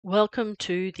Welcome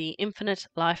to the Infinite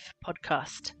Life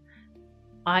Podcast.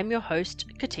 I'm your host,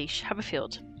 Katische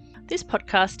Haberfield. This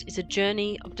podcast is a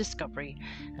journey of discovery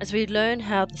as we learn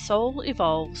how the soul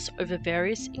evolves over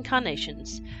various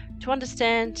incarnations to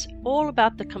understand all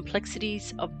about the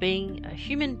complexities of being a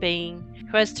human being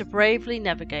who has to bravely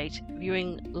navigate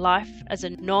viewing life as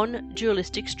a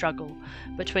non-dualistic struggle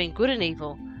between good and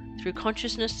evil through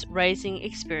consciousness-raising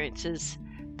experiences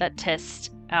that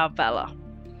test our valor.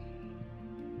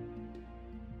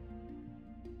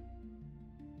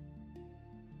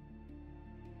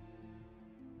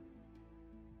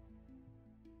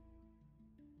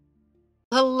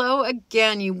 Hello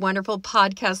again, you wonderful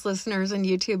podcast listeners and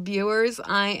YouTube viewers.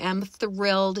 I am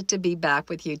thrilled to be back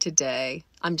with you today.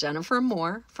 I'm Jennifer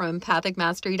Moore from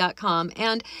empathicmastery.com,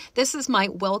 and this is my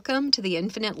Welcome to the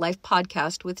Infinite Life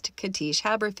podcast with Katische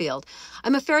Haberfield.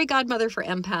 I'm a fairy godmother for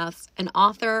empaths, an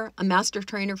author, a master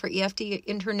trainer for EFT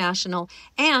International,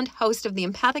 and host of the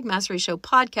Empathic Mastery Show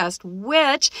podcast,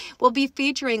 which will be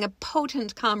featuring a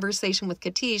potent conversation with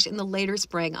Katische in the later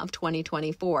spring of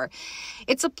 2024.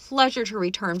 It's a pleasure to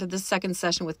return to the second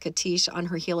session with Katische on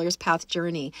her Healer's Path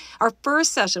journey. Our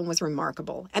first session was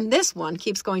remarkable, and this one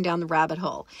keeps going down the rabbit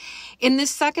hole. In this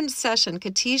second session,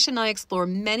 Katische and I explore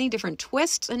many different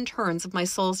twists and turns of my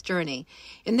soul's journey.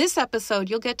 In this episode,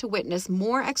 you'll get to witness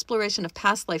more exploration of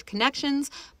past life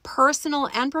connections, personal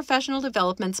and professional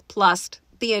developments, plus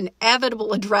the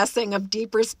inevitable addressing of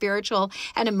deeper spiritual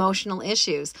and emotional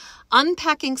issues,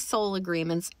 unpacking soul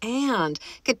agreements, and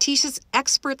Katische's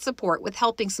expert support with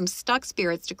helping some stuck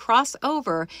spirits to cross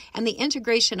over and the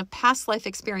integration of past life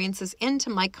experiences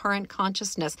into my current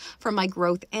consciousness for my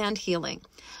growth and healing.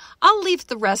 I'll leave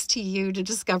the rest to you to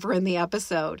discover in the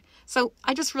episode. So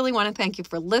I just really want to thank you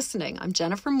for listening. I'm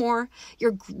Jennifer Moore,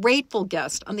 your grateful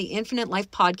guest on the Infinite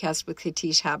Life podcast with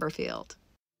Katische Haberfield.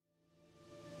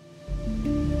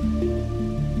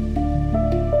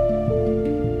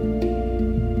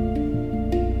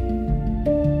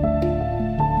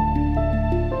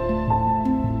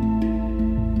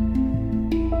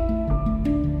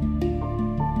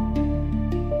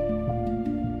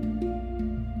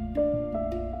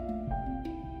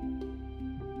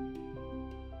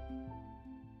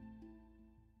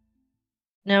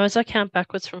 Now, as I count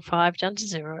backwards from 5 down to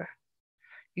 0,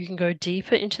 you can go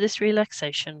deeper into this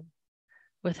relaxation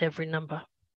with every number.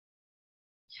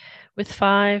 With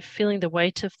 5, feeling the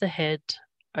weight of the head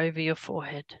over your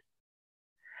forehead.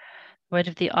 The weight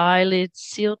of the eyelids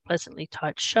sealed pleasantly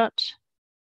tight shut.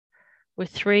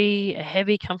 With 3, a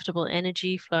heavy, comfortable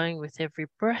energy flowing with every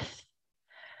breath.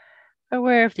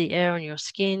 Aware of the air on your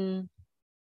skin,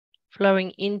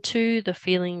 flowing into the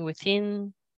feeling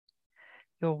within.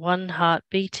 Your one heart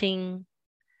beating,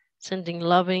 sending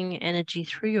loving energy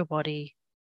through your body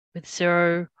with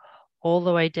 0 all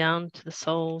the way down to the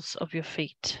soles of your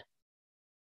feet.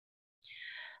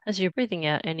 As you're breathing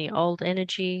out any old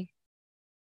energy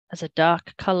as a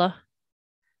dark color,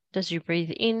 as you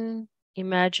breathe in,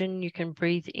 imagine you can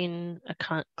breathe in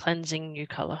a cleansing new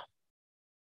color.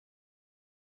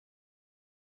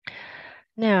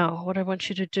 Now, what I want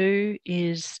you to do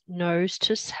is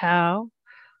notice how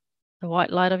the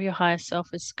white light of your higher self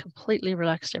is completely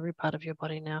relaxed every part of your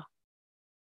body now.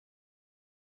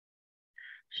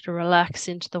 Just to relax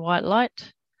into the white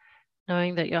light,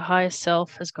 knowing that your higher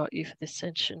self has got you for this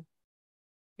session.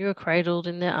 You are cradled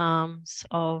in the arms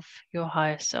of your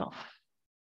higher self.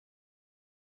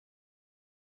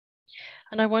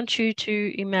 And I want you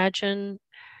to imagine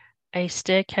a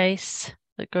staircase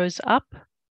that goes up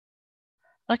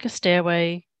like a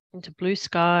stairway into blue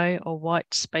sky or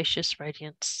white spacious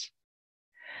radiance.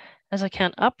 As I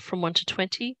count up from 1 to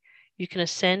 20, you can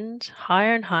ascend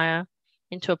higher and higher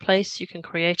into a place you can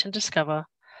create and discover,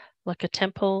 like a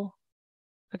temple,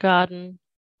 a garden,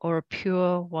 or a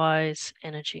pure, wise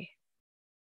energy.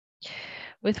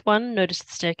 With 1, notice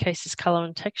the staircase's color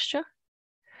and texture.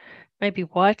 Maybe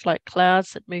white like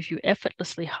clouds that move you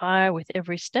effortlessly higher with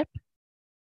every step.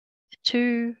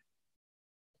 2,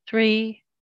 3,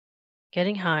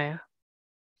 getting higher.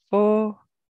 4,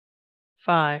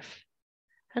 5,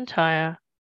 and higher.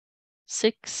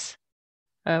 6,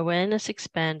 awareness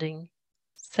expanding.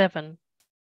 7,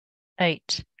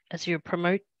 8, as you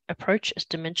approach a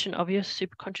dimension of your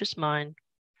superconscious mind.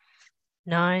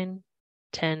 9,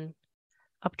 10,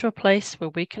 up to a place where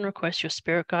we can request your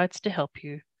spirit guides to help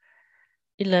you.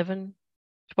 11,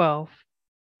 12,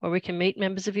 where we can meet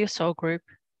members of your soul group.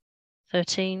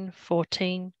 13,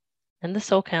 14, and the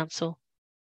Soul Council.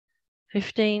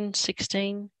 15,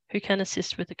 16, who can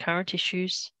assist with the current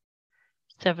issues.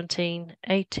 17,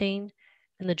 18,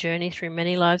 and the journey through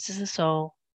many lives as a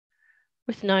soul.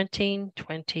 With 19,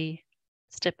 20,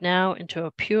 Step now into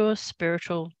a pure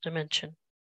spiritual dimension.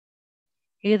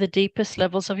 Here, the deepest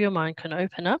levels of your mind can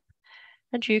open up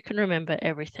and you can remember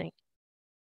everything.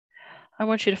 I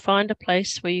want you to find a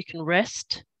place where you can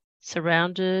rest,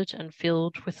 surrounded and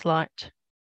filled with light.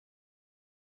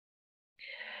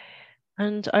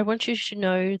 And I want you to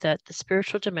know that the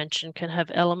spiritual dimension can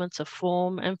have elements of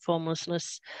form and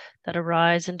formlessness that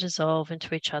arise and dissolve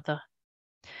into each other.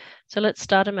 So let's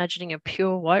start imagining a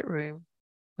pure white room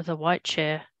with a white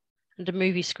chair and a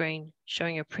movie screen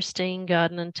showing a pristine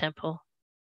garden and temple.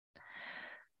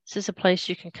 This is a place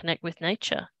you can connect with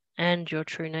nature and your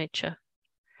true nature.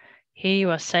 Here you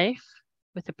are safe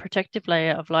with a protective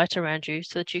layer of light around you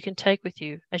so that you can take with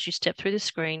you as you step through the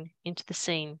screen into the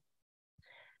scene.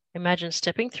 Imagine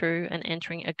stepping through and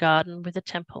entering a garden with a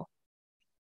temple.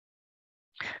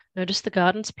 Notice the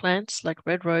garden's plants like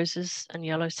red roses and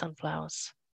yellow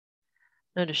sunflowers.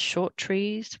 Notice short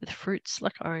trees with fruits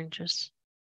like oranges.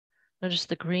 Notice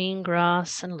the green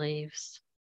grass and leaves.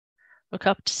 Look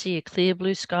up to see a clear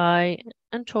blue sky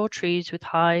and tall trees with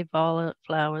high violet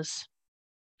flowers.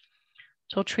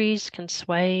 Tall trees can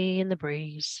sway in the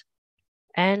breeze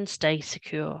and stay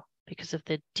secure because of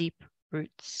their deep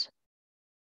roots.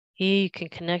 Here you can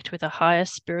connect with a higher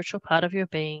spiritual part of your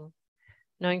being,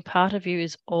 knowing part of you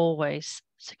is always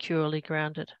securely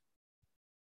grounded.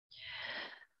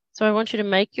 So I want you to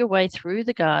make your way through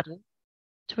the garden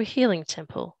to a healing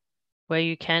temple where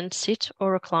you can sit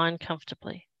or recline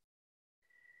comfortably.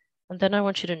 And then I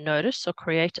want you to notice or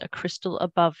create a crystal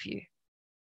above you.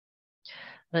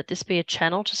 Let this be a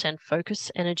channel to send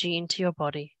focus energy into your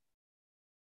body.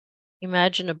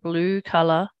 Imagine a blue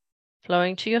color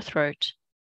flowing to your throat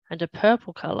and a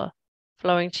purple color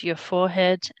flowing to your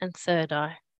forehead and third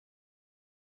eye.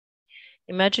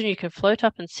 Imagine you can float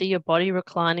up and see your body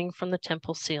reclining from the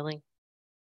temple ceiling.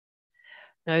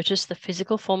 Notice the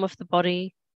physical form of the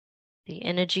body, the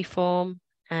energy form,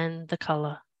 and the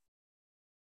color.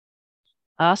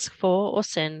 Ask for or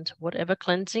send whatever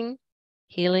cleansing,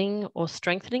 healing, or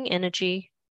strengthening energy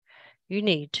you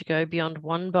need to go beyond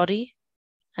one body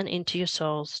and into your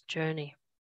soul's journey.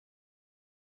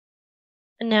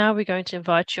 And now we're going to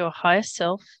invite your higher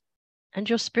self and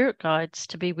your spirit guides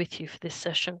to be with you for this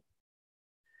session.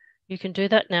 You can do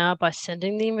that now by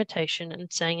sending the invitation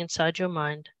and saying inside your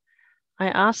mind, I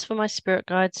ask for my spirit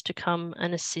guides to come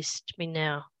and assist me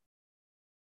now.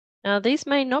 Now, these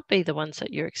may not be the ones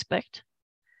that you expect.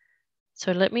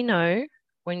 So let me know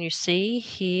when you see,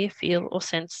 hear, feel, or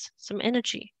sense some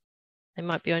energy. They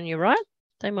might be on your right,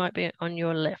 they might be on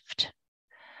your left.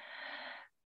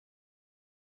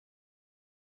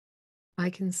 I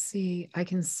can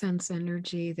sense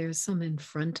energy. There's some in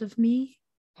front of me.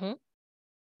 Mm-hmm.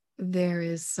 There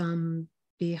is some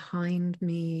behind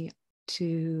me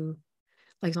to,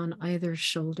 like on either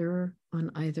shoulder, on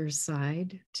either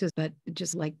side, but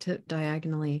just like to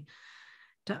diagonally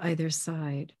to either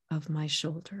side of my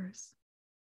shoulders.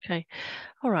 Okay.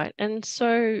 All right. And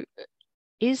so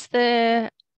is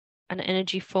there an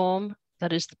energy form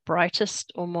that is the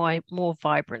brightest or more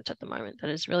vibrant at the moment?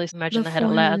 That is really, imagine they had a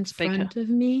loudspeaker. In front of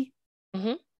me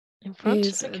in front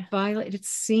is violet. It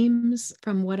seems,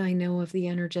 from what I know of the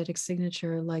energetic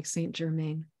signature, like Saint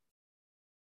Germain.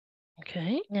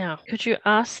 Okay. Now, could you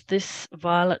ask this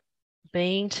violet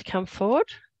being to come forward?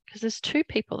 Because there's two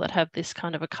people that have this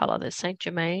kind of a color. There's Saint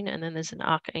Germain and then there's an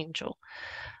archangel,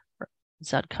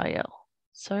 Zadkiel.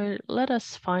 So let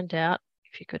us find out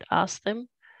if you could ask them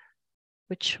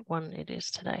which one it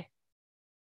is today.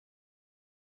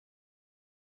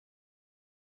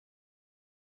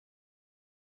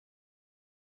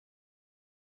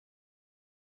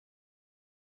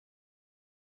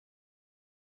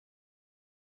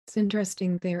 It's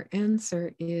interesting. Their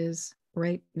answer is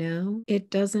right now, it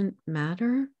doesn't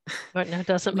matter. Right now, it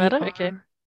doesn't matter? Okay.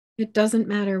 It doesn't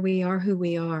matter. We are who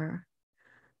we are.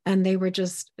 And they were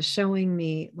just showing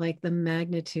me like the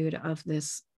magnitude of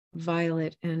this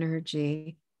violet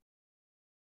energy.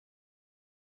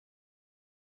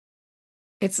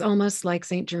 It's almost like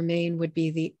Saint Germain would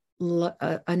be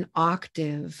an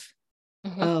octave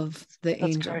of the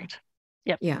angel. That's correct.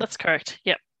 Yep. Yeah, that's correct.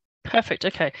 Yep. Perfect.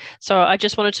 Okay. So I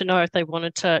just wanted to know if they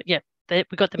wanted to, we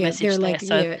got the message they're there. Like,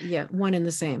 so one and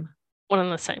the same. One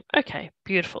and the same. Okay,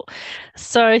 beautiful.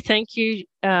 So thank you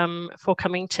for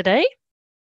coming today.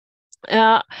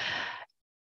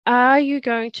 Are you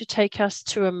going to take us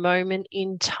to a moment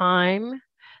in time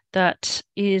that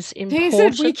is important? They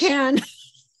said we can.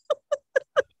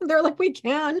 They're like, we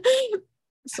can.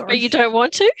 Sorry. But you don't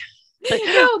want to?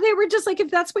 No, they were just like, if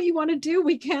that's what you want to do,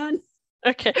 we can.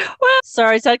 Okay. Well,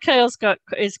 sorry, Zadkiel's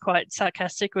is quite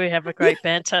sarcastic. We have a great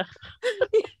banter.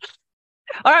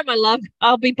 All right, my love,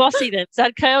 I'll be bossy then.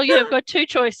 Zadkael, you have got two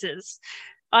choices.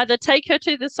 Either take her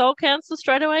to the soul council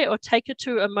straight away or take her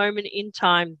to a moment in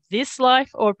time, this life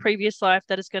or a previous life,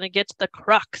 that is going to get to the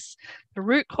crux, the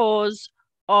root cause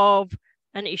of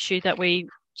an issue that we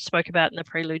spoke about in the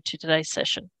prelude to today's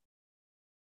session.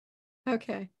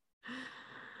 Okay.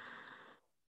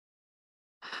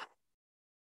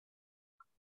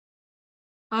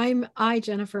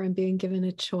 Jennifer, am being given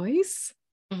a choice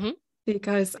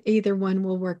because either one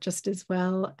will work just as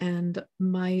well. And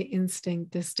my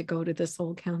instinct is to go to the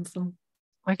soul council.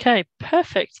 Okay,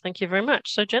 perfect. Thank you very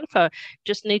much. So, Jennifer,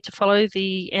 just need to follow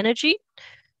the energy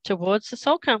towards the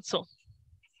soul council.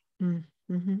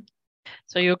 Mm-hmm.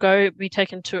 So you'll be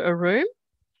taken to a room.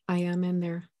 I am in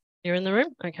there. You're in the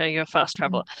room? Okay, you're a fast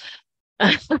traveler.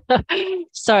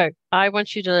 So I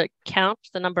want you to count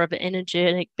the number of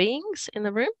energetic beings in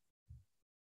the room.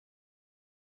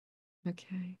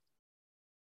 Okay.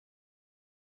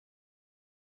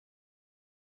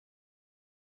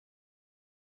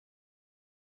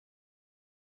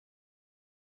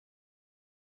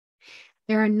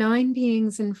 There are 9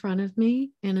 beings in front of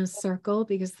me in a circle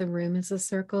because the room is a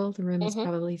circle. The room is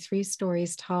probably 3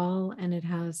 stories tall and it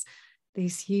has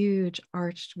these huge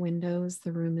arched windows.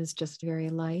 The room is just very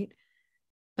light.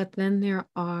 But then there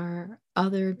are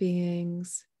other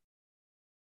beings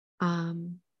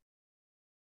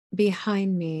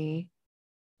behind me.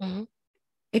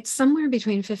 It's somewhere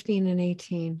between 15 and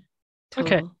 18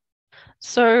 total. Okay.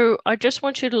 So I just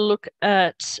want you to look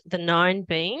at the 9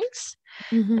 beings.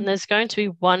 And there's going to be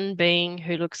one being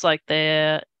who looks like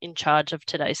they're in charge of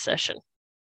today's session.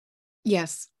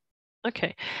 Yes.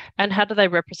 Okay. And how do they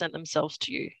represent themselves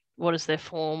to you? What is their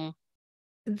form?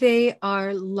 They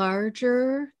are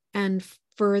larger and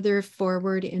further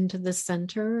forward into the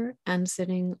center and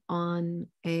sitting on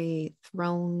a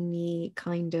throne-y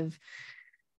kind of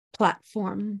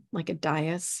platform, like a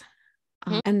dais.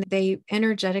 And they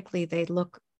energetically, they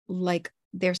look like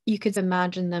you could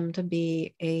imagine them to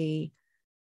be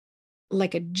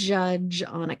like a judge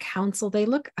on a council. They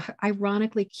look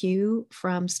ironically Q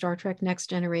from Star Trek Next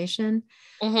Generation,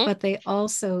 but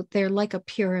they're like a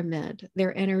pyramid.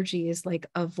 Their energy is like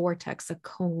a vortex, a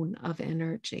cone of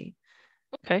energy.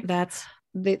 Okay.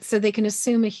 So they can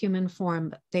assume a human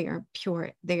form, but they are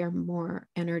pure. They are more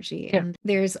energy. Yeah. And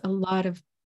there's a lot of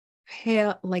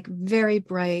pale, like very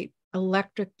bright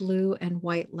electric blue and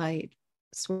white light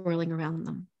swirling around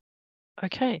them.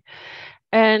 Okay.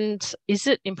 And is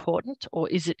it important or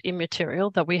is it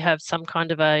immaterial that we have some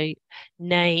kind of a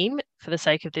name for the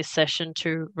sake of this session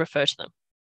to refer to them?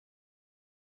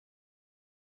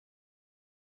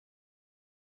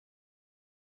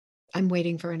 I'm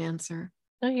waiting for an answer.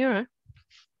 No, you're right.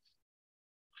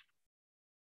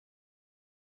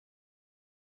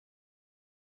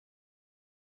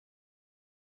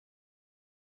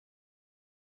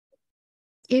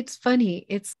 It's funny.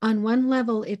 It's on one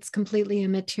level, it's completely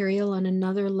immaterial. On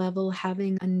another level,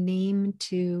 having a name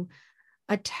to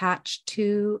attach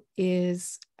to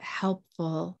is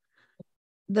helpful.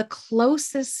 The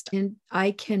closest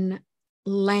I can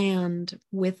land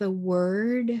with a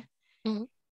word,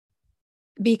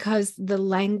 because the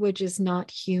language is not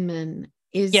human,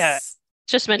 is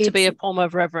just meant to be a form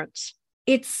of reverence.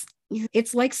 It's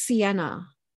like Sienna.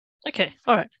 Okay,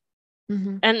 all right.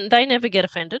 And they never get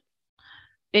offended.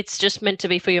 It's just meant to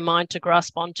be for your mind to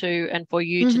grasp onto and for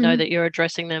you to know that you're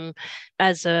addressing them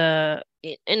as in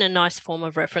a nice form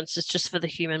of reference. It's just for the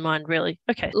human mind, really.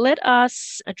 Okay, let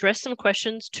us address some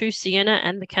questions to Sienna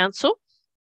and the council.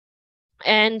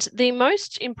 And the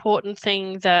most important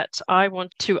thing that I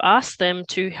want to ask them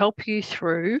to help you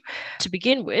through to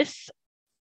begin with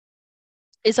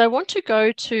is I want to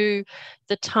go to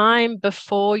the time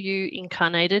before you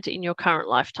incarnated in your current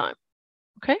lifetime.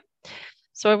 Okay?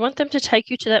 So I want them to take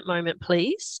you to that moment,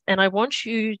 please. And I want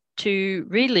you to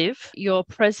relive your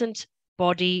present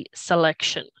body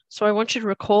selection. So I want you to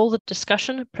recall the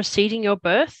discussion preceding your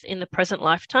birth in the present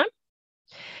lifetime.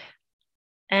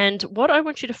 And what I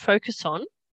want you to focus on,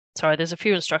 there's a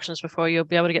few instructions before you'll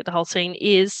be able to get the whole scene,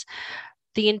 is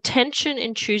the intention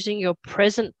in choosing your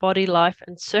present body life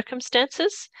and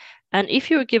circumstances. And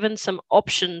if you were given some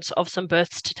options of some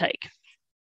births to take.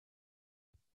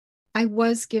 I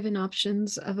was given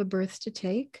options of a birth to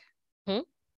take.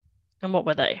 And what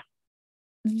were they?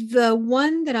 The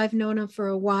one that I've known of for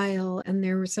a while, and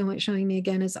they were somewhat showing me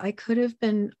again, is I could have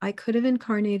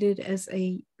incarnated as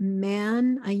a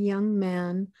young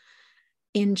man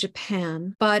in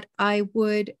Japan, but I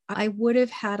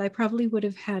probably would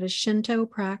have had a Shinto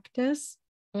practice.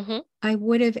 I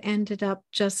would have ended up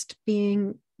just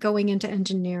going into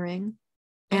engineering.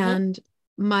 And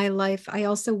my life, I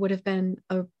also would have been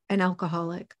an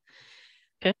alcoholic.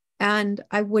 Okay. And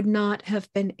I would not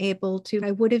have been able to,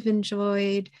 I would have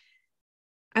enjoyed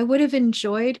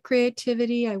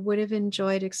creativity. I would have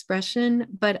enjoyed expression,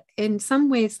 but in some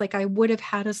ways, like I would have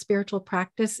had a spiritual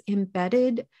practice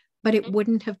embedded, but it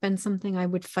wouldn't have been something I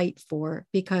would fight for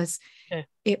because Okay.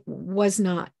 it was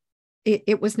not,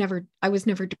 it was never, I was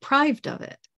never deprived of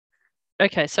it.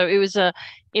 Okay. So it was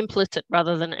implicit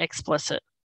rather than explicit.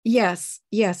 Yes,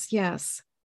 yes, yes.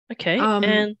 Okay. Um,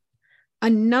 And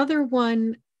Another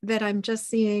one that I'm just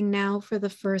seeing now for the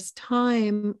first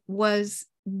time was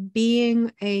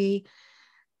being a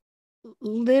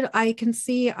little, I can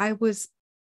see I was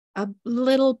a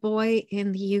little boy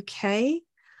in the UK,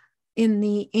 in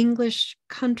the English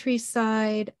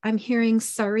countryside. I'm hearing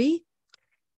Surrey,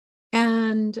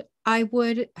 and I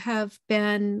would have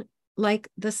been like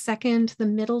the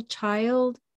middle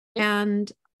child,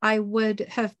 and I would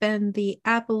have been the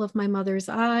apple of my mother's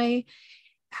eye.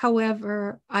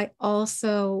 However, I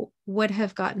also would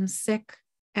have gotten sick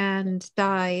and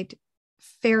died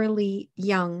fairly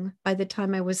young by the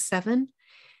time I was 7.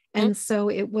 And so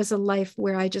it was a life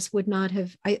where I just would not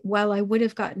have, while I would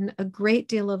have gotten a great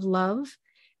deal of love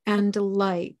and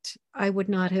delight, it would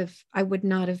not have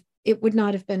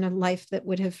been a life that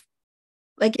would have,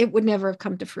 like, it would never have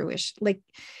come to fruition. Like,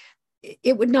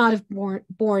 it would not have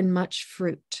borne much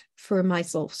fruit for my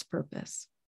soul's purpose.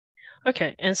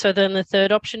 okay. And so then the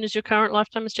third option is your current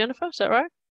lifetime as Jennifer. Is that right?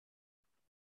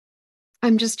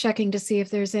 I'm just checking to see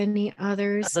if there's any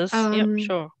others. Others? Yep,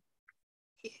 sure.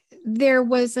 There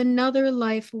was another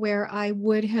life where I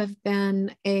would have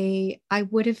incarnated,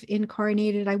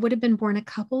 I would have been born a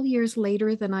couple years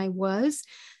later than I was.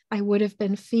 I would have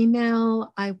been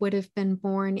female. I would have been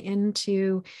born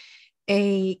into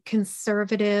a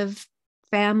conservative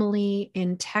family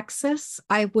in Texas.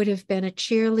 I would have been a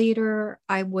cheerleader.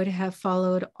 I would have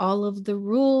followed all of the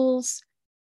rules.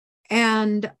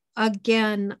 And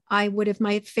again,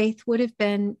 my faith would have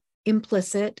been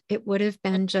implicit. It would have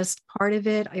been just part of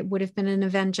it. I would have been an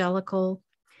evangelical.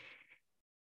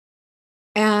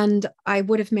 And I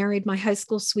would have married my high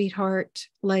school sweetheart,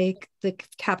 like the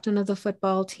captain of the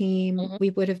football team. Mm-hmm. We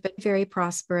would have been very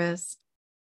prosperous.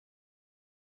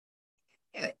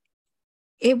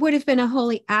 It would have been a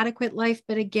wholly adequate life.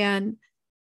 But again,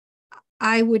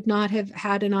 I would not have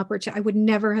had an opportunity. I would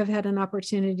never have had an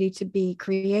opportunity to be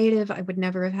creative. I would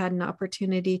never have had an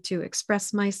opportunity to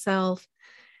express myself.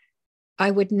 I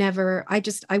would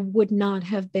not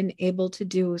have been able to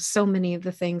do so many of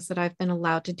the things that I've been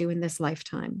allowed to do in this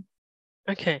lifetime.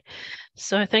 Okay.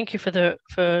 So thank you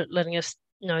for letting us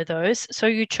know those. So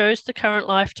you chose the current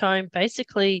lifetime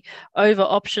basically over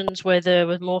options where there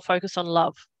was more focus on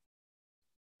love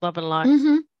and light.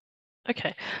 Mm-hmm.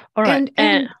 Okay. All right.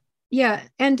 And yeah,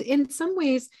 and in some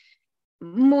ways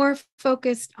more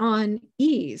focused on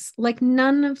ease. Like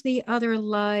none of the other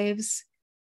lives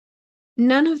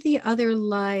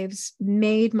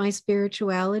made my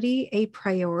spirituality a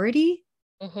priority.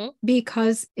 Mm-hmm.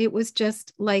 Because it was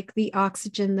just like the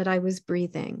oxygen that I was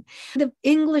breathing. The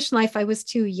English life, I was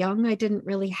too young. I didn't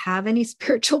really have any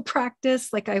spiritual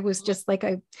practice. Like I was just like,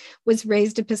 I was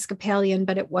raised Episcopalian,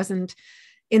 but it wasn't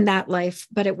in that life,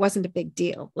 but it wasn't a big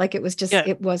deal. Like it was just, Yeah.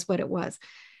 It was what it was.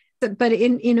 But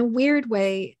in a weird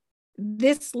way,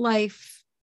 this life,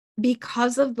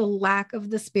 because of the lack of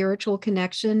the spiritual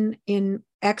connection in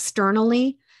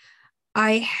externally,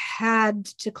 I had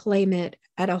to claim it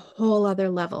at a whole other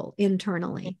level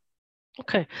internally.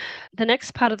 Okay. The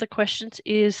next part of the questions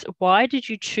is, why did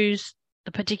you choose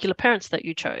the particular parents that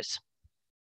you chose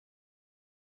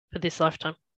for this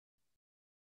lifetime?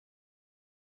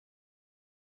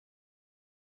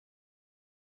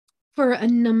 For a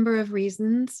number of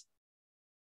reasons.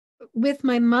 With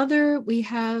my mother, we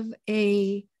have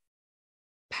a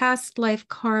past life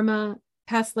karma,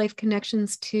 past life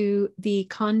connections to the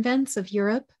convents of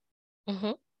Europe.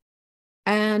 Mm-hmm.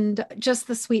 And just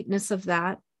the sweetness of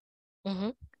that.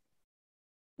 Mm-hmm.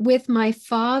 With my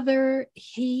father,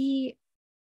 he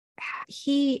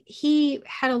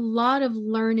had a lot of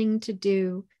learning to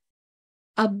do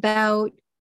about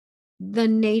the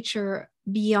nature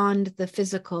beyond the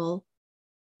physical,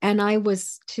 and I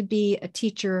was to be a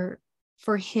teacher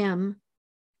for him.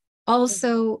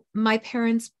 Also, my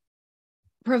parents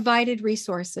provided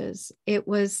resources.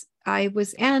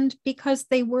 And because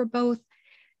they were both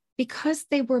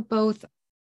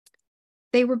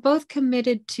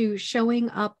committed to showing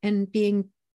up and being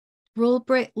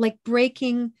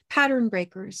breaking pattern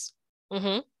breakers.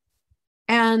 Mm-hmm.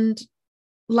 And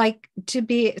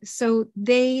so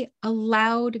they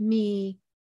allowed me,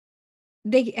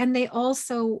 there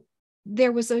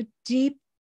was a deep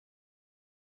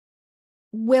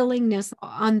willingness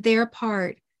on their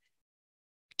part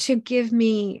to give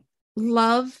me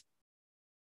love,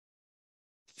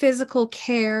 physical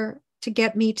care to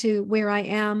get me to where I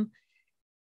am.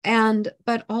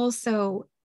 But also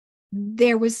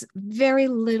there was very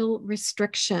little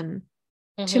restriction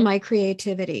to my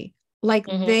creativity. Like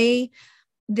they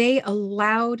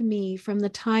allowed me from the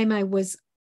time I was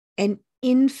an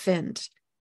infant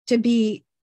to be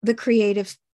the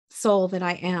creative soul that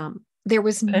I am. There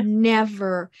was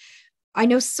never, I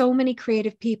know so many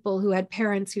creative people who had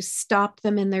parents who stopped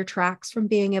them in their tracks from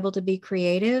being able to be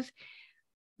creative.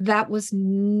 That was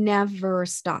never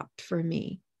stopped for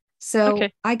me. So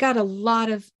I got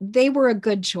they were a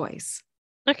good choice.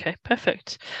 Okay,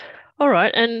 perfect. All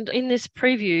right. And in this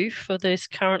preview for this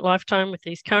current lifetime with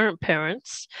these current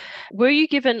parents, were you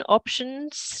given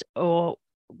options, or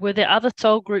were there other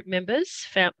soul group members,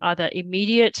 either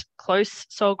immediate close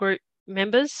soul group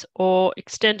members or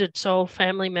extended soul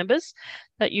family members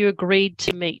that you agreed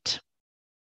to meet?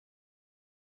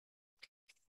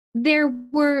 There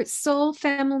were soul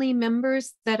family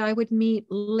members that I would meet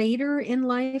later in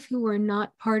life who were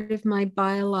not part of my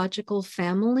biological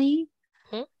family.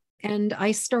 And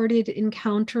I started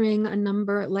encountering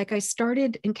I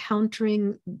started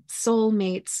encountering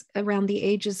soulmates around the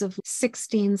ages of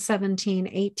 16, 17,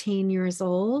 18 years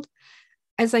old.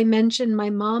 As I mentioned,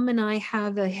 my mom and I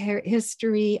have a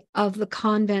history of the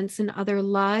convents in other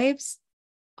lives.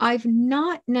 I've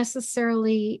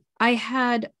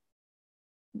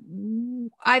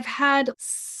had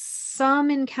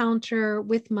some encounter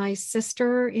with my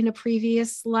sister in a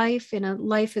previous life, in a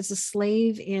life as a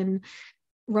slave in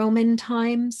Roman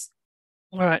times.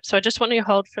 All right. So I just want you to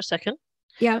hold for a second.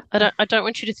 Yeah. I don't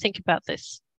want you to think about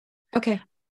this. Okay.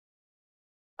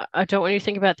 I don't want you to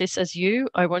think about this as you.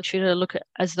 I want you to look at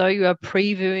as though you are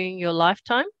previewing your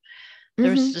lifetime.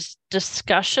 There is this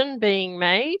discussion being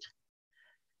made,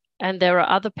 and there are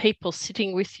other people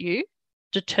sitting with you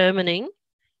determining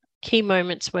key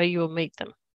moments where you will meet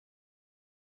them.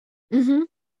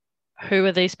 Who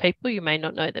are these people? You may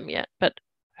not know them yet, but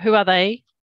who are they,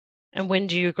 and when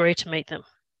do you agree to meet them?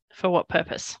 For what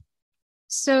purpose?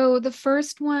 So the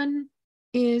first one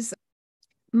is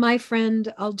my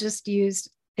friend. I'll just use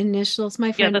initials.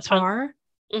 My friend R.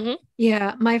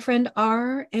 Yeah, my friend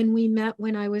R. And we met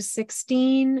when I was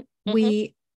 16.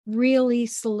 We really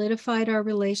solidified our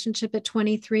relationship at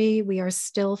 23. We are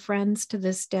still friends to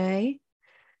this day.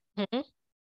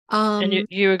 And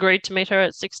you agreed to meet her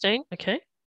at 16? Okay.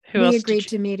 We agreed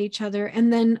to meet each other.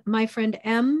 And then my friend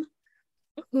M,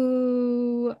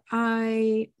 who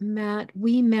we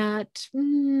met,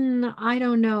 I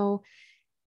don't know.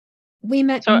 We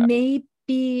met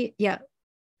yeah.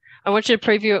 I want you to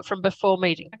preview it from before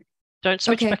meeting. Don't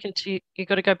switch back into, you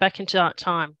got to go back into that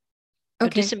time.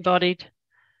 Okay. Disembodied.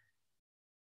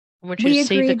 I want you to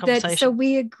see the conversation. So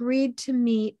we agreed to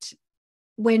meet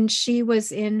when she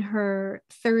was in her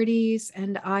 30s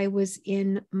and I was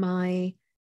in my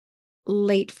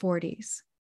late 40s.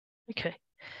 Okay.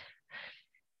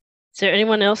 Is there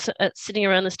anyone else sitting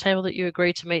around this table that you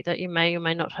agreed to meet that you may or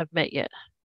may not have met yet?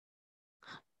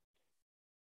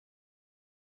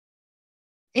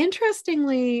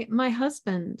 Interestingly, my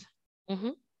husband.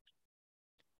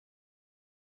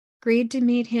 Agreed to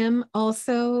meet him.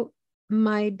 Also,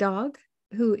 my dog,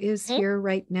 who is here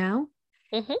right now.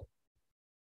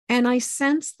 And I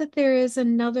sense that there is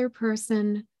another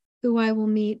person who I will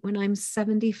meet when I'm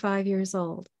 75 years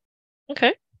old.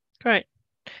 Okay, great.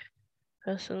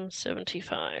 Person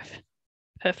 75.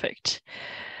 Perfect.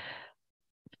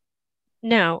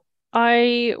 Now,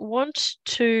 I want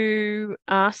to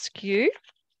ask you,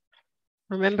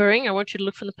 remembering, I want you to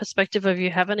look from the perspective of you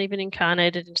haven't even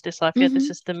incarnated into this life yet. This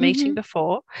is the meeting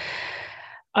before.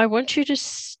 I want you to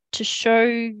show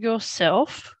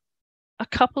yourself a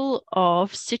couple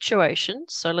of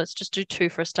situations. So let's just do two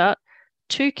for a start.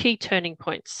 Two key turning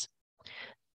points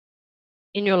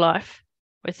in your life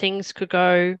where things could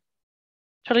go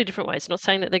totally different ways. Not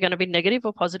saying that they're going to be negative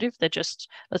or positive. They're just,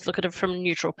 let's look at it from a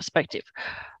neutral perspective.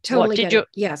 Totally.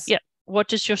 Yes. Yeah. What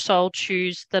does your soul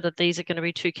choose that these are going to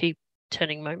be two key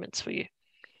turning moments for you?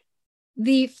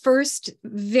 The first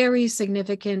very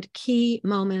significant key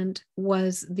moment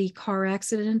was the car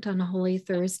accident on Holy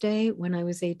Thursday when I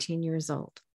was 18 years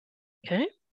old. Okay.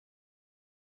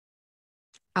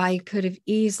 I could have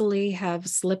easily have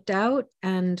slipped out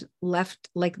and left.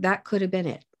 Like that could have been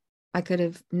it. I could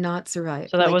have not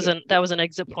survived. So that was an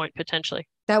exit point potentially.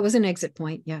 That was an exit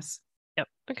point. Yes. Yep.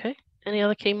 Okay. Any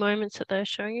other key moments that they're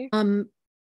showing you?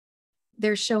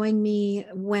 They're showing me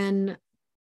when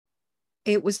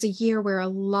it was a year where a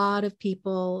lot of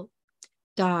people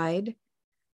died.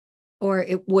 or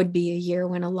it would be a year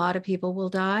when a lot of people will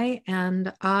die.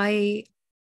 And I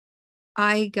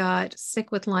got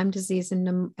sick with Lyme disease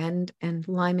and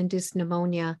Lyme-induced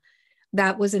pneumonia.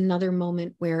 That was another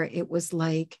moment where it was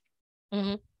like,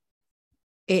 Mm-hmm.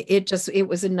 it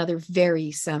was another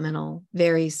very seminal,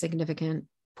 very significant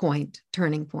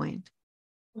turning point.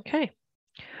 Okay.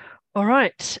 All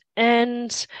right.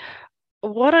 And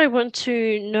what I want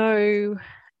to know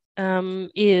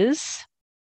is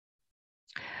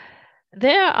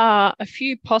there are a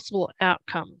few possible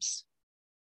outcomes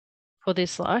for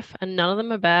this life, and none of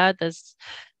them are bad.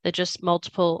 They're just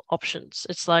multiple options.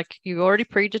 It's like you already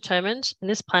predetermined in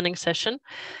this planning session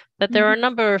that there are a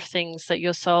number of things that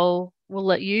your soul will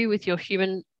let you, with your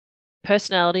human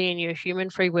personality and your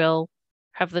human free will,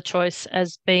 have the choice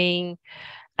as being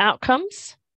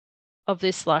outcomes of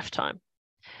this lifetime.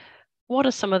 What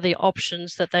are some of the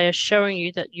options that they are showing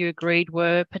you that you agreed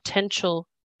were potential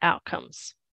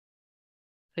outcomes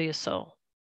for your soul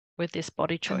with this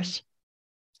body choice?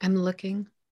 I'm looking.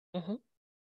 Mm-hmm.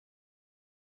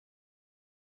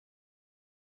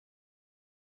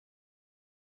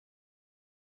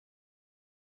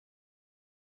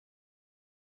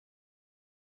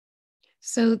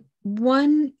 So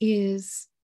one is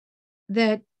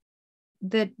that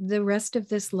the rest of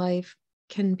this life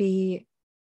can be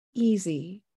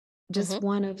easy, just Mm-hmm.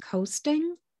 one of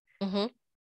coasting Mm-hmm.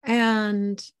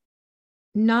 and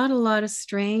not a lot of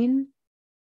strain,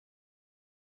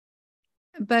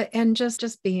 and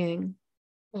just being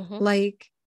Mm-hmm. like,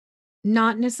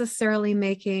 not necessarily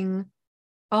making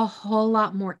a whole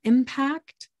lot more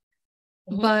impact,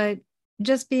 Mm-hmm. but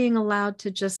just being allowed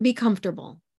to just be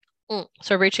comfortable.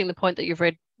 So reaching the point that you've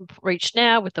reached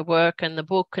now with the work and the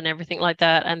book and everything like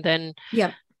that, and then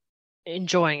Yep.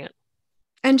 enjoying it.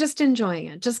 And just enjoying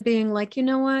it, just being like, you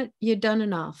know what, you've done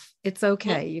enough. It's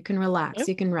okay. You can relax, Yep.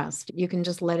 you can rest, you can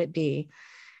just let it be.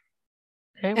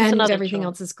 Okay, And everything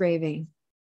else is gravy.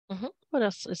 Mm-hmm. What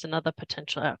else is another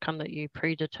potential outcome that you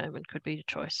predetermined could be the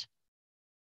choice?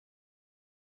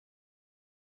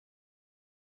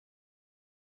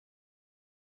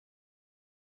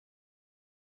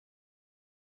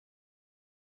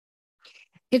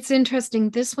 It's interesting.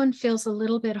 This one feels a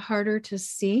little bit harder to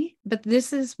see, but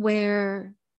this is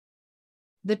where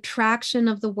the traction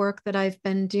of the work that I've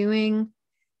been doing,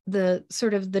 the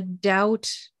sort of the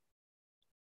doubt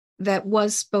that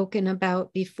was spoken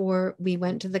about before we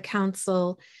went to the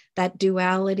council, that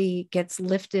duality gets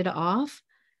lifted off.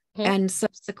 Mm-hmm. And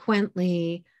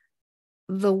subsequently,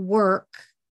 the work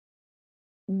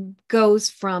goes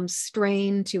from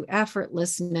strain to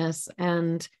effortlessness,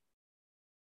 and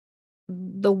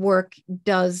the work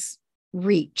does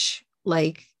reach,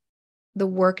 like the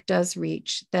work does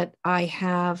reach that I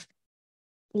have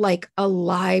like a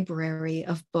library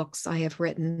of books I have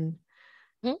written.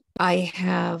 Mm-hmm. I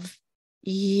have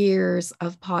years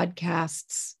of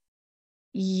podcasts,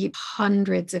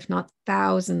 hundreds, if not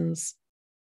thousands,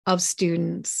 of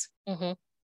students. Mm-hmm.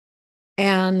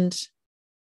 And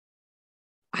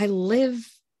I live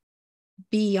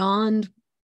beyond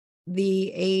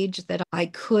the age that I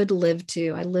could live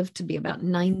to. I live to be about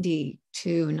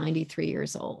 92, 93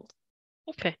 years old.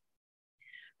 Okay.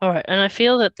 All right. And I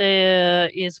feel that there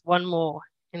is one more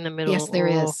in the middle. Yes, there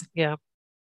is. Yeah.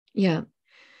 Yeah.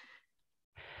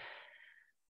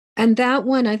 And that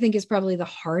one I think is probably the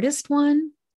hardest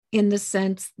one, in the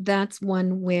sense that's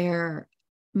one where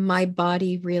my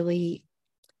body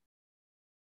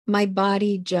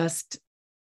just,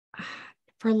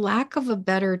 for lack of a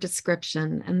better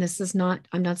description, and this is not,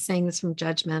 I'm not saying this from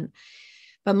judgment,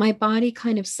 but my body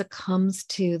kind of succumbs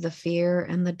to the fear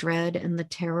and the dread and the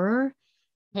terror.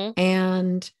 Mm-hmm.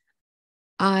 And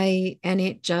I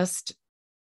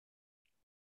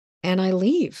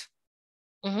leave.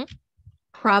 Mm-hmm.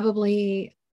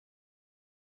 Probably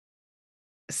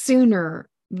sooner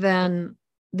than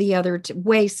the other two,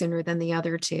 way sooner than the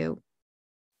other two.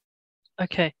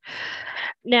 Okay.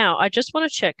 Now, I just want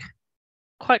to check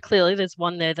quite clearly. There's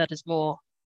one there that is more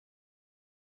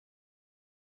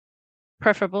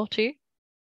preferable to you.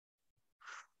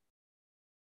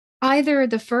 Either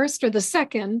the first or the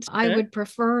second. Okay. I would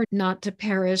prefer not to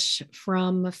perish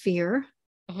from fear.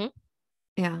 Mm-hmm.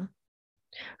 Yeah.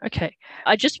 Okay.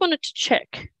 I just wanted to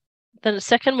check. Then the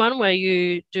second one, where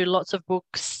you do lots of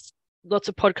books, lots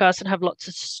of podcasts, and have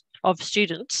lots of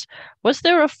students, was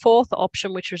there a fourth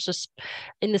option, which was just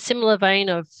in the similar vein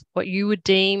of what you would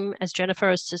deem as, Jennifer,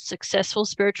 as a successful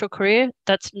spiritual career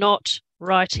that's not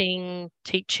writing,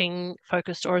 teaching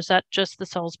focused, or is that just the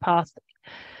soul's path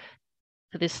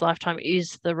for this lifetime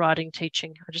is the writing,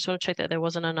 teaching? I just want to check that there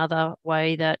wasn't another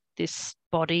way that this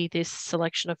body, this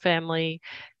selection of family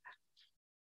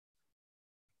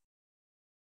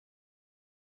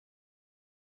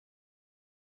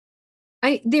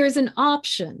There's an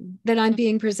option that I'm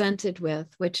being presented with,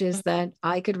 which is that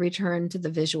I could return to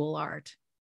the visual art.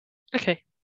 Okay.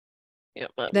 Yeah,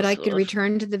 that I could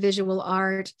return to the visual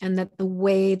art, and that the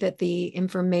way that the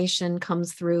information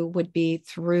comes through would be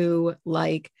through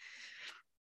like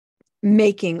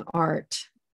making art.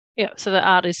 Yeah, so the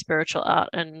art is spiritual art,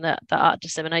 and the art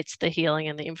disseminates the healing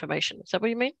and the information. Is that what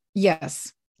you mean?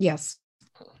 Yes.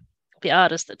 The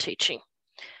art is the teaching.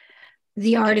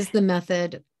 The art is the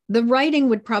method. The writing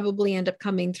would probably end up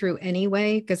coming through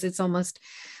anyway, because it's almost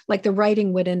like the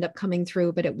writing would end up coming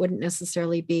through, but it wouldn't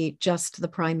necessarily be just the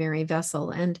primary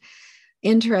vessel. And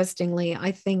interestingly,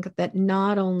 I think that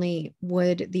not only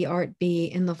would the art be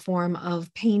in the form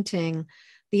of painting,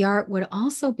 the art would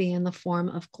also be in the form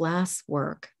of glass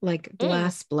work, like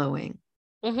glass blowing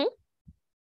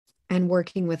and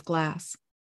working with glass.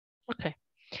 Okay.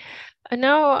 And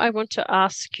now I want to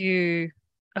ask you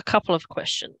a couple of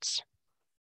questions.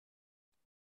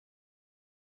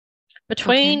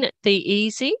 Between the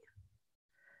easy,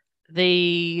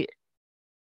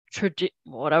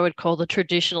 what I would call the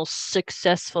traditional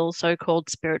successful so-called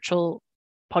spiritual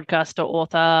podcaster,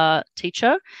 author,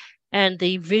 teacher, and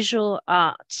the visual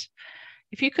art,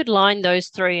 if you could line those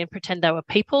three and pretend they were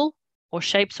people or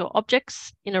shapes or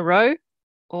objects in a row,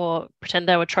 or pretend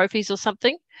they were trophies or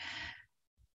something,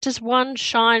 does one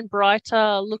shine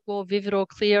brighter, look more vivid or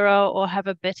clearer, or have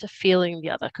a better feeling than the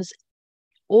other? Because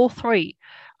all three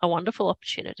are wonderful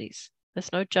opportunities.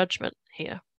 There's no judgment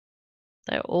here.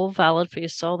 They're all valid for your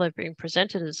soul. They've been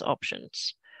presented as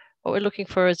options. What we're looking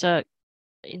for is a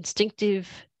instinctive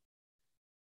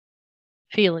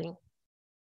feeling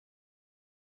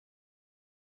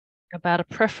about a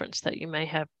preference that you may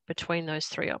have between those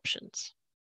three options.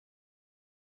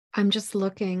 I'm just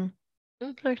looking.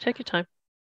 No, take your time.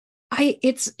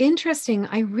 It's interesting.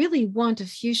 I really want a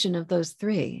fusion of those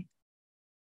three.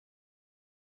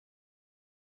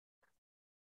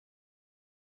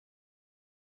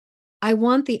 I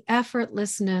want the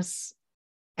effortlessness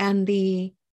and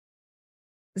the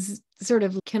sort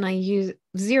of, can I use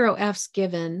 0 F's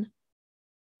given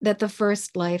that the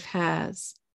first life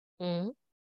has?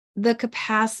 The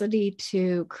capacity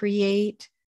to create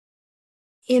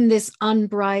in this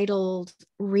unbridled,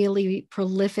 really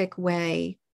prolific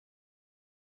way.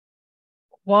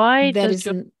 Why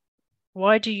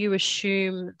do you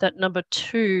assume that number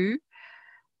 2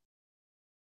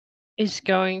 is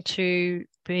going to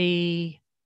be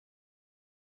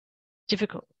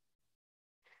difficult?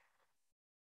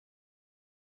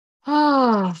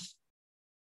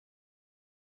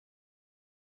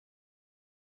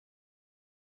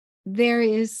 There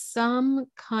is some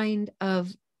kind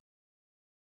of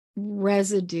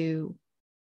residue.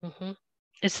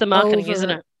 It's the marketing, isn't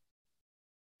it?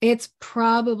 It's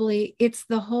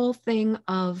the whole thing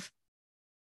of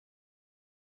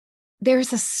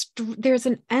there's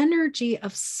an energy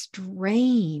of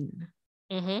strain.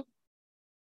 And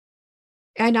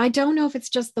I don't know if it's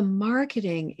just the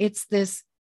marketing. It's this,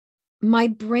 my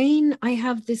brain, I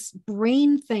have this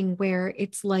brain thing where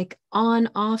it's like on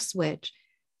off switch.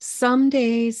 Some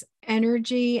days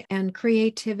energy and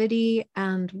creativity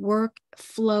and work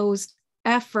flows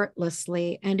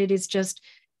effortlessly, and it is just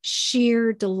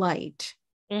sheer delight.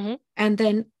 And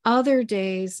then other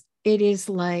days it is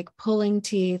like pulling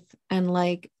teeth and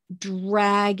like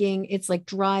dragging. It's like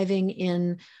driving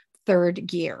in third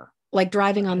gear, like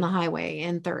driving on the highway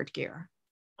in third gear.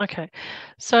 Okay.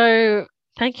 So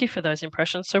thank you for those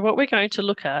impressions. So what we're going to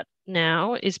look at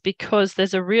now is, because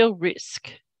there's a real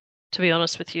risk, to be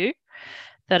honest with you,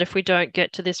 that if we don't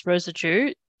get to this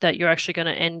residue, that you're actually going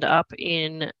to end up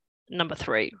in number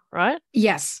 3, right?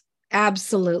 Yes,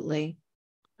 absolutely.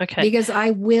 Okay. Because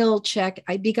I will check,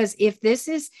 because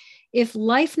if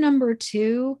life number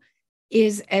 2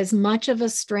 is as much of a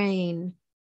strain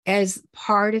as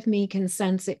part of me can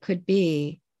sense it could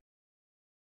be,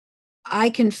 I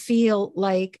can feel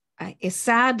like,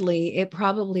 sadly, it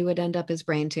probably would end up as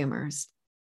brain tumors.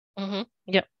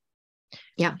 Yep.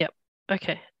 Yeah. Yep.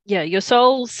 Okay. Yeah, your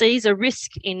soul sees a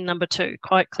risk in number 2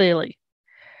 quite clearly.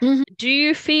 Do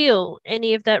you feel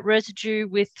any of that residue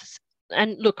with,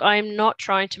 and look, I'm not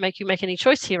trying to make you make any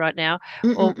choice here right now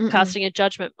or casting a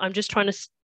judgment. I'm just trying to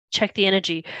check the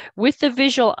energy. With the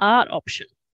visual art option,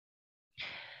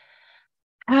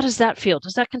 how does that feel?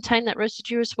 Does that contain that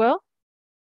residue as well?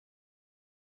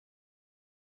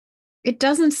 It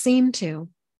doesn't seem to.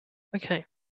 Okay.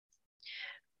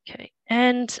 Okay.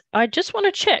 And I just want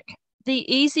to check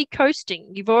the easy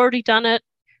coasting. You've already done it.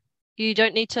 You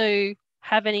don't need to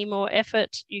have any more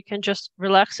effort. You can just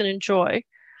relax and enjoy.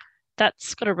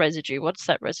 That's got a residue. What's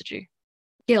that residue?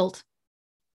 Guilt.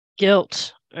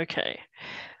 Guilt. Okay.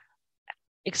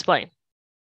 Explain.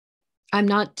 I'm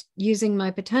not using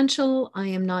my potential. I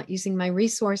am not using my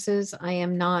resources. I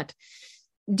am not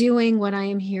doing what I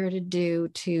am here to do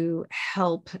to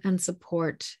help and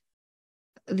support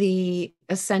the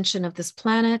ascension of this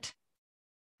planet.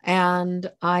 And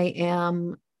I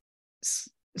am,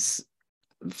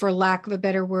 for lack of a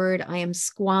better word, I am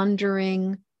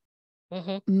squandering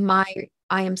my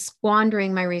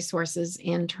resources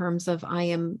in terms of I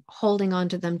am holding on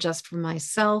to them just for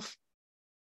myself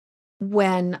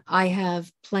when I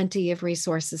have plenty of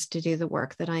resources to do the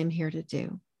work that I'm here to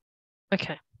do.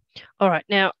 Okay. All right.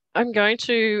 Now I'm going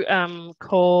to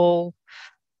call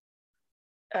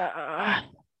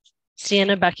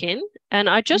Sienna back in, and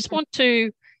I just want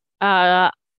to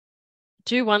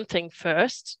do one thing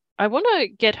first. I want to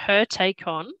get her take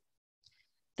on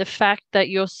the fact that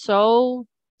your soul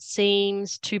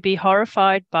seems to be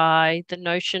horrified by the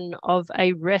notion of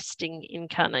a resting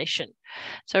incarnation.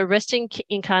 So, resting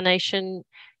incarnation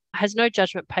has no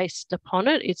judgment placed upon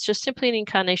it. It's just simply an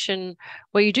incarnation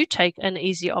where you do take an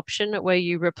easy option, where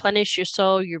you replenish your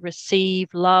soul, you receive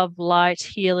love, light,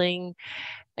 healing.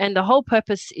 And the whole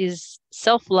purpose is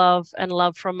self-love and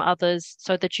love from others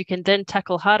so that you can then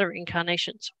tackle harder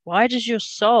incarnations. Why does your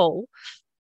soul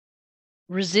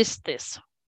resist this?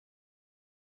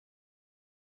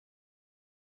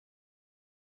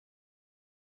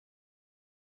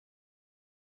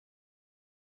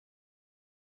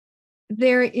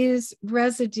 There is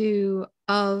residue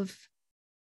of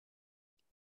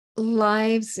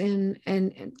lives and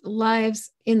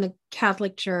lives in the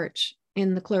Catholic Church,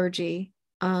 in the clergy,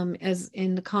 as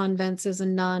in the convents as a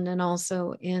nun, and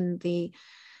also in the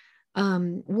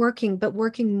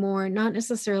working more, not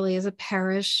necessarily as a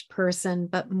parish person,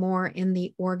 but more in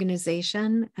the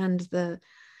organization and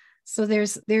so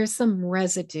there's some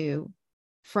residue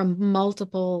from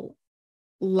multiple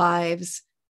lives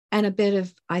and a bit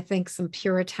of, I think, some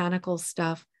puritanical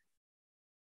stuff.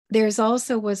 There's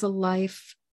also was a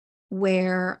life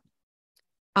where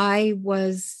I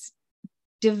was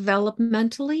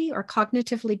developmentally or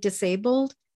cognitively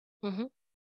disabled,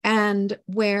 and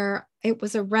where it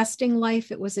was a resting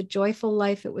life, it was a joyful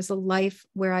life, it was a life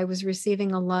where I was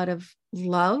receiving a lot of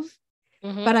love,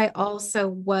 but I also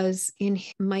was in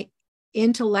my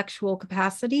intellectual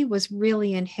capacity was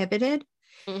really inhibited.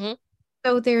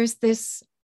 So there's this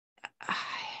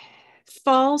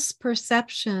false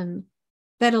perception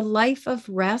that a life of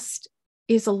rest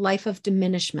is a life of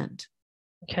diminishment.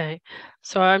 Okay,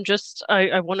 so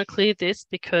I want to clear this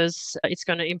because it's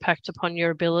going to impact upon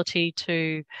your ability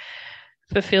to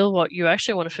fulfill what you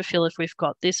actually want to fulfill if we've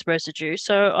got this residue.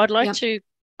 So I'd like to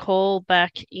call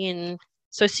back in.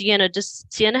 So Sienna, does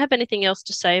Sienna have anything else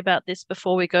to say about this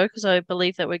before we go? Because I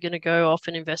believe that we're going to go off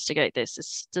and investigate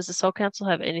this. Does the Soul Council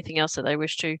have anything else that they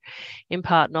wish to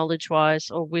impart knowledge-wise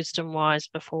or wisdom-wise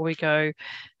before we go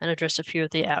and address a few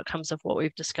of the outcomes of what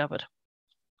we've discovered?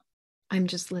 I'm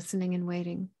just listening and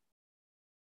waiting.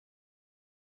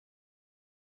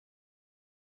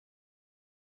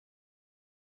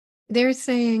 They're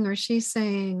saying, or she's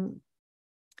saying,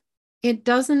 it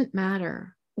doesn't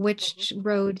matter which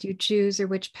road you choose or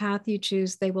which path you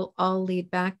choose, they will all lead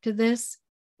back to this.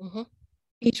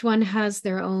 Each one has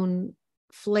their own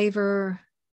flavor.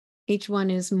 Each one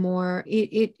is more,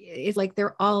 it's like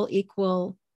they're all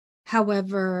equal.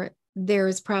 However, there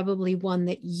is probably one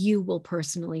that you will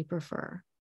personally prefer.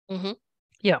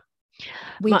 Yeah.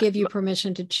 We give you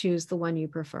permission to choose the one you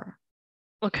prefer.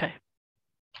 Okay.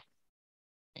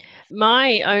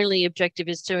 My only objective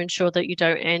is to ensure that you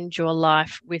don't end your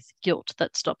life with guilt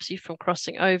that stops you from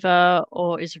crossing over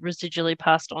or is residually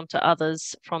passed on to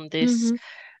others from this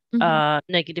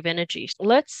negative energy.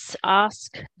 Let's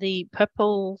ask the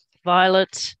purple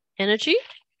violet energy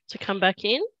to come back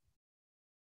in.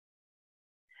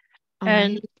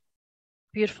 And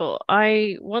beautiful.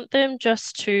 I want them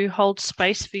just to hold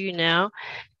space for you now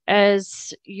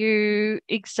as you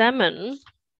examine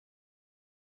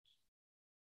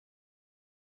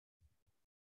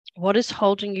what is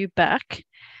holding you back.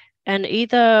 And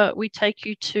either we take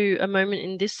you to a moment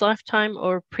in this lifetime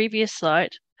or a previous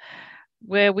life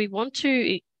where we want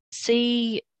to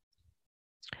see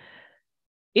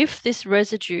if this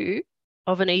residue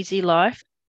of an easy life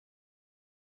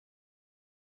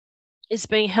is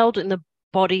being held in the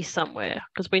body somewhere,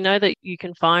 because we know that you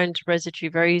can find residue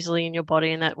very easily in your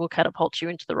body and that will catapult you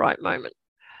into the right moment.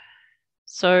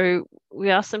 So we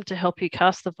ask them to help you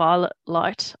cast the violet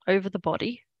light over the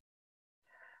body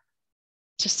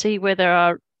to see where there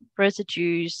are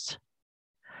residues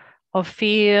of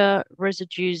fear,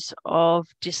 residues of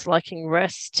disliking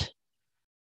rest,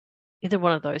 either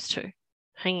one of those two,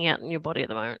 hanging out in your body at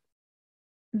the moment.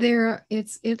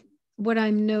 What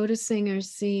I'm noticing or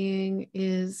seeing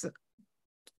is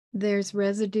there's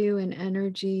residue and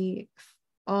energy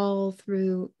all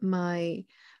through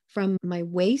from my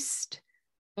waist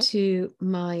to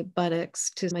my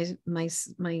buttocks to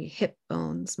my hip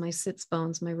bones, my sits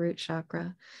bones, my root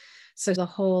chakra. So the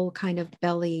whole kind of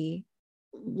belly,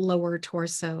 lower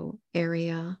torso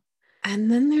area. And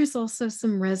then there's also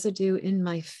some residue in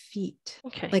my feet,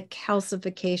 like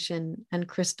calcification and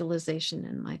crystallization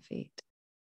in my feet.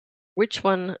 Which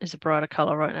one is a brighter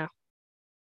color right now?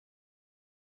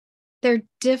 They're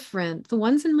different. The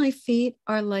ones in my feet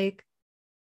are like,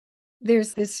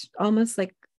 there's this almost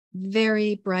like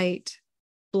very bright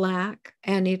black,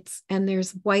 and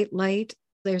there's white light.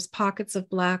 There's pockets of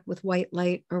black with white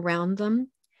light around them.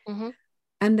 Mm-hmm.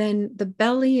 And then the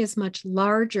belly is much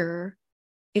larger.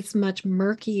 It's much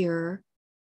murkier.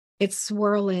 It's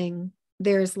swirling.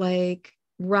 There's like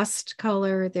rust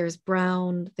color, there's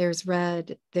brown, there's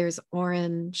red, there's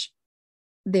orange.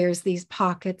 There's these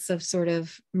pockets of sort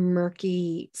of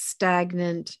murky,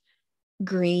 stagnant,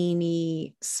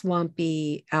 greeny,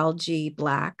 swampy, algae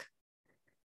black.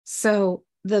 So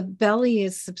the belly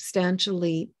is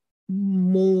substantially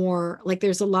more, like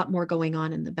there's a lot more going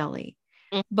on in the belly.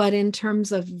 But in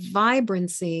terms of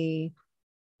vibrancy,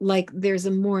 like there's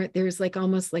like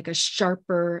almost like a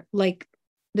sharper, like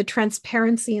the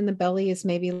transparency in the belly is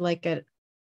maybe like an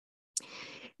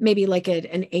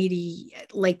 80,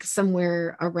 like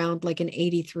somewhere around like an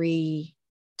 83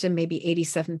 to maybe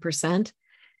 87%.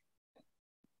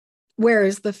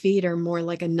 Whereas the feet are more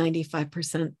like a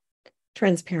 95%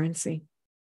 transparency.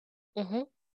 Mm-hmm.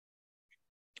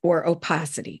 Or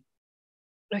opacity.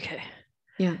 Okay.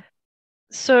 Yeah.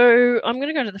 So I'm going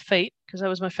to go to the feet because that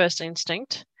was my first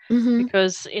instinct. Mm-hmm.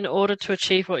 Because in order to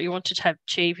achieve what you want to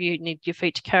achieve, you need your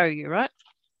feet to carry you, right?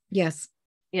 Yes.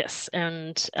 Yes.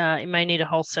 And you may need a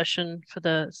whole session for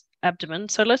the abdomen.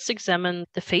 So let's examine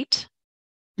the feet.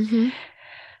 Mm-hmm.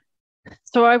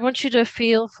 So I want you to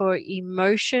feel for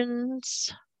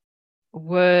emotions,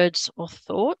 words, or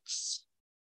thoughts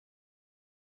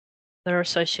that are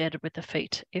associated with the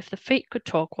feet. If the feet could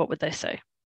talk, what would they say?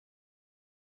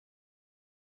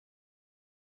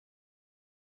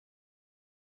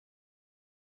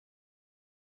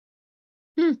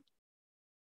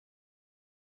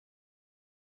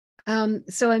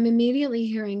 So I'm immediately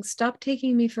hearing, stop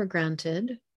taking me for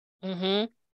granted. Mm-hmm.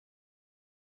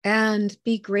 And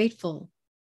be grateful.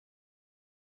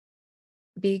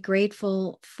 Be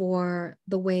grateful for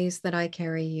the ways that I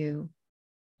carry you.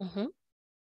 Mm-hmm.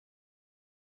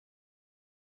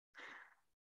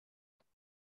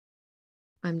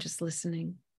 I'm just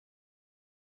listening.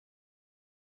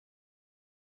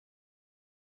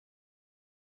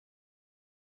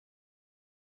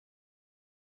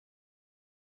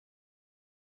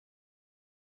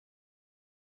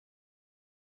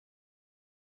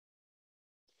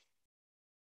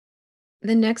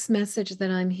 The next message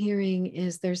that I'm hearing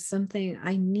is there's something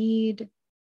I need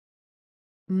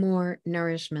more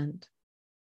nourishment,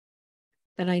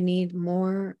 that I need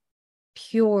more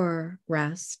pure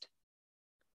rest,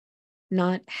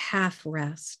 not half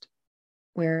rest,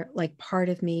 where like part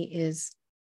of me is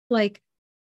like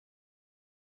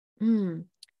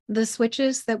the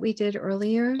switches that we did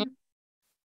earlier.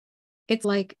 It's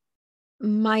like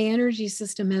my energy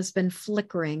system has been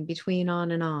flickering between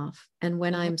on and off. And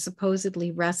when I'm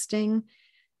supposedly resting,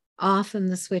 often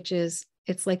the switches,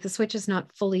 it's like the switch is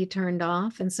not fully turned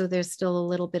off. And so there's still a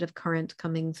little bit of current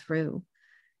coming through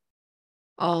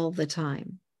all the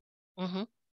time. Mm-hmm.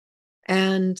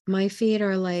 And my feet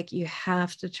are like, you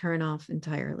have to turn off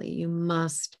entirely. You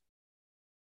must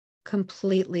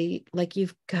completely, like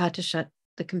you've got to shut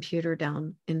the computer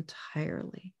down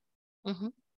entirely. Mm-hmm.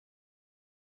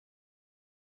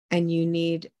 And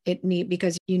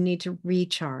because you need to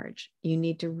recharge, you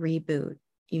need to reboot,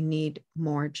 you need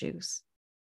more juice.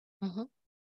 Mm-hmm.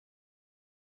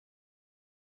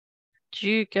 Do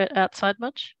you get outside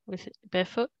much with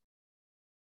barefoot?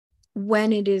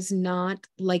 When it is not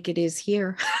like it is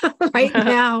here right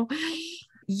now,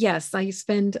 yes, I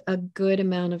spend a good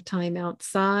amount of time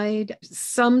outside,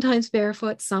 sometimes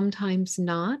barefoot, sometimes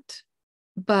not.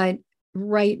 But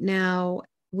right now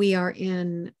we are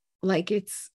in like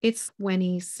it's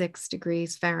 26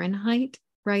 degrees Fahrenheit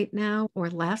right now, or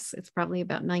less. It's probably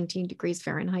about 19 degrees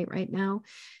Fahrenheit right now,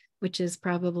 which is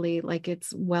probably like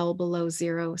it's well below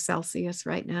 0 Celsius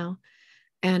right now.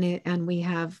 And we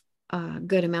have a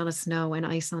good amount of snow and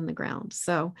ice on the ground.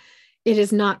 So it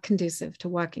is not conducive to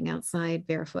walking outside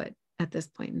barefoot at this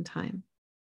point in time.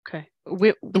 Okay.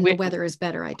 The weather is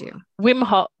better, I do.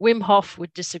 Wim Hof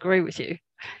would disagree with you.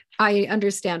 I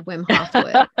understand Wim Hof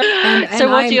would. And so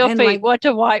what do your feet,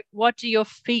 like, what do your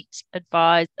feet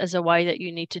advise as a way that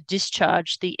you need to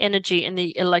discharge the energy and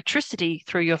the electricity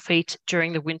through your feet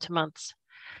during the winter months?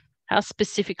 How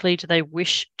specifically do they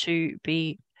wish to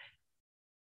be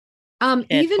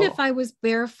even for? if I was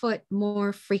barefoot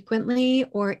more frequently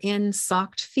or in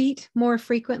socked feet more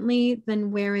frequently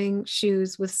than wearing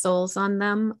shoes with soles on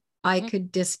them, I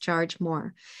could discharge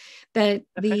more. That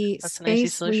the That's an easy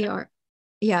space we solution. are,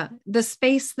 yeah, the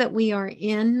space that we are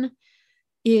in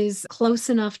is close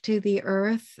enough to the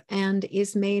earth and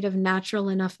is made of natural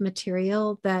enough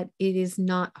material that it is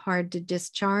not hard to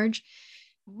discharge.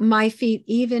 My feet,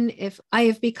 even if I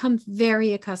have become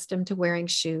very accustomed to wearing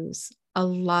shoes a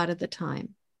lot of the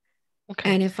time. Okay.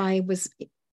 And if I was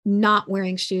not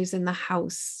wearing shoes in the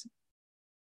house,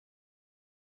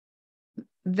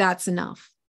 that's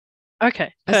enough.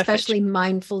 Okay. Perfect. Especially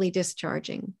mindfully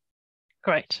discharging.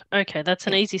 Great. Okay. That's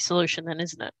an easy solution then,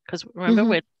 isn't it? Because remember,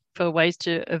 we're for ways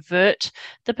to avert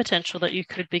the potential that you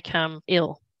could become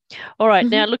ill. All right.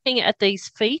 Now, looking at these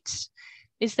feet,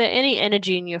 is there any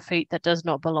energy in your feet that does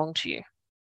not belong to you?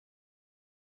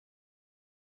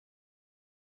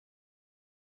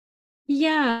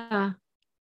 Yeah.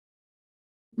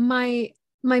 My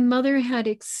mother had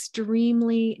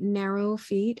extremely narrow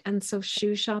feet, and so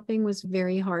shoe shopping was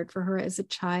very hard for her as a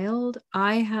child.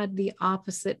 I had the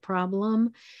opposite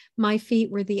problem. My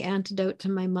feet were the antidote to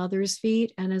my mother's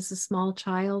feet, and as a small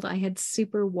child, I had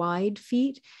super wide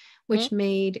feet, which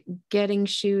made getting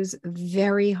shoes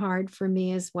very hard for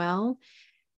me as well.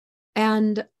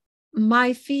 And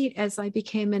my feet, as I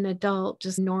became an adult,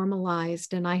 just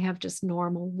normalized, and I have just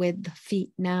normal width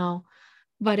feet now.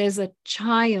 But as a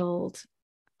child,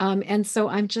 and so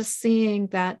I'm just seeing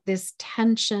that this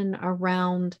tension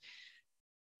around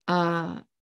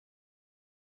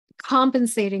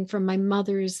compensating from my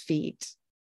mother's feet.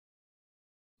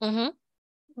 Okay,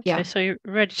 Yeah. so you're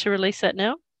ready to release that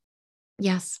now?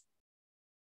 Yes.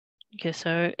 Okay,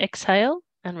 so exhale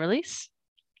and release.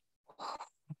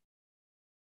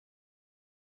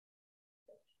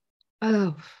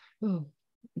 Oh,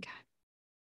 okay.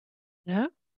 Yeah.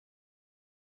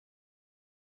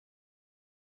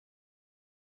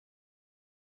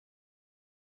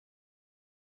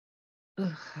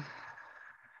 Ugh.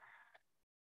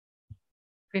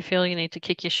 If you feel you need to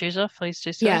kick your shoes off, please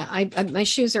do so. Yeah, my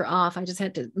shoes are off. I just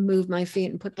had to move my feet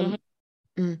and put them.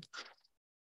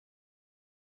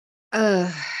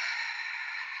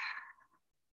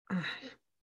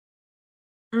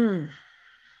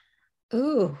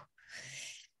 Ooh,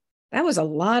 that was a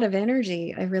lot of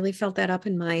energy. I really felt that up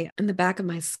in the back of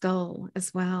my skull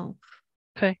as well.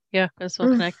 Okay, yeah, it's all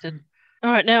connected.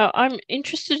 All right, now I'm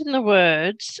interested in the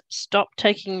words "stop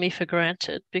taking me for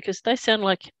granted" because they sound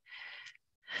like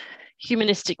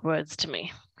humanistic words to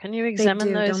me. Can you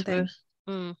examine those words?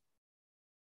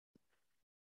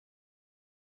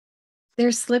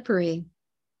 They're slippery.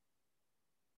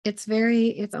 It's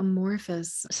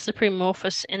amorphous. Slippery,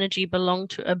 amorphous energy belong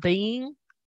to a being.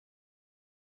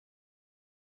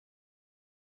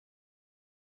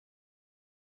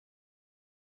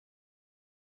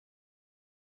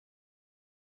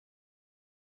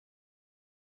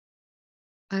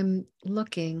 I'm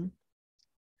looking.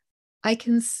 I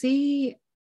can see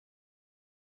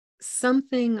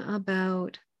something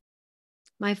about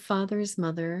my father's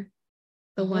mother,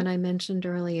 the one I mentioned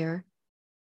earlier.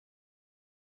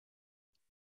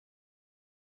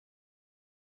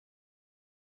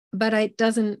 But it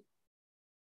doesn't.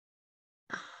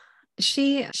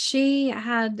 She had she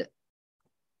had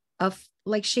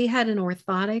an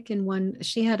orthotic in one.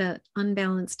 She had a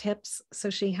unbalanced hips, so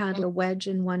she had a wedge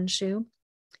in one shoe.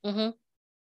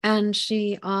 And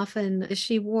she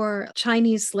wore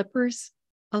Chinese slippers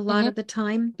a lot of the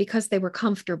time because they were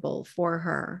comfortable for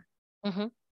her.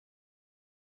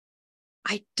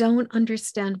 I don't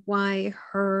understand why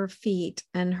her feet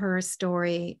and her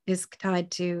story is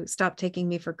tied to "stop taking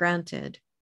me for granted."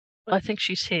 I think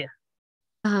she's here.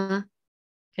 Can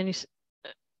you?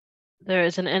 There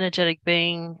is an energetic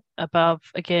being above,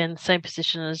 again, same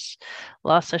position as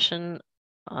last session,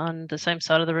 on the same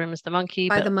side of the room as the monkey.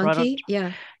 By the monkey,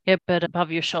 yeah. Yeah, but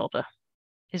above your shoulder.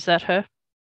 Is that her?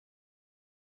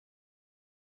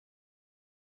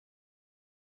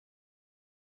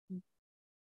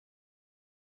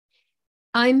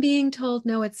 I'm being told,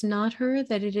 no, it's not her,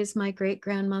 that it is my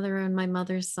great-grandmother on my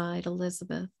mother's side,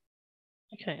 Elizabeth.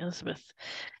 Okay, Elizabeth.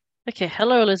 Okay,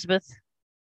 hello, Elizabeth.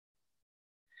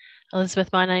 Elizabeth,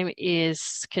 my name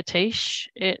is Katische.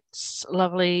 It's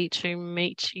lovely to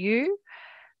meet you.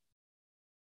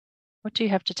 What do you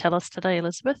have to tell us today,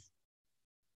 Elizabeth?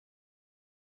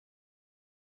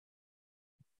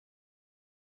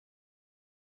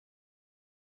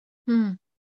 Hmm.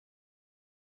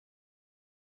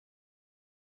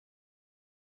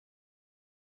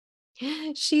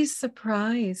 She's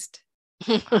surprised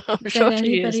I'm that sure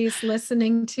she is. anybody's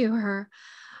listening to her,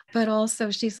 but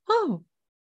also she's, oh,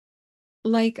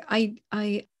 like it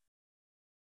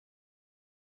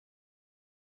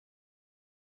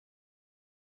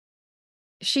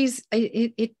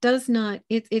does not,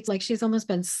 it's like she's almost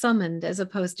been summoned as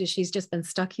opposed to she's just been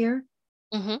stuck here.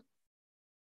 Mm-hmm.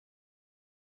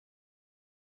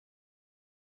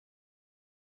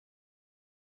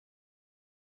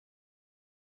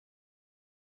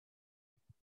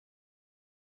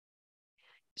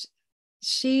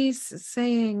 She's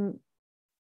saying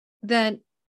that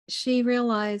she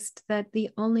realized that the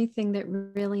only thing that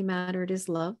really mattered is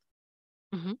love.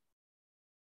 Mm-hmm.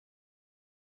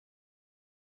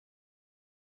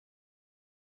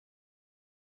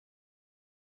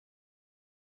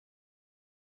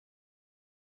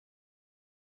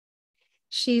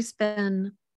 She's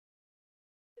been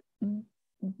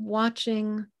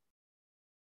watching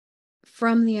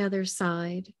from the other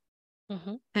side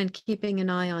Mm-hmm. and keeping an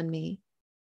eye on me.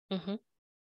 Mm-hmm.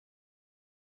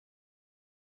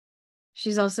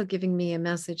 She's also giving me a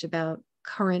message about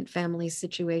current family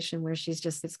situation where she's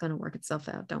just, it's going to work itself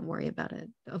out. Don't worry about it.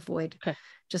 Avoid, Okay.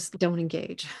 just don't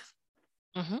engage.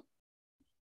 Mm-hmm.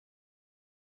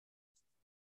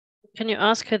 Can you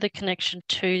ask her the connection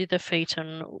to the feet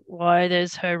and why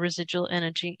there's her residual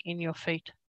energy in your feet?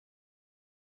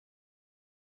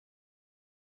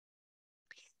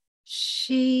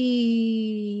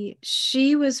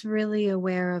 She was really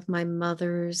aware of my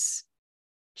mother's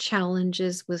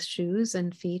challenges with shoes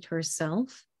and feet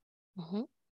herself, Mm-hmm.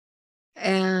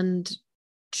 and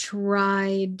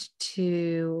tried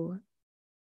to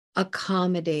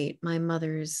accommodate my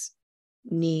mother's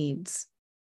needs.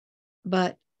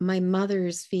 But my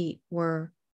mother's feet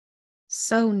were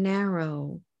so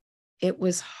narrow, it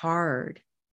was hard.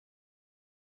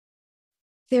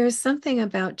 There's something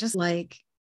about just like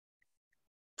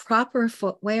proper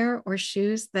footwear or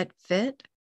shoes that fit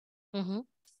Mm-hmm.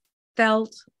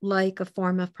 felt like a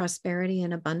form of prosperity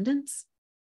and abundance.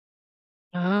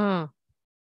 Oh.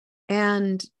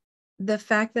 And the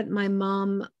fact that my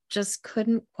mom just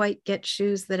couldn't quite get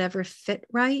shoes that ever fit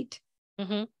right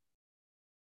Mm-hmm.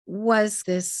 was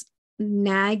this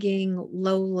nagging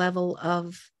low level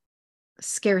of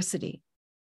scarcity.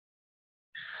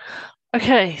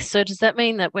 Okay, so does that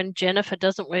mean that when Jennifer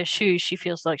doesn't wear shoes, she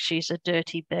feels like she's a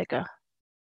dirty beggar?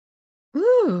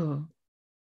 Ooh.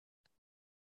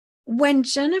 When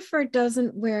Jennifer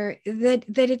doesn't wear that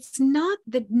it's not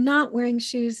that not wearing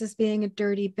shoes as being a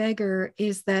dirty beggar,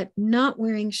 is that not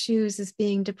wearing shoes is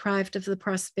being deprived of the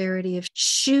prosperity of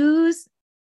shoes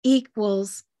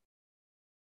equals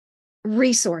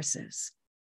resources.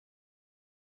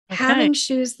 Okay. Having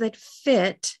shoes that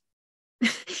fit,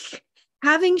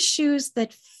 having shoes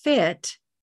that fit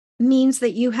means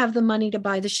that you have the money to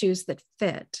buy the shoes that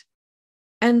fit.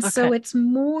 And so Okay. it's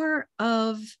more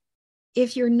of,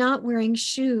 if you're not wearing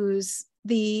shoes,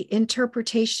 the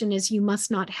interpretation is you must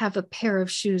not have a pair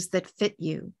of shoes that fit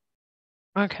you.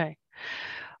 Okay.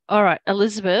 All right,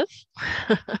 Elizabeth,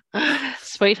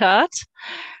 sweetheart,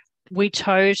 we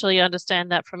totally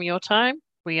understand that from your time.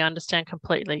 We understand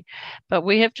completely. But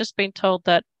we have just been told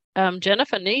that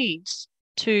Jennifer needs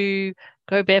to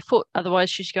go barefoot, otherwise,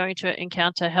 she's going to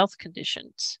encounter health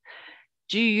conditions.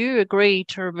 Do you agree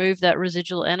to remove that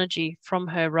residual energy from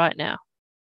her right now?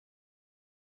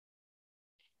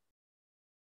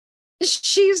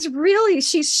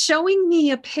 She's showing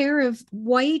me a pair of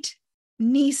white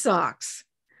knee socks.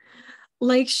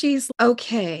 Like she's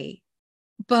okay,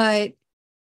 but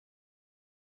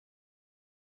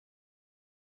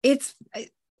it's,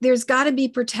 there's got to be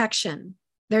protection.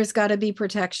 There's got to be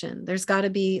protection. There's got to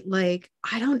be, like,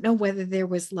 I don't know whether there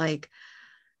was like,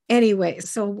 anyway,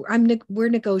 so we're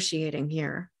negotiating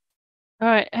here. All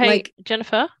right. Hey, Like,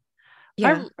 Jennifer,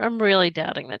 yeah. I'm really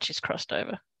doubting that she's crossed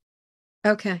over.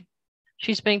 Okay.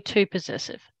 She's being too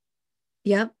possessive.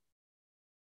 Yep.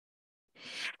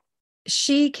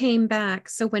 She came back.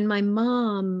 So when my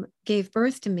mom gave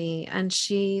birth to me and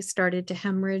she started to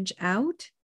hemorrhage out,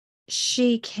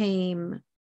 she came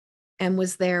and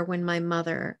was there when my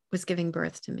mother was giving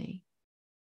birth to me.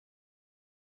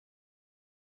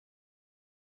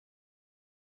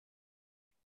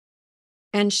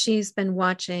 And she's been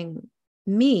watching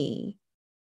me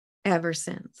ever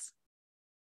since.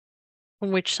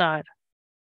 On which side?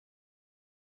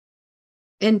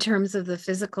 In terms of the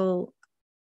physical,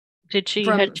 Did she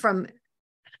from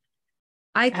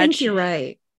I had think she? you're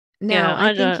right. Yeah, No,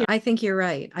 I don't I think you're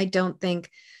right. I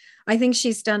think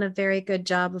she's done a very good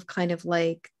job of kind of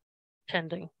like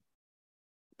tending.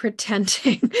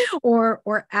 pretending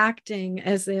or acting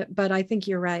as it, but I think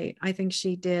you're right. I think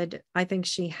she did. I think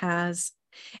she has.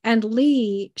 And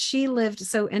Lee, she lived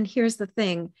so, and here's the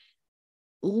thing,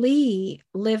 Lee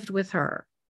lived with her.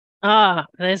 Ah,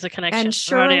 there's a connection.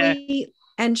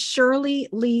 And Shirley,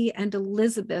 Lee, and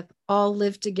Elizabeth all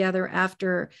lived together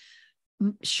after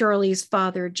Shirley's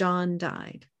father, John,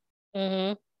 died.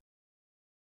 Mm-hmm.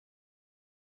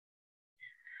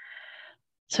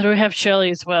 So do we have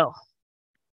Shirley as well?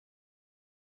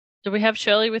 Do we have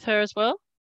Shirley with her as well?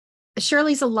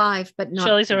 Shirley's alive, but not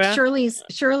Shirley's around.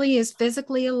 Shirley is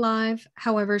physically alive.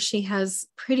 However, she has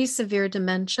pretty severe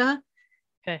dementia.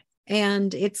 Okay.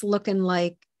 And it's looking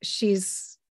like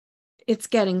it's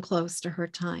getting close to her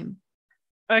time.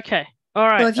 Okay. All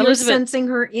right. So if you're sensing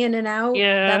her in and out,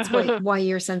 yeah. that's why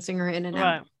you're sensing her in and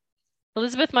out.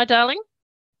 Elizabeth, my darling,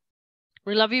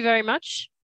 we love you very much.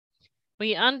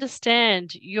 We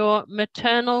understand your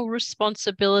maternal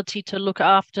responsibility to look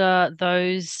after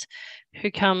those who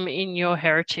come in your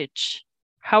heritage.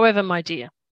 However, my dear,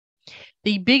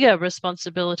 the bigger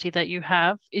responsibility that you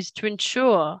have is to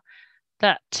ensure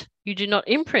that you do not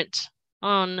imprint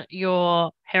on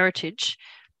your heritage.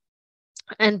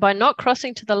 And by not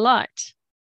crossing to the light,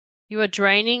 you are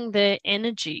draining their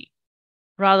energy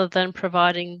rather than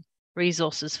providing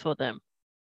resources for them.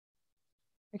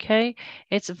 Okay,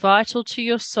 it's vital to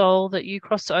your soul that you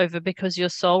cross over because your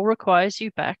soul requires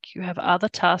you back. You have other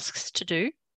tasks to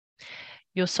do.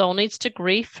 Your soul needs to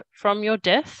grieve from your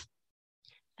death,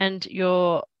 and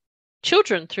your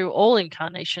children, through all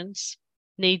incarnations,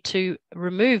 need to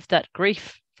remove that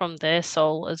grief from their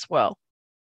soul as well.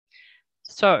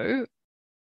 So,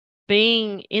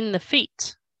 being in the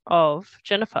feet of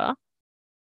Jennifer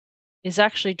is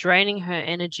actually draining her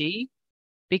energy,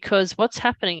 because what's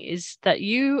happening is that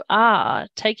you are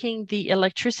taking the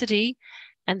electricity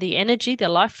and the energy, the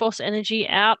life force energy,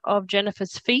 out of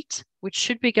Jennifer's feet, which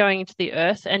should be going into the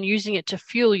earth, and using it to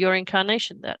fuel your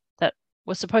incarnation that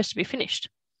was supposed to be finished.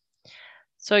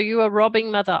 So you are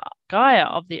robbing Mother Gaia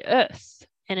of the earth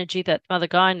energy that Mother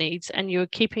Gaia needs, and you're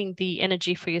keeping the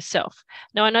energy for yourself.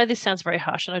 Now, I know this sounds very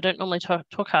harsh, and I don't normally talk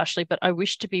harshly, but I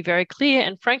wish to be very clear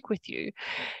and frank with you,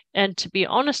 and to be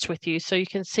honest with you so you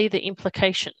can see the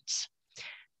implications.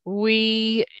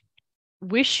 We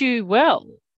wish you well,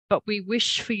 but we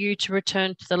wish for you to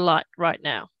return to the light right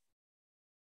now.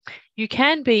 You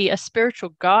can be a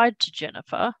spiritual guide to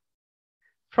Jennifer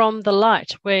from the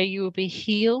light, where you will be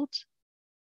healed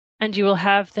and you will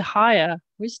have the higher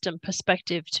wisdom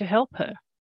perspective to help her.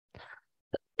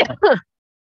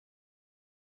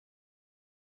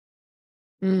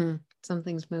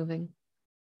 Something's moving.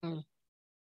 Mm.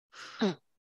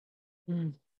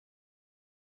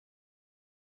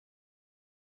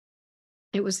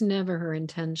 It was never her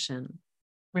intention.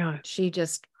 No. She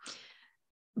just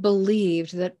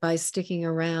believed that by sticking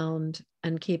around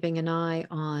and keeping an eye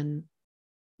on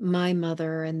my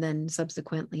mother and then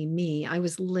subsequently me, I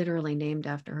was literally named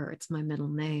after her. It's my middle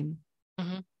name.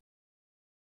 Mm-hmm.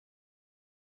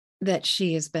 That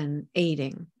she has been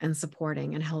aiding and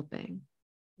supporting and helping.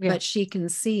 Yeah. But she can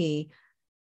see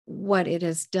what it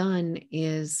has done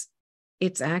is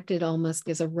it's acted almost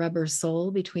as a rubber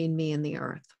soul between me and the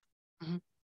earth. Mm-hmm.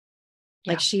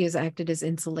 Like she has acted as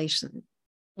insulation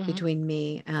between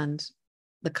me and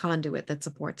the conduit that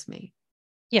supports me.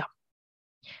 Yeah.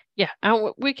 Yeah.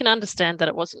 And we can understand that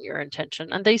it wasn't your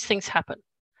intention, and these things happen.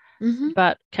 Mm-hmm.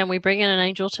 But can we bring in an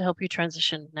angel to help you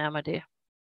transition now, my dear?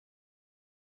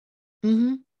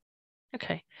 Mm-hmm.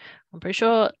 Okay. I'm pretty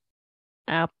sure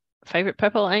our favorite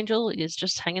purple angel is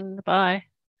just hanging by.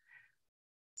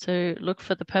 So look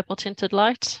for the purple tinted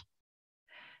light.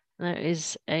 There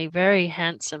is a very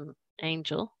handsome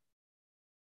angel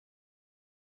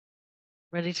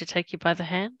ready to take you by the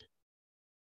hand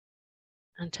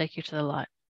and take you to the light.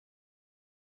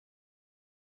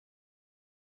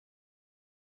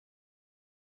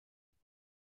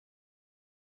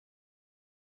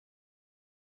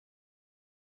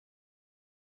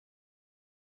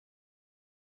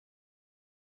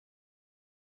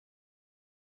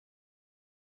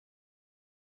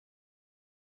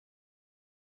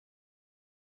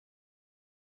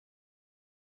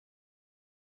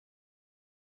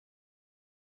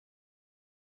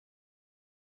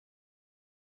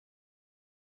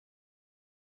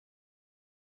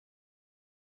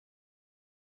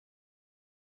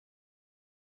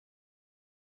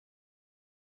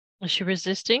 Is she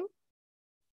resisting?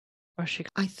 Or is she?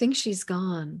 I think she's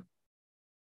gone.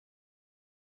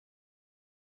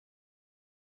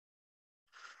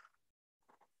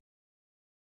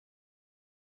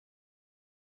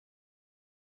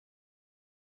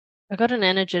 I got an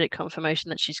energetic confirmation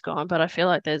that she's gone, but I feel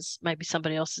like there's maybe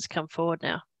somebody else has come forward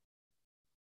now.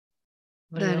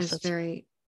 That is very,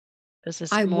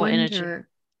 there's I more energy. wonder,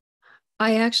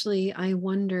 I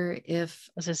wonder if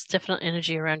There's definite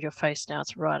energy around your face now.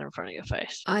 It's right in front of your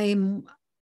face. I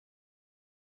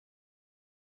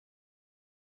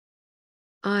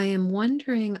am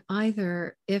wondering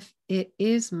either if it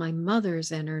is my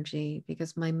mother's energy,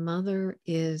 because my mother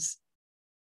is,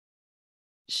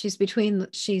 she's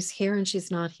here and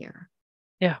she's not here.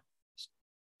 Yeah.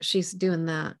 She's doing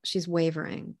that. She's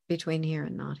wavering between here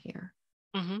and not here.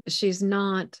 Mm-hmm. She's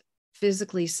not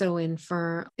physically so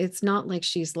infirm. It's not like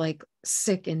she's like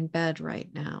sick in bed right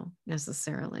now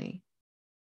necessarily.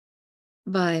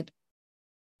 But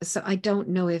so I don't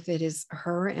know if it is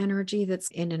her energy that's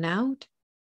in and out,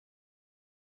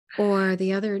 or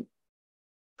the other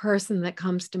person that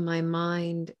comes to my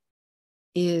mind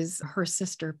is her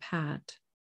sister, Pat.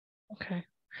 Okay.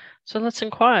 So let's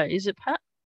inquire. Is it Pat?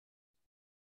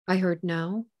 I heard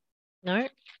no. No.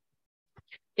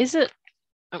 Is it?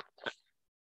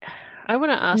 I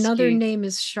want to ask Another name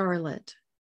is Charlotte.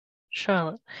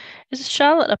 Charlotte. Is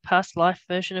Charlotte a past life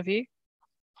version of you?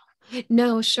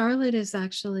 No, Charlotte is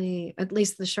actually, at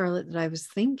least the Charlotte that I was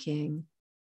thinking,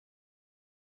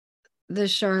 the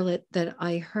Charlotte that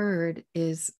I heard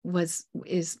is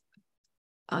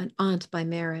an aunt by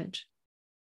marriage.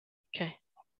 Okay.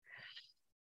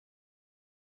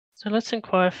 So let's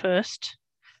inquire first,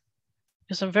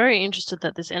 because I'm very interested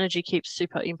that this energy keeps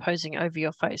superimposing over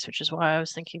your face, which is why I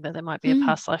was thinking that there might be a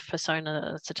past life persona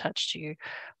that's attached to you,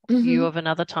 you of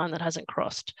another time that hasn't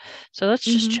crossed. So let's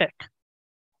just check.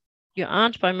 Your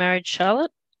aunt by marriage,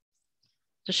 Charlotte,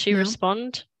 does she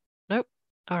respond? Nope.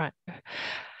 All right.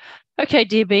 Okay,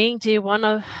 dear being, dear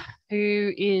one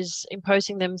who is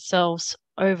imposing themselves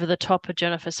over the top of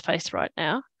Jennifer's face right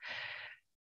now.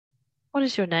 What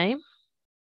is your name?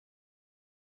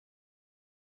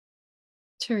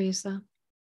 Teresa.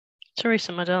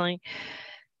 Teresa, my darling.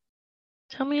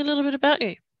 Tell me a little bit about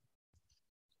you.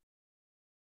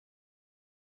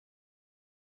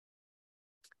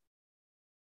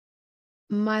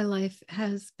 My life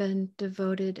has been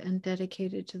devoted and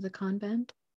dedicated to the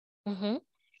convent. Mm-hmm.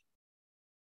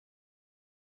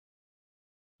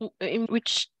 In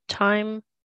which time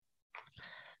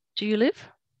do you live?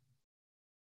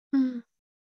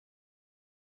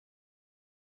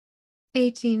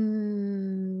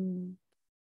 1850s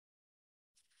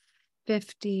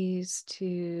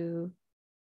to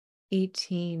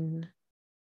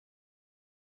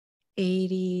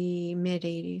 1880, mid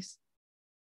 80s.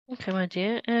 Okay, my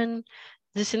dear. And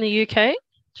is this in the UK,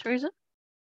 Teresa?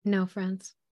 No,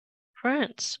 France.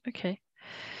 France. Okay.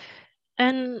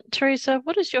 And Teresa,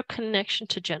 what is your connection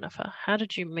to Jennifer? How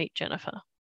did you meet Jennifer?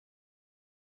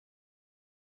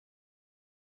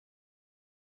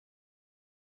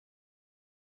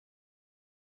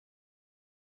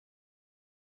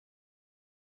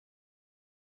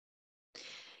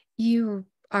 You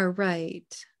are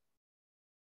right.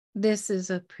 This is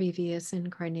a previous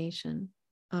incarnation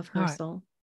of her soul.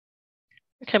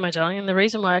 Okay, my darling. And the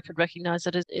reason why I could recognize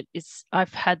it is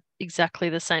I've had exactly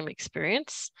the same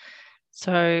experience.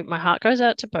 So my heart goes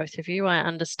out to both of you. I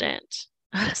understand.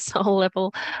 At a soul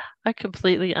level, I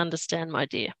completely understand, my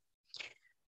dear.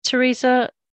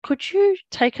 Teresa, could you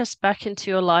take us back into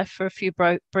your life for a few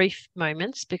brief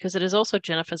moments, because it is also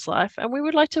Jennifer's life, and we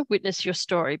would like to witness your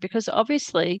story, because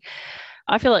obviously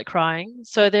I feel like crying.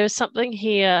 So there's something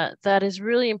here that is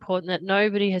really important that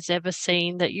nobody has ever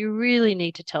seen that you really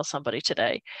need to tell somebody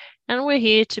today. And we're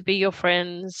here to be your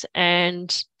friends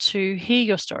and to hear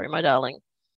your story, my darling.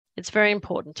 It's very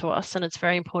important to us, and it's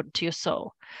very important to your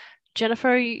soul. Jennifer,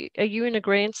 are you in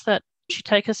agreement that you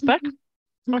take us back?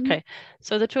 Okay,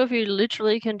 so the two of you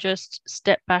literally can just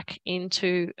step back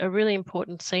into a really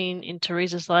important scene in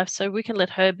Teresa's life so we can let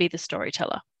her be the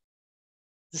storyteller.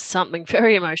 There's something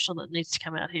very emotional that needs to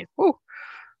come out here. Woo.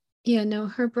 Yeah,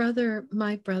 no,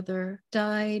 my brother,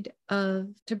 died of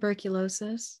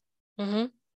tuberculosis. Mm-hmm.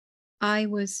 I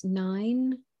was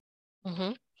 9.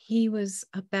 Mm-hmm. He was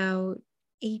about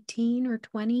 18 or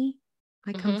 20.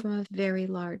 I come from a very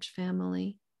large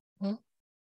family. Mm-hmm.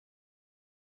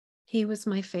 He was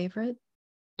my favorite.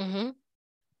 Mm-hmm.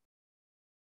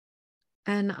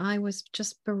 And I was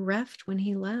just bereft when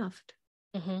he left.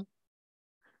 Mm-hmm.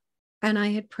 And I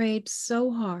had prayed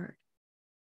so hard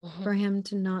for him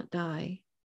to not die.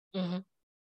 Mm-hmm.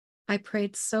 I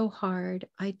prayed so hard.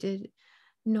 I did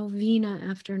novena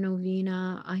after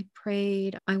novena. I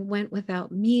prayed. I went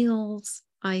without meals.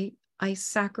 I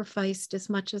sacrificed as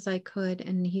much as I could,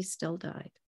 and he still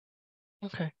died.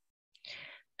 Okay.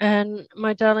 And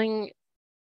my darling,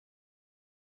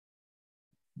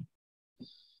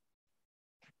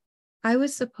 I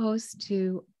was supposed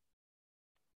to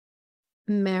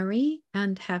marry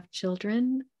and have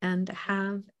children and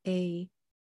have a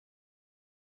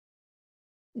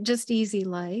just easy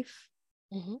life.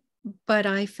 Mm-hmm. But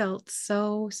I felt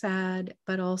so sad,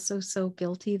 but also so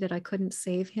guilty that I couldn't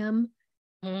save him,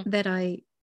 that I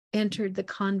entered the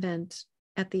convent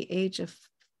at the age of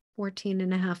 14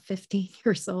 and a half, 15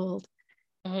 years old,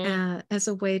 as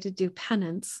a way to do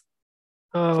penance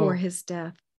for his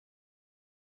death.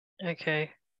 Okay.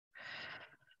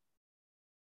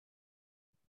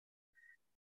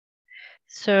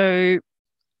 So,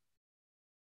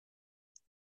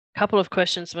 a couple of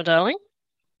questions, my darling.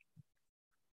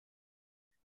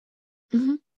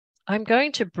 Mm-hmm. I'm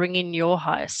going to bring in your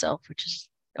higher self, which is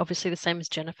obviously the same as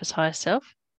Jennifer's higher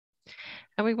self.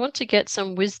 And we want to get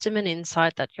some wisdom and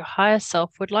insight that your higher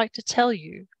self would like to tell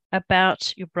you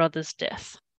about your brother's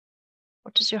death.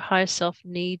 What does your higher self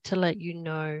need to let you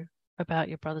know about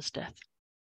your brother's death?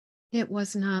 It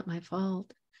was not my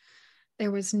fault.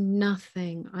 There was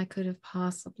nothing I could have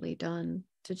possibly done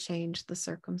to change the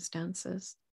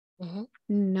circumstances. Mm-hmm.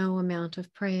 No amount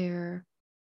of prayer,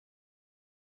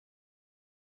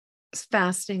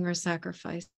 fasting, or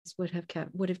sacrifice would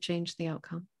have changed the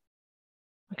outcome.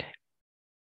 Okay.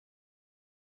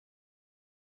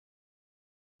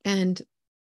 And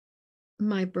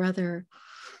my brother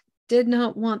did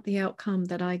not want the outcome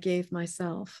that I gave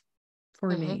myself for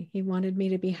me. He wanted me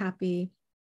to be happy.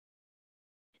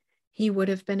 He would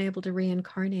have been able to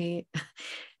reincarnate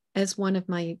as one of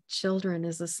my children,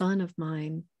 as a son of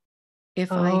mine,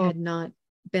 if I had not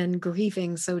been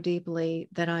grieving so deeply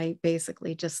that I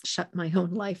basically just shut my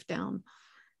own life down.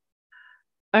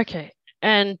 Okay.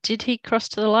 And did he cross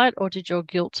to the light, or did your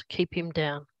guilt keep him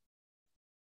down?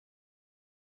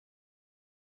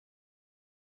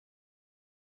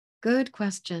 Good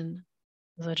question.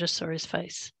 I just saw his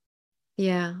face.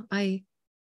 Yeah,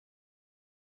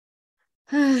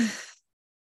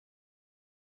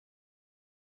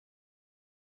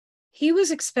 he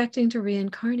was expecting to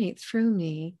reincarnate through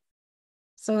me.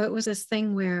 So it was this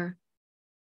thing where,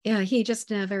 yeah, he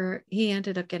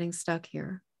ended up getting stuck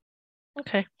here.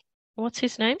 Okay. What's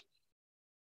his name?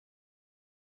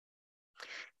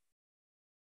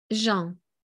 Jean.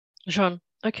 Jean.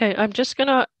 Okay. I'm just going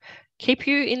to keep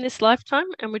you in this lifetime,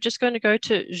 and we're just going to go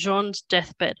to Jean's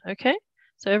deathbed. Okay.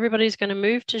 So everybody's going to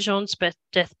move to Jean's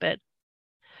deathbed.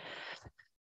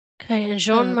 Okay. And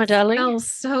Jean, my darling. It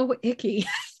smells so icky.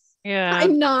 Yeah.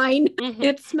 I'm 9. Mm-hmm.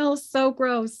 It smells so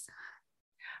gross.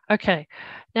 Okay.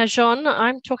 Now, Jean,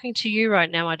 I'm talking to you right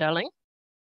now, my darling.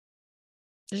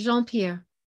 Jean-Pierre.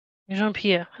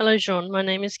 Jean-Pierre. Hello, Jean. My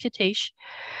name is Katische.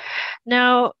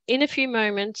 Now, in a few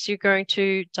moments, you're going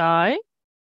to die.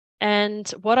 And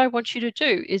what I want you to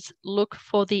do is look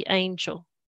for the angel.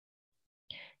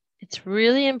 It's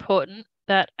really important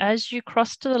that as you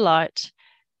cross to the light,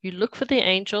 you look for the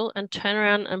angel and turn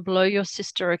around and blow your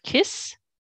sister a kiss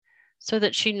so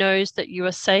that she knows that you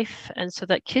are safe, and so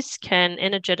that kiss can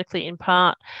energetically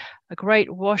impart a great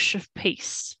wash of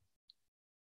peace.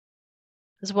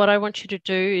 Because what I want you to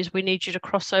do is we need you to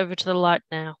cross over to the light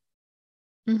now.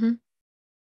 Mm-hmm.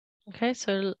 Okay,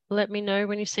 so let me know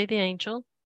when you see the angel.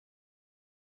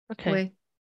 Okay. Wait.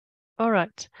 All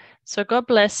right. So God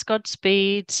bless,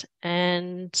 Godspeed,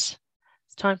 and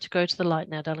it's time to go to the light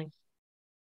now, darling.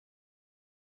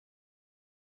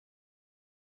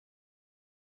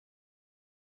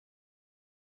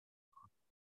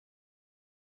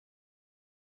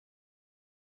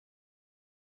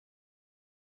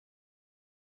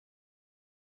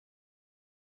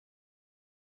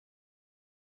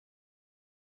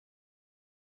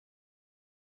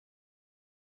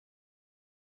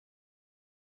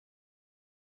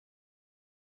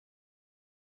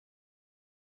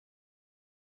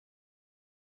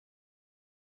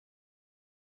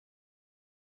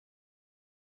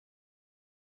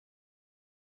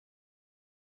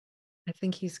 I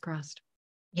think he's crossed.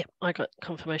 Yep, I got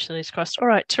confirmation that he's crossed. All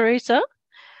right, Teresa.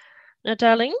 Now,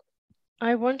 darling,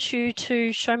 I want you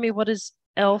to show me what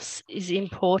else is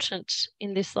important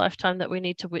in this lifetime that we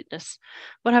need to witness.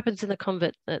 What happens in the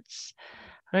convent I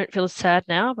don't feel as sad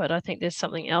now, but I think there's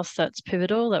something else that's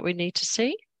pivotal that we need to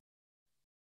see.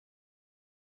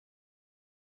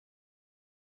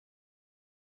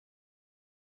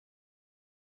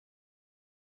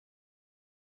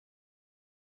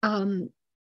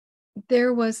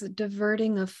 There was a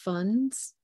diverting of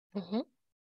funds. Mm-hmm.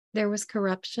 There was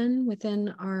corruption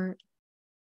within our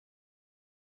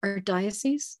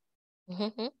diocese.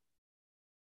 Mm-hmm.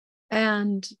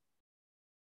 And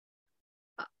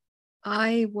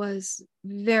I was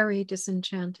very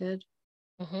disenchanted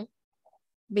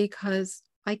because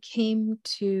I came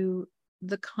to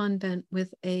the convent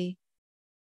with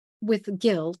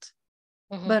guilt,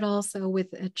 but also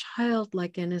with a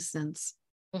childlike innocence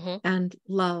and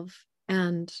love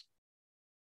and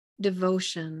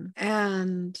devotion.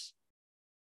 And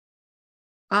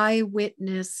I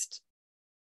witnessed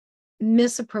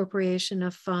misappropriation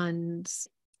of funds,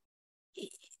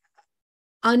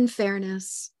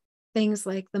 unfairness, things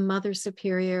like the Mother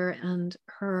Superior and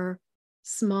her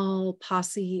small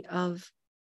posse of,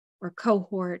 or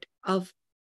cohort of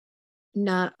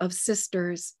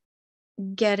sisters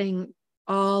getting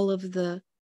all of the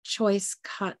choice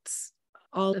cuts,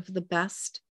 all of the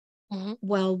best,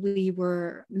 while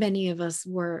many of us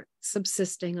were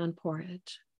subsisting on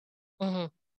porridge.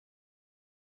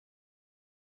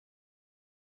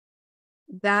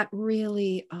 That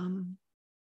really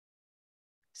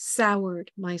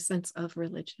soured my sense of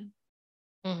religion.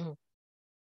 Okay.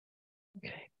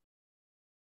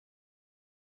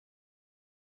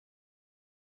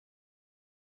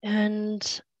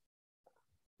 And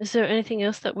is there anything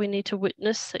else that we need to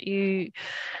witness that you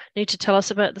need to tell us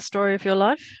about the story of your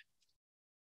life?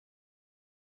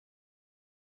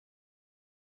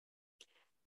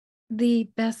 The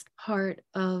best part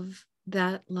of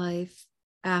that life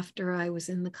after I was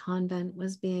in the convent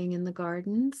was being in the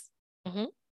gardens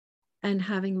and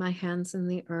having my hands in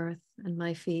the earth and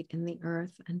my feet in the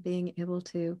earth and being able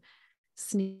to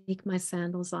sneak my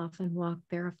sandals off and walk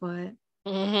barefoot.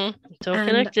 It's all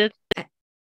connected.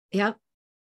 Yep.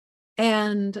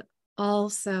 And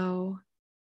also,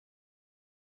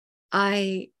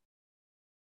 there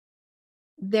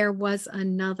was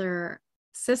another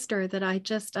sister that I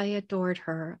adored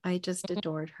her. I just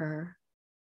adored her.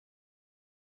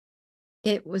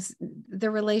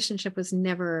 The relationship was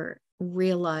never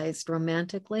realized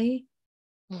romantically,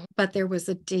 but there was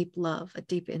a deep love, a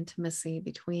deep intimacy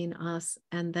between us.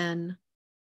 And then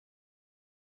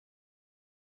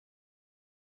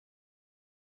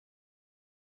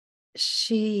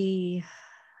she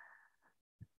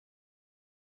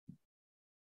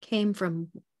came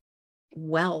from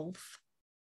wealth.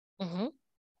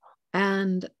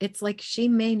 And it's like she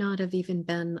may not have even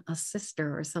been a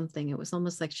sister or something. It was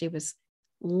almost like she was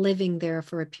living there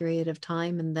for a period of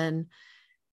time. And then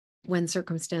when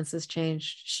circumstances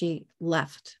changed, she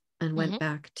left and went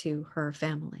back to her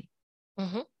family.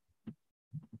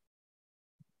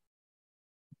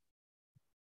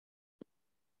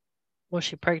 Was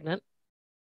she pregnant?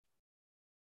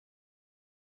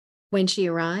 When she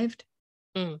arrived?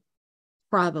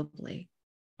 Probably.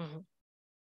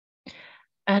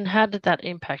 And how did that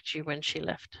impact you when she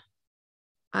left?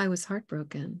 I was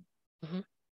heartbroken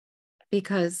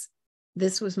because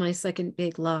this was my second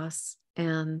big loss.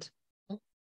 And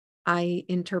I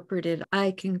concluded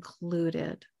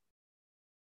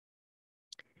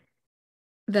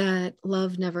that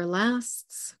love never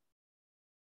lasts,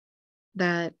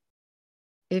 that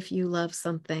if you love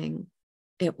something,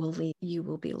 it will leave, you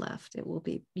will be left.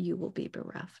 You will be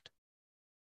bereft.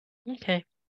 Okay.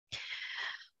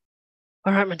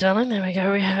 All right, my darling, there we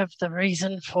go. We have the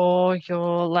reason for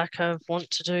your lack of want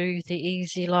to do the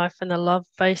easy life and the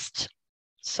love-based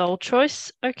soul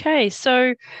choice. Okay,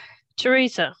 so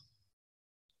Teresa,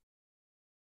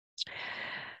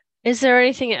 is there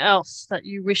anything else that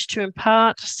you wish to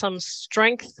impart, some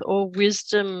strength or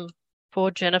wisdom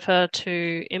for Jennifer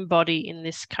to embody in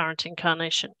this current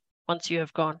incarnation once you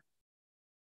have gone?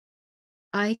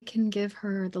 I can give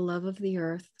her the love of the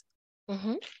earth.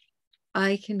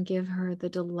 I can give her the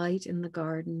delight in the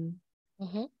garden,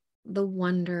 the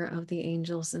wonder of the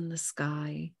angels in the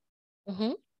sky.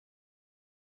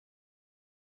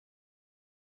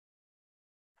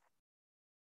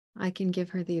 I can give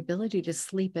her the ability to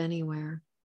sleep anywhere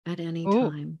at any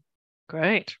time.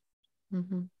 Great. All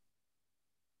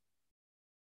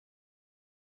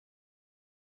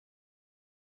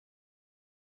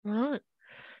right.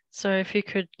 So if you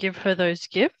could give her those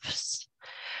gifts,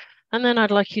 and then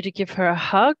I'd like you to give her a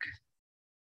hug.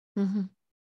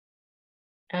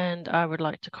 And I would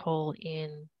like to call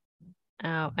in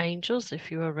our angels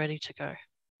if you are ready to go.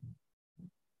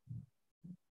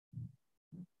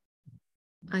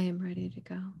 I am ready to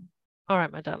go. All right,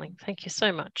 my darling. Thank you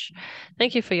so much.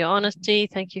 Thank you for your honesty.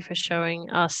 Thank you for showing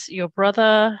us your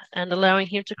brother and allowing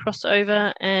him to cross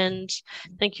over. And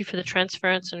thank you for the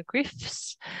transference and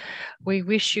gifts. We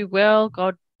wish you well.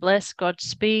 God bless,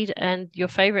 Godspeed. And your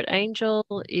favorite angel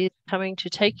is coming to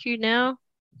take you now.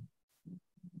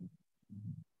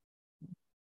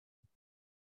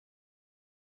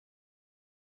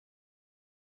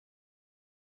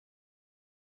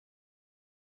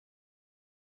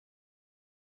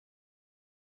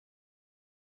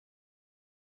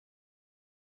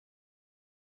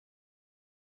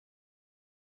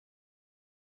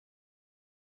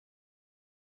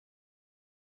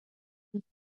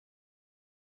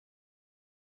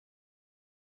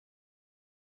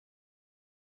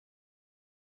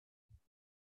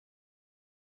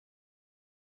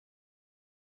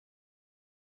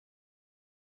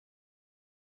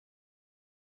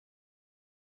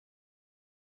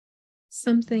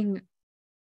 something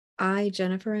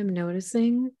Jennifer, am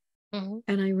noticing, and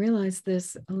I realized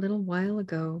this a little while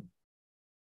ago.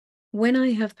 When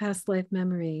I have past life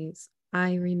memories,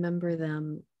 I remember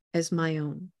them as my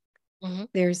own.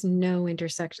 There's no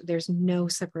intersection, there's no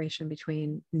separation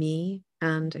between me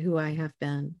and who I have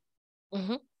been.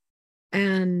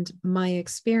 And my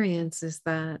experience is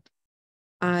that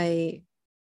I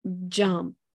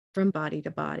jump from body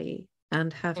to body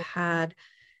and have had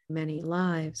many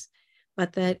lives,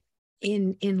 but that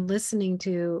in listening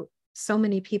to so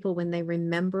many people, when they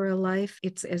remember a life,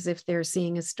 it's as if they're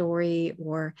seeing a story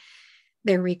or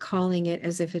they're recalling it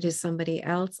as if it is somebody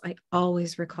else. I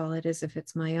always recall it as if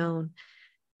it's my own.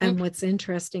 And what's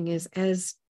interesting is,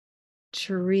 as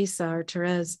Teresa or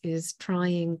Therese is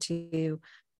trying to,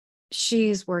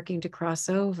 she's working to cross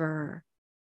over,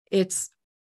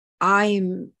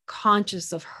 I'm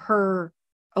conscious of her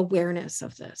awareness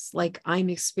of this. Like I'm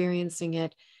experiencing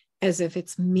it as if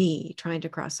it's me trying to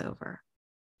cross over.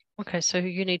 Okay, so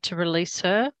you need to release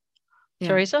her,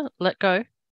 Teresa, let go.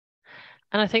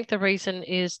 And I think the reason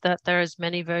is that there is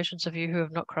many versions of you who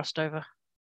have not crossed over.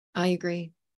 I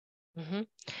agree.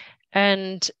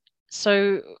 And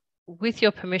so with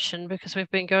your permission, because we've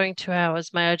been going 2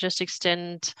 hours, may I just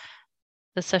extend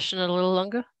the session a little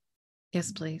longer?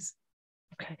 Yes, please.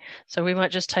 Okay, so we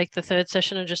might just take the third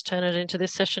session and just turn it into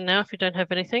this session now if you don't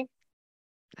have anything.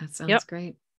 That sounds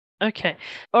great. Okay.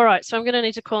 All right. So I'm going to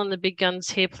need to call in the big guns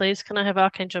here, please. Can I have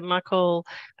Archangel Michael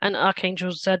and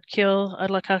Archangel Zadkiel? I'd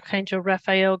like Archangel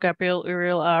Raphael, Gabriel,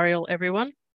 Uriel, Ariel,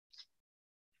 everyone.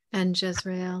 And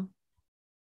Jezreel.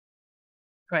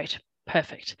 Great.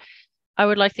 Perfect. I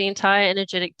would like the entire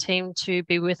energetic team to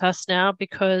be with us now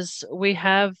because we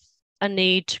have a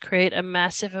need to create a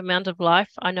massive amount of life.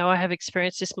 I know I have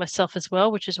experienced this myself as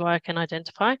well, which is why I can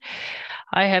identify.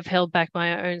 I have held back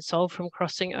my own soul from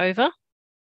crossing over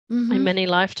in many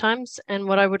lifetimes. And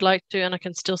what I would like to, and I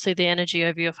can still see the energy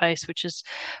over your face, which is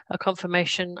a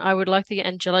confirmation. I would like the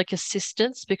angelic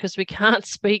assistance because we can't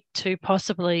speak to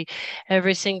possibly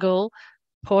every single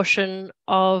portion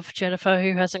of Jennifer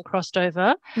who hasn't crossed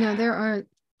over. No, there are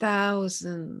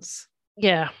thousands.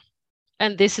 Yeah.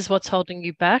 And this is what's holding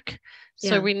you back.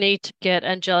 So we need to get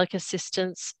angelic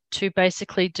assistance to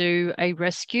basically do a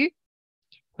rescue.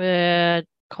 We're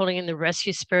calling in the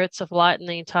rescue spirits of light and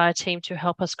the entire team to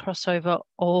help us cross over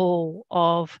all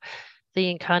of the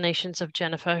incarnations of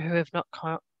Jennifer who have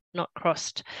not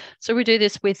crossed. So we do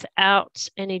this without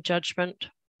any judgment.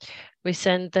 We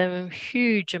send them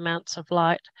huge amounts of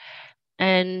light.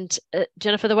 And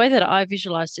Jennifer, the way that I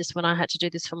visualized this when I had to do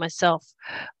this for myself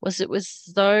was it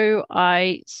was though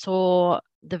I saw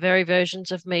the very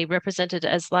versions of me represented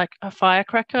as like a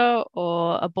firecracker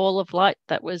or a ball of light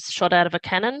that was shot out of a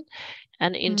cannon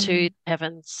and into the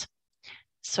heavens.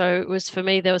 So it was, for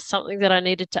me, there was something that I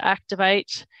needed to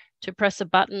activate, to press a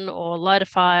button or light a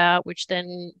fire, which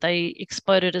then they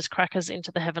exploded as crackers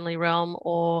into the heavenly realm,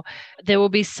 or there will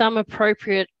be some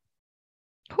appropriate,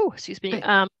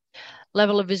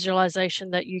 level of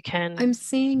visualization that you can. I'm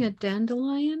seeing a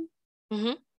dandelion.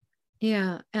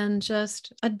 Yeah, and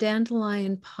just a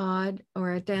dandelion pod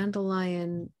or a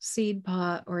dandelion seed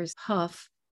pod or puff.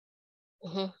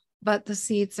 But the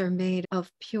seeds are made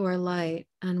of pure light.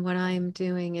 And what I'm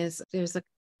doing is there's a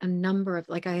number of,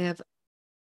 like I have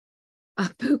a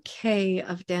bouquet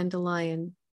of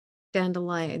dandelions.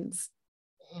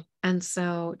 And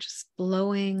so just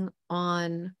blowing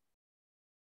on.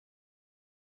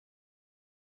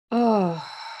 Oh.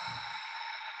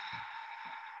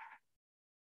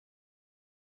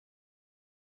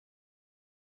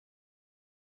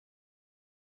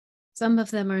 Some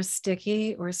of them are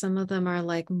sticky or some of them are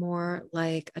like more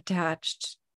like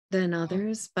attached than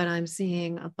others, but I'm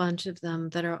seeing a bunch of them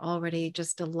that are already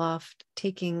just aloft,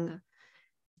 taking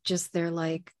just their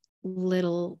like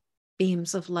little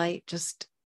beams of light just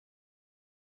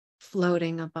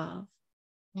floating above.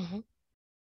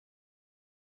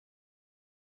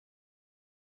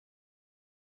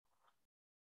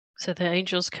 So the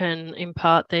angels can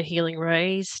impart their healing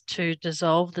rays to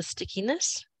dissolve the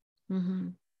stickiness.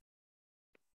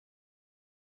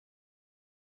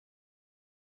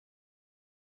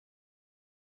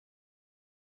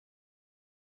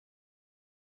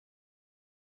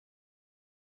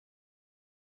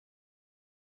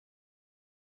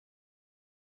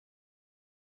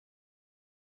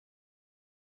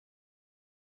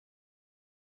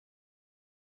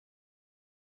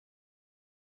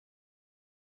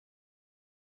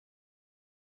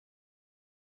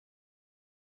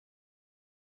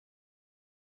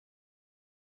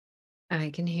 I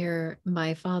can hear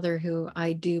my father, who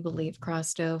I do believe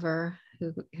crossed over,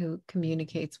 who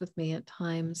communicates with me at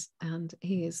times, and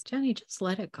he's, Jenny, just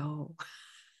let it go.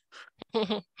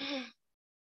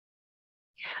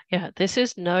 Yeah, this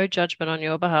is no judgment on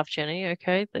your behalf, Jenny.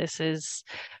 Okay,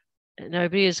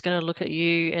 nobody is going to look at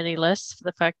you any less for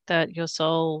the fact that your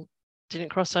soul didn't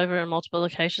cross over on multiple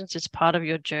occasions. It's part of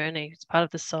your journey. It's part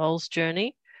of the soul's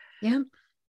journey. Yeah.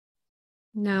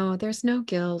 No, there's no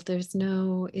guilt.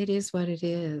 It is what it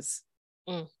is.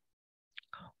 Mm.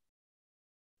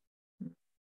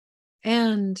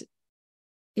 And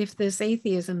if this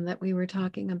atheism that we were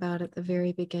talking about at the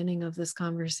very beginning of this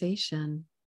conversation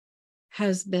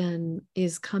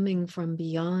is coming from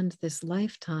beyond this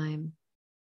lifetime,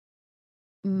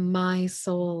 my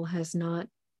soul has not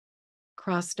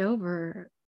crossed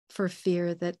over for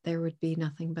fear that there would be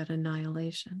nothing but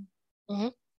annihilation. Mm-hmm.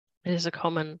 It is a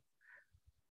common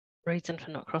reason for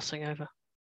not crossing over.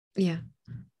 Yeah.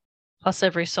 Plus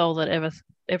every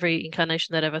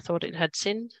incarnation that ever thought it had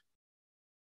sinned.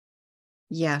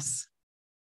 Yes.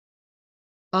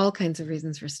 All kinds of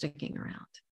reasons for sticking around.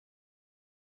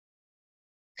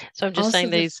 So I'm just Also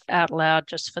saying these out loud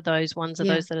just for those ones of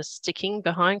those that are sticking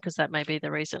behind, because that may be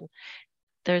the reason.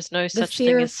 There's no such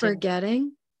thing as sin.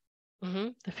 Forgetting. Mm-hmm.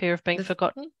 The fear of being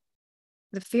forgotten.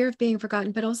 The fear of being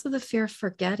forgotten, but also the fear of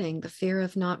forgetting, the fear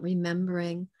of not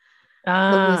remembering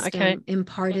the wisdom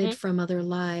imparted from other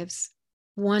lives,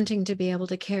 wanting to be able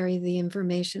to carry the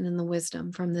information and the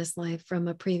wisdom from this life, from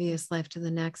a previous life to the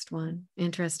next one.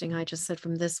 Interesting. I just said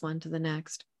from this one to the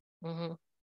next. Mm-hmm.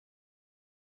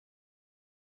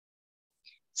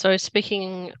 So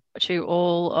speaking to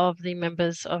all of the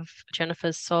members of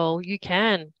Jennifer's soul, you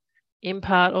can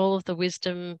impart all of the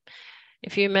wisdom.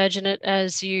 If you imagine it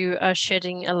as you are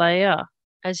shedding a layer,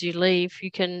 as you leave, you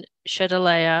can shed a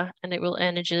layer and it will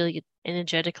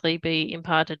energetically be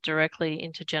imparted directly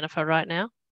into Jennifer right now.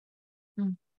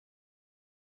 Mm.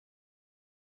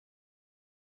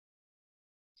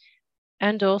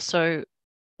 And also,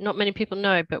 not many people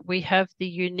know, but we have the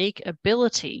unique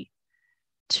ability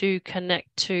to connect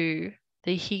to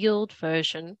the healed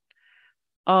version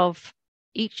of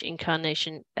each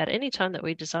incarnation at any time that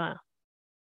we desire.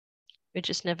 We've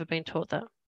just never been taught that.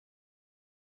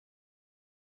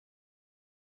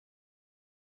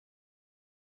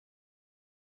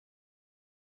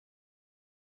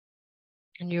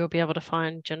 And you'll be able to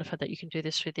find, Jennifer, that you can do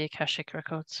this through the Akashic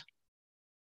records.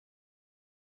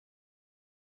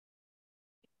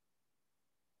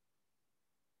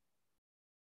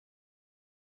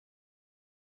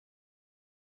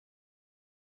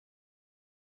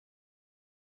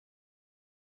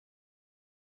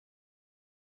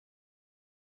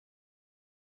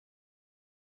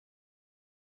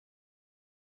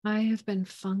 I have been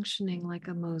functioning like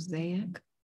a mosaic.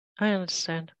 I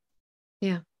understand.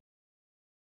 Yeah.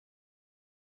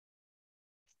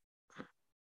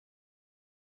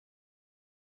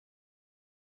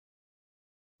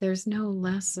 There's no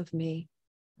less of me.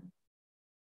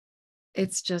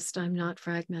 It's just I'm not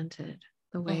fragmented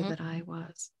the way that I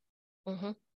was.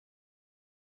 Mm-hmm.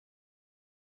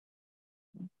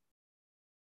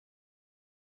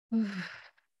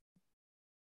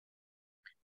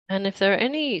 And if there are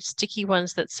any sticky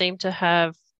ones that seem to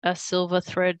have a silver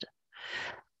thread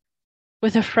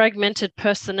with a fragmented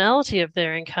personality of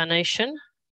their incarnation,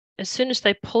 as soon as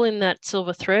they pull in that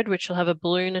silver thread, which will have a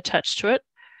balloon attached to it,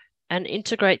 and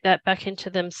integrate that back into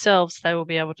themselves, they will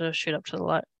be able to shoot up to the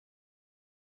light.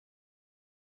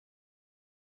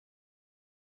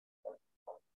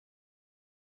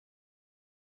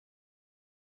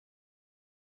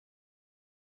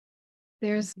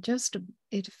 There's just,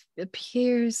 it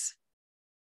appears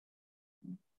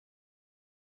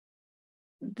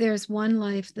there's one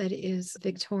life that is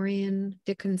Victorian,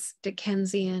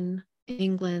 Dickensian,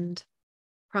 England,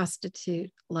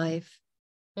 prostitute life.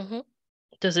 Mm-hmm.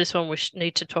 Does this one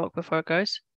need to talk before it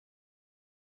goes?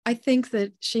 I think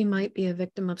that she might be a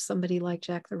victim of somebody like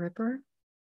Jack the Ripper.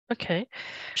 Okay.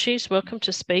 She's welcome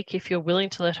to speak if you're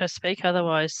willing to let her speak.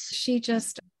 Otherwise, she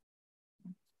just,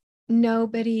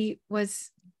 nobody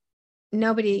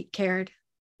cared.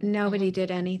 Nobody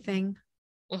did anything.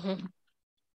 Mm-hmm.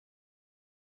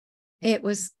 It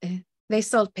was, they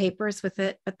sold papers with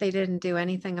it, but they didn't do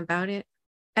anything about it.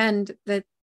 And that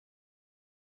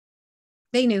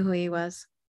they knew who he was.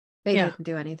 They didn't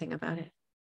do anything about it.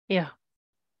 Yeah.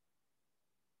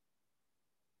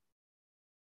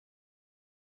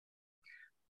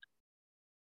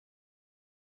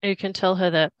 You can tell her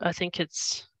that I think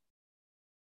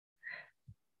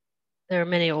there are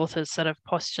many authors that have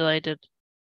postulated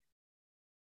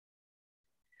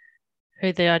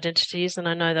who the identity is, and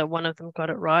I know that one of them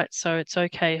got it right, so it's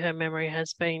okay. Her memory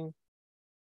has been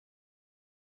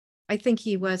I think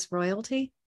he was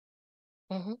royalty.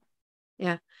 Mm-hmm.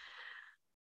 Yeah.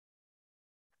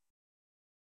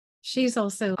 She's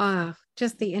also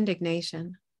just the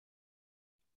indignation.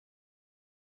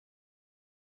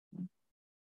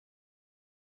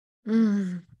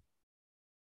 Mm.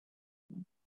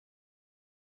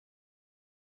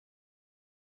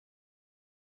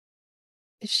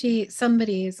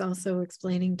 Somebody is also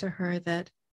explaining to her that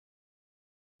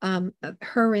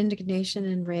her indignation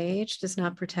and rage does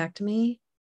not protect me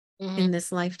in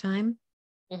this lifetime.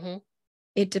 Mm-hmm.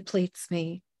 It depletes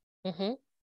me. Mm-hmm.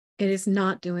 It is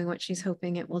not doing what she's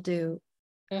hoping it will do.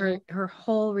 Mm-hmm. Her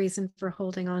whole reason for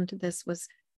holding on to this was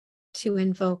to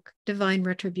invoke divine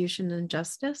retribution and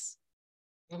justice.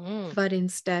 Mm-hmm. But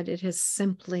instead it has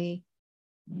simply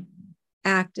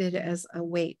acted as a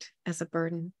weight, as a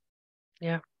burden.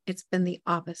 Yeah. It's been the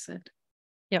opposite.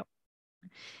 Yep.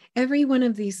 Every one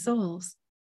of these souls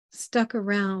stuck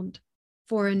around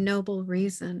for a noble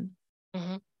reason,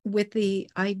 Mm-hmm. with the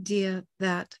idea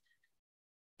that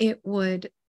it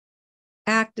would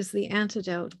act as the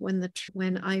antidote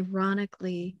when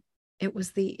ironically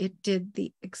it did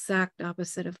the exact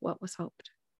opposite of what was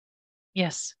hoped.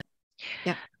 Yes.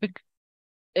 Yeah.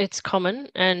 It's common,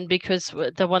 and because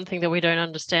the one thing that we don't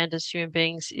understand as human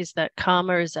beings is that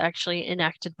karma is actually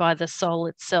enacted by the soul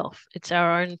itself. It's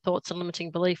our own thoughts and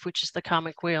limiting belief, which is the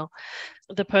karmic wheel.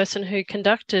 The person who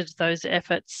conducted those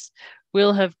efforts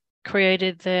will have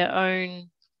created their own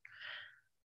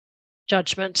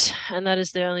judgment, and that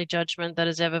is the only judgment that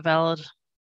is ever valid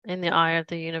in the eye of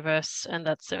the universe, and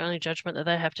that's the only judgment that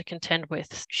they have to contend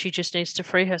with. She just needs to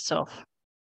free herself,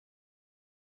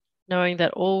 knowing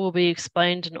that all will be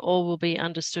explained and all will be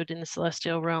understood in the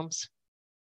celestial realms.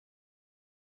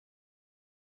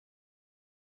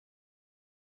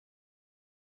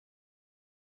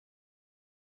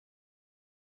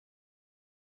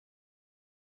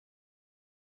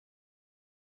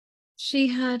 She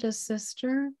had a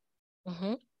sister,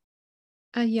 Mm-hmm.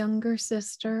 a younger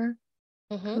sister,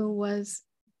 Mm-hmm. who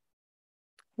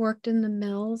worked in the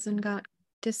mills and got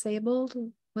disabled,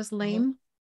 was lame,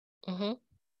 Mm-hmm.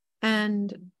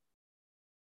 and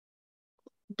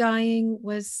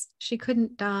she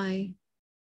couldn't die.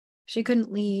 She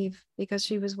couldn't leave because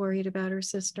she was worried about her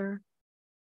sister.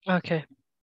 Okay.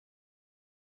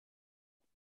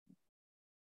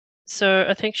 So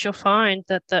I think she'll find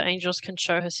that the angels can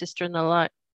show her sister in the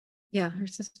light. Yeah, her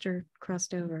sister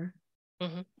crossed over.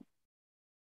 Mm-hmm.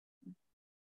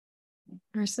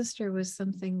 Her sister was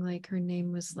something like, her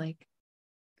name was like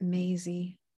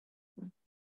Maisie.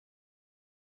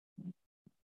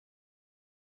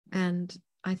 And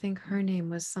I think her name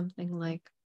was something like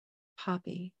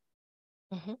Poppy.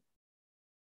 Mm-hmm.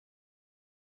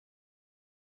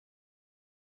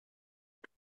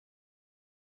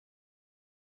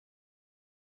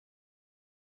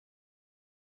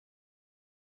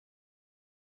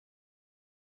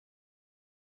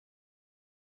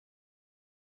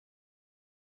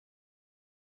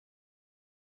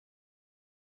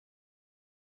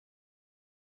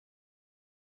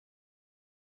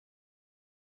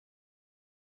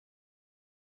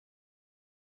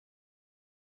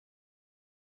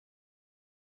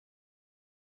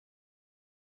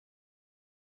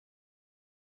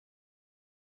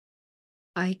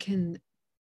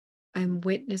 I'm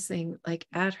witnessing, like,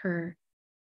 at her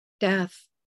death,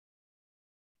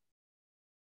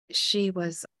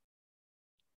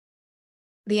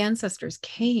 the ancestors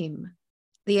came,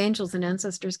 the angels and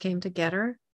ancestors came to get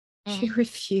her. She Mm-hmm.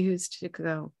 refused to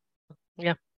go.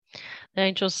 Yeah. The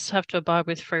angels have to abide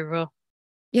with free will.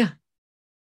 Yeah.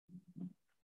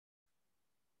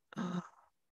 Oh.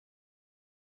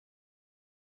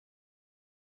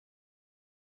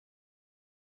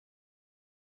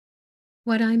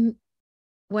 What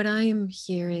I'm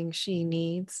hearing she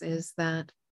needs is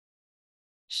that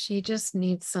she just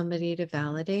needs somebody to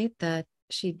validate that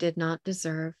she did not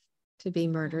deserve to be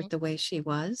murdered the way she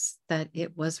was, that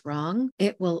it was wrong.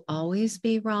 It will always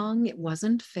be wrong. It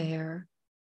wasn't fair,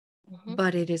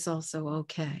 but it is also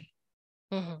okay.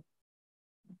 Mm-hmm.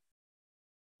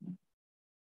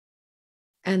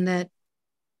 And that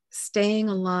staying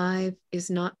alive is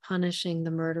not punishing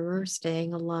the murderer.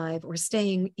 Staying alive, or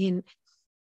staying in,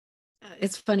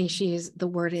 it's funny, she's the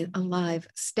word alive,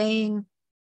 staying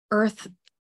earthbound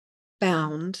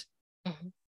Mm-hmm.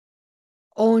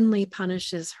 only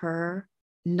punishes her,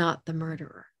 not the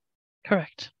murderer.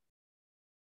 Correct.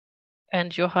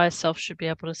 And your higher self should be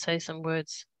able to say some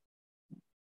words.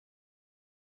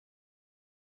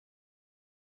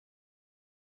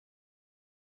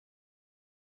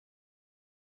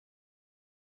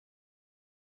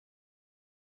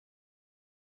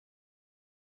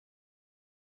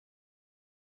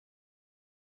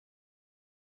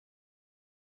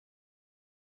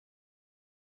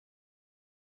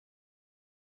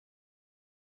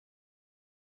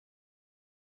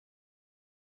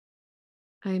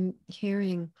 I'm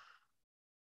hearing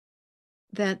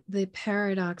that the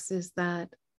paradox is that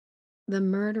the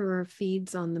murderer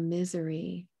feeds on the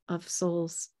misery of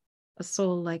souls, a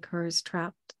soul like hers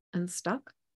trapped and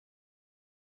stuck,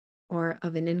 or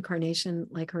of an incarnation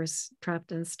like hers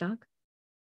trapped and stuck.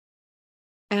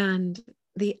 And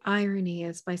the irony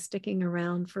is, by sticking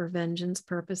around for vengeance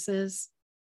purposes,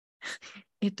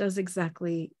 it does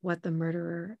exactly what the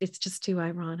murderer, it's just too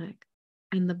ironic.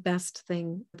 And the best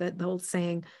thing, that the old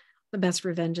saying, the best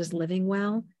revenge is living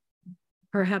well,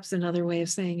 perhaps another way of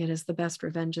saying it is the best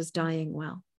revenge is dying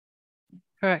well.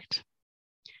 Correct.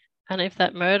 And if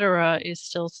that murderer is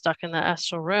still stuck in the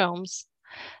astral realms,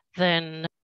 then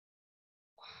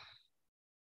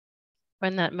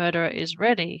when that murderer is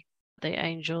ready, the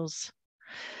angels,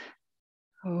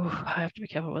 I have to be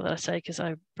careful what I say because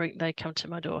they come to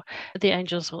my door. The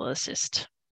angels will assist.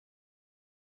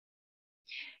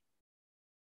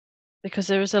 Because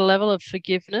there is a level of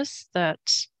forgiveness that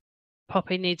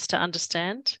Poppy needs to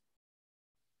understand.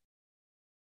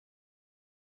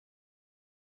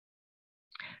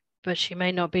 But she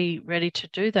may not be ready to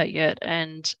do that yet,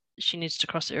 and she needs to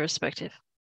cross irrespective.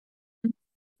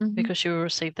 Mm-hmm. Because she will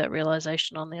receive that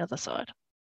realization on the other side.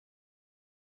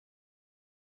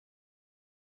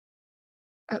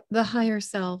 The higher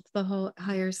self, the whole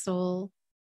higher soul,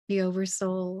 the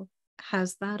oversoul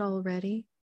has that already,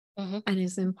 and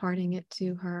is imparting it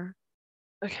to her.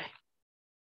 Okay.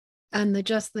 And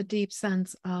the deep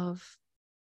sense of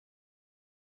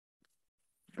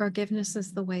forgiveness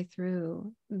is the way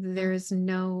through. There's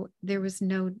no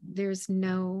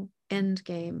end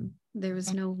game. There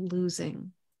is no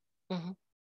losing.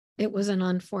 It was an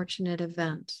unfortunate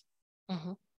event.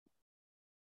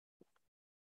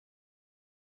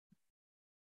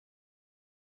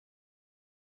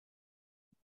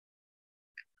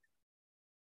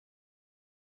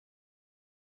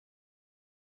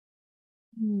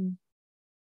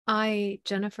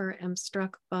 Jennifer, am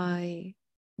struck by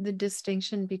the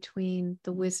distinction between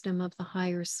the wisdom of the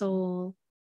higher soul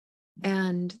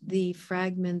and the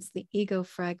fragments, the ego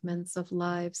fragments of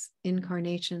lives,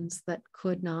 incarnations that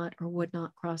could not or would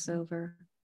not cross over.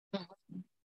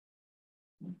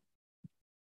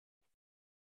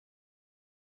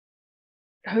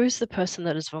 Who is the person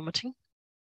that is vomiting?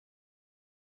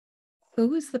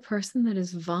 Who is the person that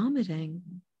is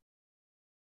vomiting?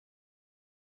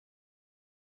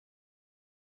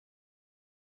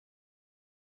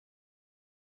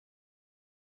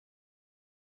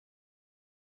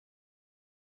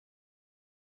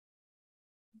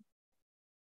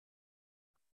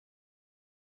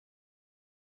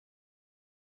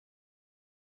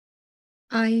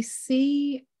 I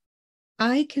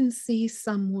can see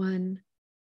someone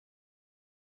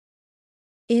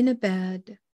in a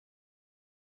bed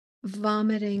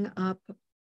vomiting up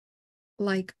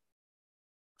like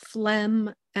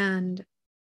phlegm and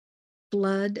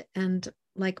blood and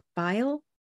like bile.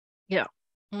 Yeah.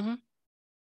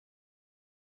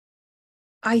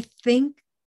 I think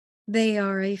they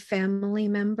are a family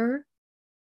member.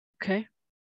 Okay.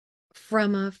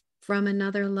 From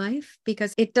another life,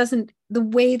 because it doesn't, the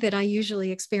way that I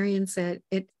usually experience it,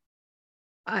 it's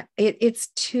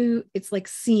like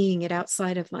seeing it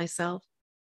outside of myself.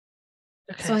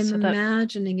 Okay, so I'm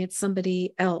imagining it's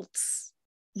somebody else.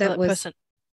 So that person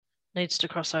needs to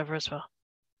cross over as well.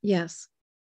 Yes.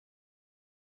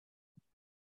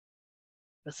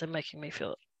 Because they're making me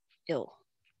feel ill.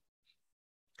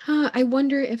 I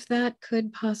wonder if that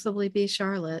could possibly be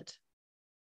Charlotte.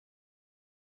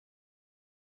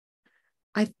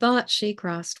 I thought she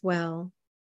crossed well.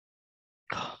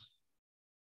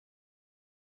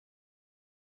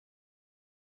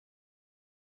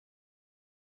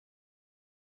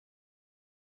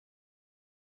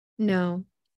 No.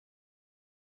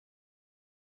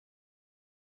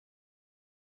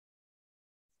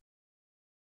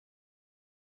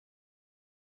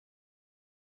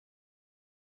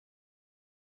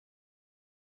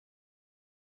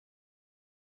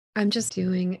 I'm just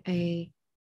doing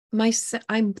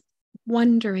I'm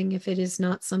wondering if it is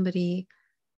not somebody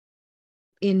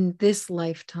in this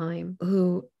lifetime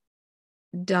who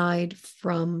died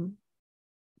from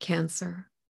cancer.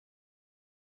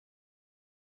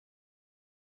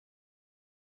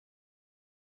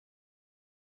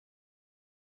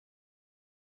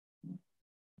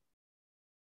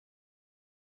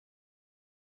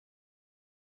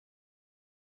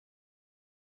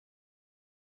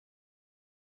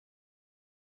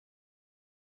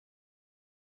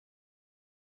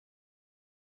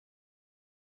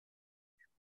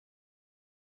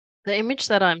 The image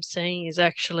that I'm seeing is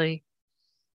actually,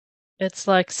 it's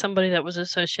like somebody that was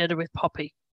associated with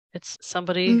Poppy. It's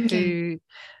somebody who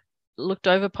looked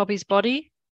over Poppy's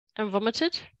body and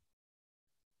vomited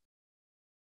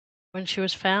when she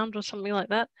was found or something like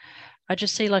that. I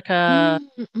just see like a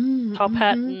top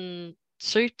hat and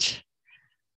suit.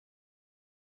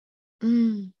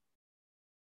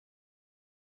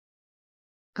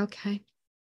 Okay.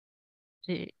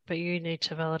 But you need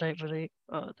to validate really,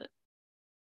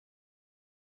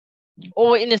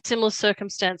 or in a similar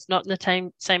circumstance, not in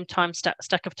the same time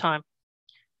stack of time.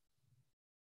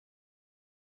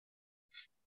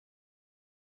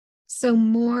 So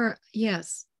more,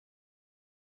 yes.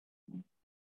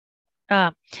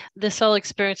 The soul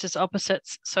experiences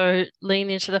opposites. So lean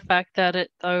into the fact that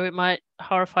though it might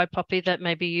horrify Poppy, that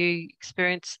maybe you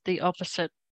experience the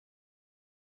opposite.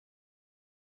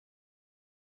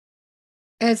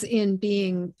 As in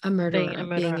being a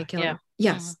murderer, being a killer. Yeah.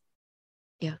 Yes.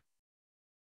 Yeah.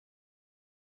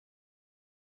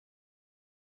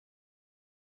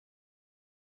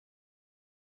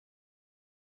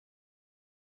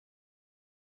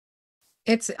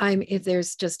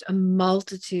 There's just a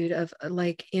multitude of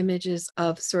like images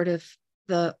of sort of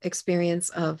the experience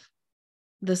of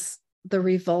the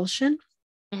revulsion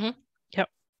Yep.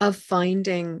 of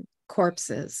finding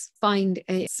corpses.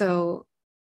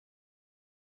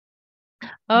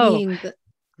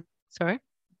 Sorry.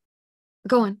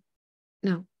 Go on.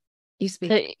 No, you speak.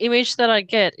 The image that I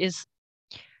get is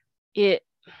it.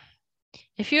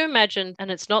 If you imagine, and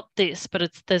it's not this, but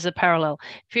there's a parallel.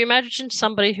 If you imagine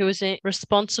somebody who is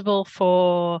responsible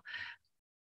for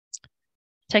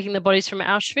taking the bodies from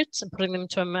Auschwitz and putting them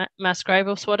to a mass grave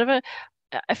or whatever,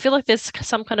 I feel like there's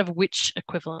some kind of witch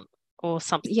equivalent or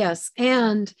something. Yes,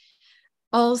 and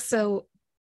also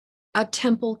a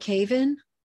temple cave-in.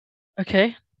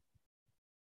 Okay.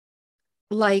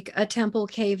 Like a temple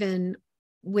cave-in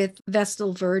with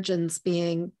Vestal virgins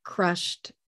being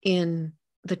crushed in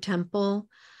the temple.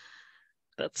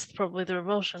 That's probably the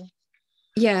revulsion.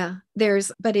 Yeah,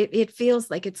 but it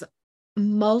feels like it's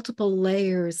multiple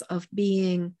layers of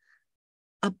being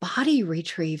a body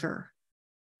retriever.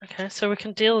 Okay, so we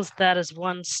can deal with that as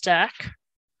one stack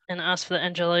and ask for the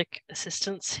angelic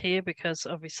assistance here, because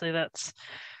obviously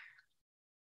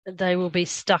they will be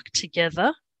stuck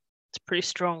together. It's pretty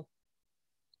strong.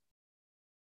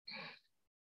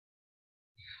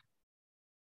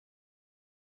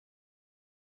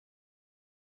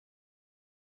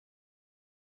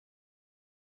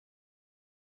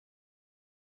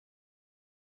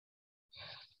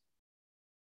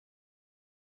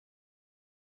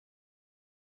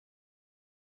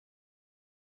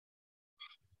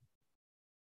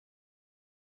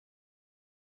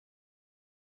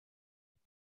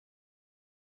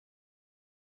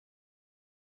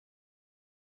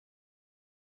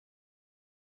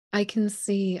 I can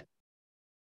see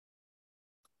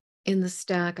in the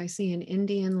stack, I see an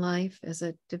Indian life as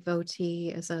a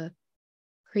devotee, as a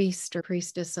priest or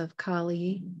priestess of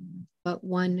Kali, but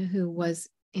one who worked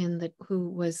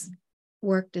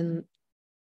in,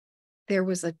 there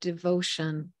was a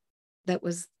devotion that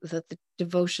was the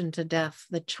devotion to death,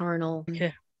 the charnel.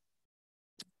 Okay.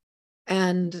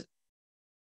 And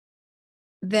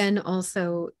then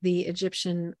also the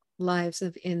Egyptian lives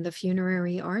in the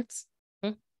funerary arts.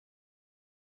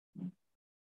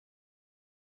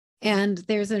 And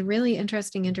there's a really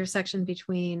interesting intersection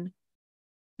between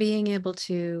being able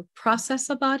to process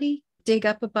a body, dig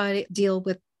up a body, deal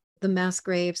with the mass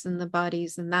graves and the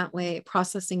bodies, and that way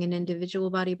processing an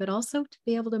individual body, but also to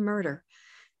be able to murder.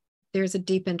 There's a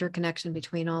deep interconnection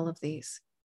between all of these.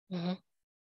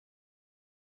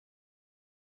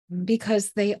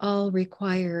 Because they all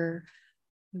require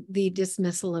the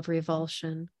dismissal of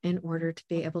revulsion in order to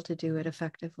be able to do it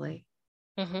effectively.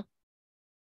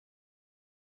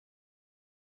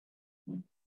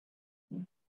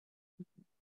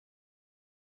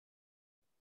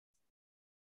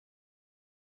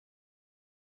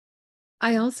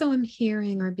 I also am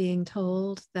hearing or being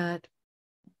told that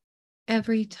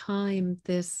every time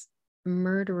this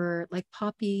murderer, like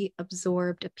Poppy,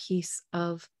 absorbed a piece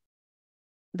of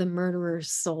the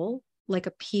murderer's soul, like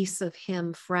a piece of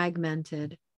him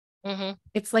fragmented,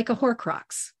 it's like a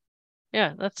Horcrux.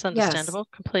 Yeah, that's understandable.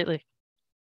 Yes. Completely.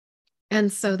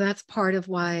 And so that's part of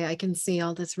why I can see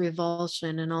all this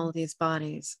revulsion in all of these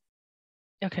bodies.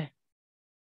 Okay.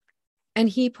 And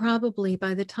he probably,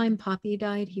 by the time Poppy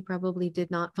died, he probably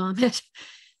did not vomit.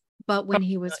 But when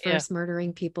he was first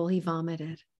murdering people, he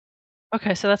vomited.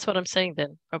 Okay, so that's what I'm saying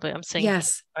then. Probably I'm seeing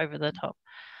over the top.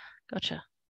 Gotcha.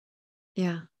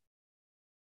 Yeah.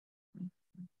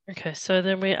 Okay, so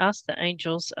then we asked the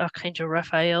angels, Archangel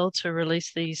Raphael, to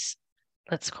release these,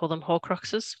 let's call them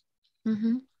Horcruxes,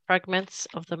 fragments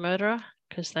of the murderer.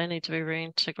 because they need to be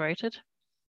reintegrated.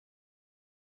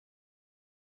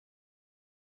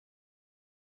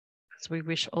 Because we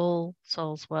wish all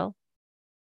souls well.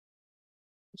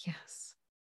 Yes.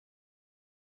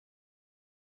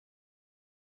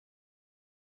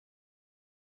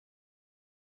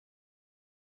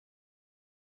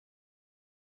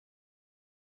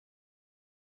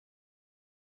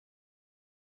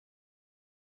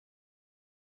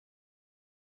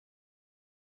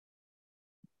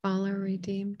 All are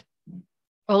redeemed.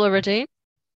 All are redeemed?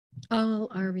 All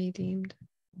are redeemed.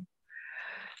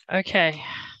 Okay.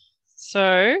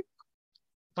 So,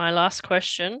 my last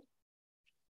question.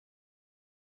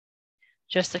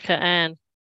 Jessica Ann.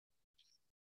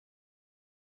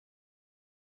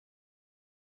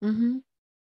 Mm-hmm.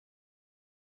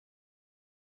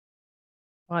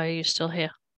 Why are you still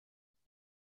here?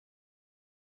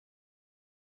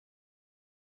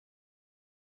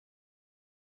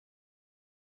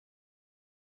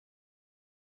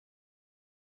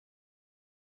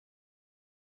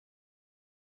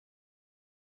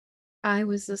 I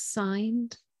was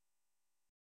assigned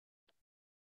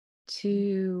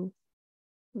to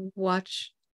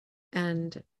watch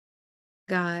and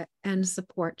guide and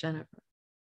support Jennifer.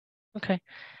 Okay.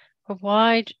 But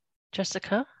why,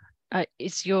 Jessica?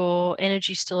 Is your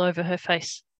energy still over her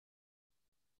face?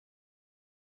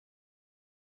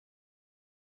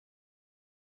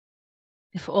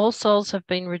 If all souls have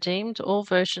been redeemed, all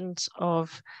versions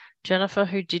of Jennifer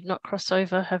who did not cross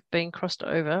over have been crossed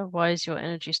over. Why is your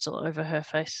energy still over her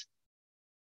face?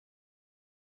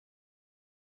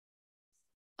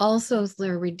 All souls that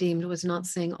are redeemed was not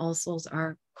saying all souls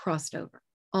are crossed over.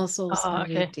 All souls are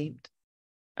Okay. redeemed.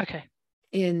 Okay.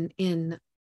 In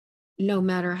no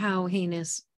matter how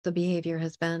heinous the behavior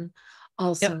has been,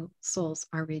 also souls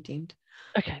are redeemed.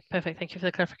 Okay, perfect. Thank you for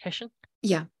the clarification.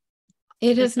 Yeah.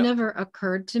 It has never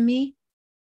occurred to me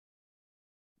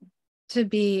to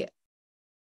be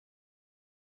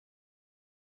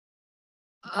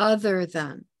other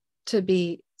than to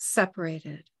be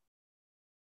separated.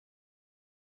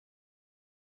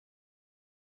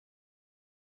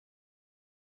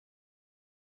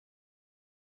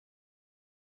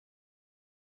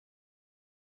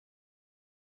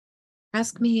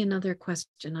 Ask me another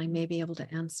question I may be able to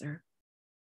answer.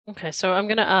 Okay, so I'm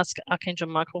going to ask Archangel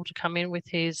Michael to come in with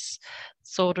his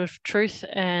sword of truth,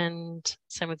 and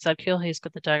same with Zadkiel. He's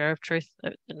got the dagger of truth.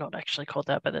 They're not actually called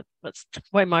that, but that's the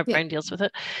way my brain deals with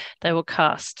it. They will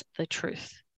cast the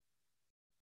truth.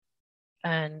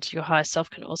 And your higher self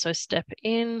can also step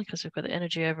in because we've got the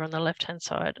energy over on the left-hand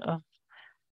side of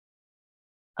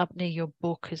up near your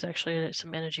book is actually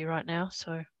some energy right now.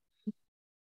 So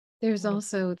there's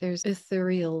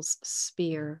Ethereal's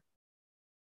spear,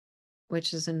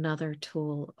 which is another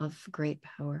tool of great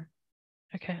power.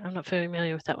 Okay, I'm not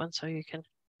familiar with that one, so you can.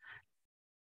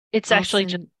 It's actually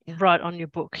just right on your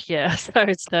book, yeah. So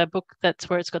it's the book that's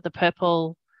where it's got the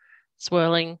purple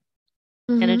swirling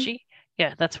energy.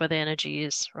 Yeah, that's where the energy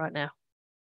is right now.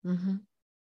 Mm-hmm.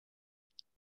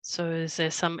 So is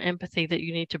there some empathy that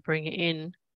you need to bring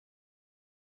in,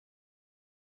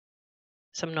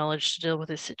 some knowledge to deal with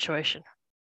this situation?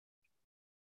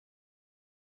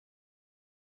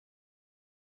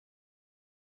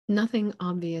 Nothing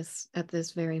obvious at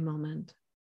this very moment.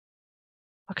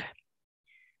 Okay.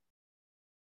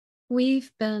 We've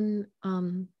been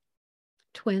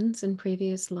twins in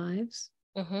previous lives.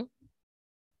 Mm-hmm.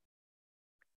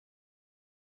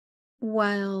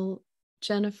 While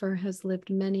Jennifer has lived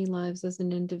many lives as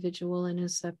an individual and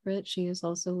is separate, she has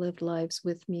also lived lives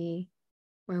with me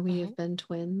where we have been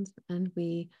twins, and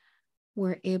we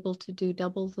were able to do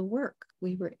double the work.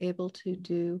 We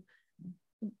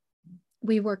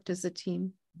worked as a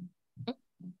team.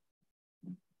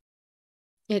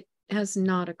 It has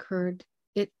not occurred.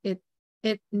 It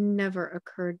never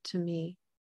occurred to me.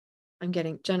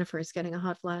 Jennifer is getting a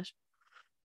hot flash.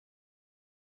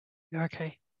 You're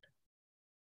okay.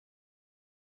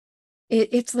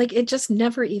 It's like it just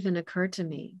never even occurred to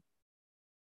me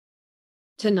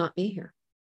to not be here.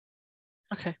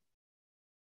 Okay.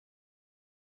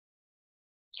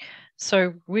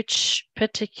 So which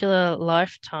particular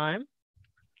lifetime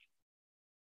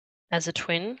as a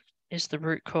twin is the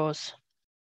root cause?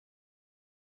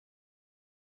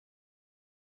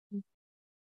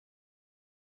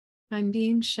 I'm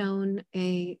being shown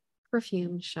a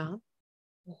perfume shop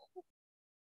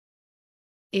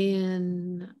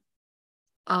in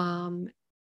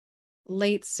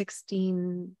late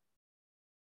 1600s,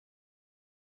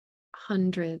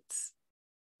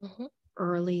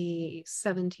 early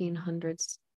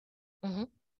 1700s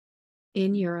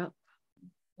in Europe.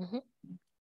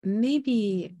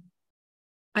 Maybe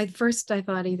At first I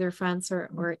thought either France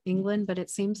or England, but it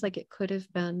seems like it could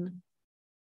have been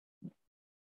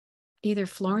either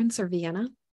Florence or Vienna.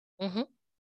 Mm-hmm.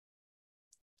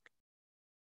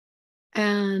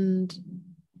 And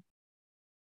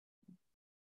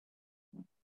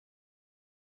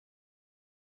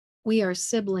we are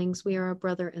siblings. We are a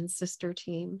brother and sister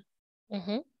team.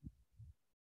 Mm-hmm.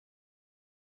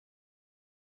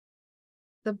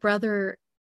 The brother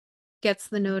gets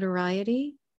the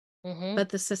notoriety, Mm-hmm. but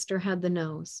the sister had the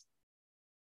nose.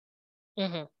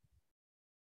 Mm-hmm.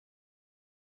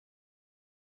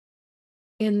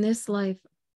 In this life,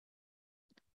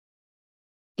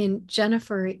 in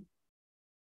Jennifer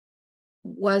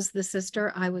was the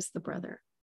sister, I was the brother.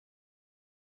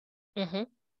 Mm-hmm.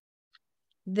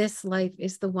 This life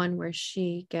is the one where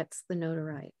she gets the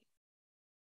notoriety.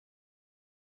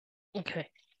 Okay.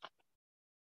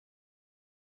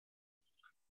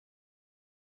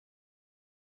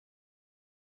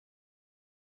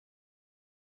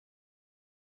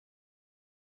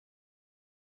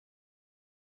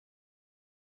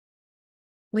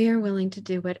 We are willing to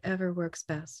do whatever works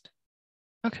best.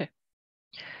 Okay.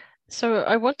 So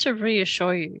I want to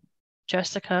reassure you,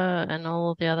 Jessica, and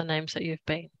all the other names that you've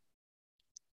been,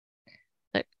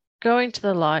 that going to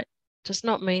the light does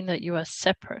not mean that you are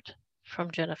separate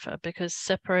from Jennifer, because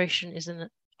separation is an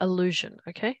illusion,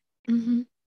 okay? Mm-hmm.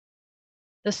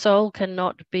 The soul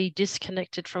cannot be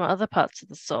disconnected from other parts of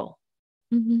the soul.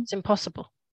 Mm-hmm. It's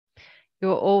impossible.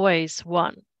 You're always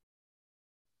one.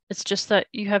 It's just that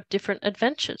you have different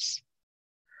adventures.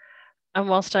 And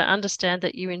whilst I understand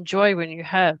that you enjoy when you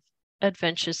have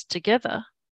adventures together,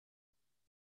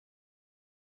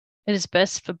 it is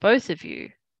best for both of you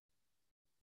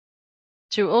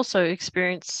to also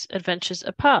experience adventures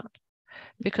apart.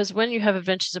 Because when you have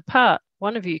adventures apart,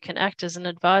 one of you can act as an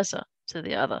advisor to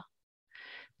the other.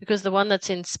 Because the one that's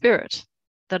in spirit,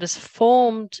 that is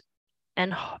formed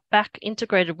and back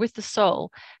integrated with the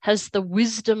soul, has the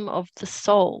wisdom of the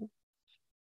soul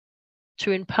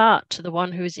to impart to the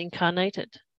one who is incarnated.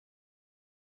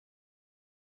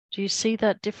 Do you see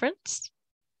that difference?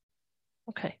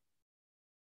 Okay.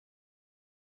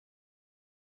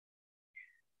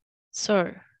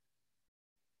 So,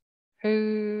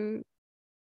 who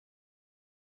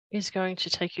is going to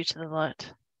take you to the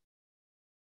light?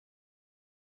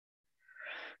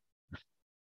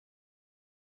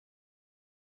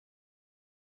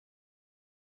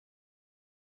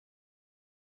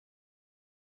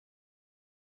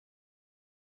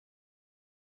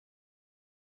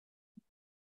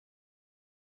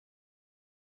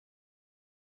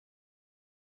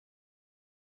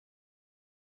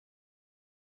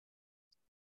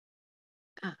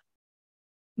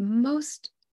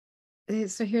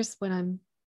 So here's what I'm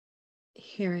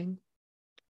hearing.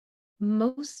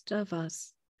 Most of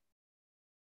us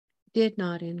did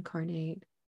not incarnate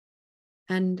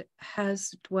and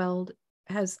has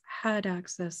had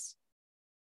access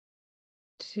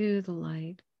to the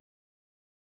light,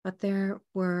 but there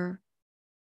were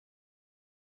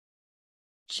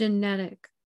genetic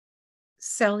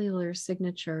cellular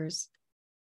signatures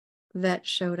that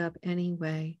showed up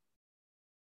anyway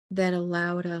that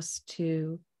allowed us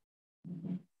to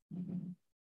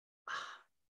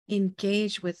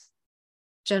engage with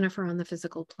Jennifer on the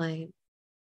physical plane.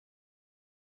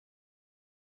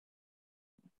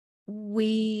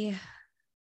 We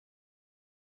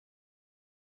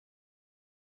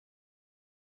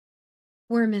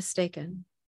were mistaken.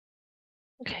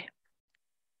 Okay.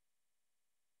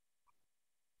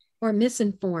 Or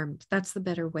misinformed. That's the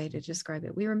better way to describe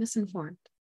it. We were misinformed.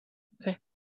 Okay.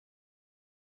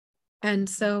 And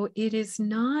so it is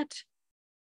not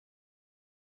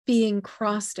being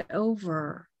crossed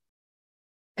over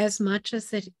as much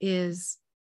as it is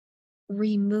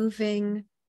removing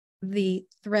the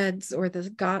threads or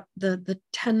the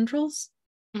tendrils,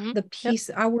 Mm-hmm. the piece,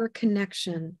 our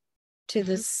connection to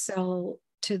the Mm-hmm. cell,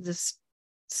 to this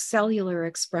cellular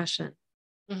expression.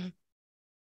 Mm-hmm.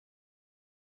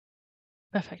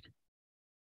 Perfect.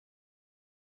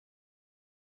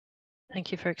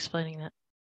 Thank you for explaining that.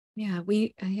 Yeah,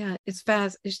 it's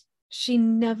fast. She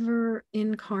never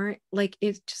like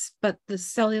it's just, but the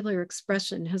cellular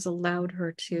expression has allowed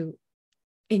her to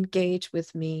engage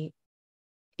with me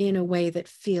in a way that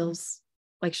feels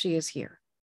like she is here.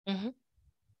 Mm-hmm.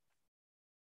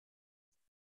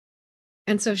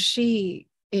 And so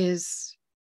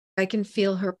I can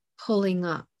feel her pulling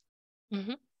up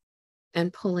Mm-hmm.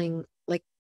 and pulling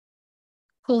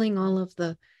all of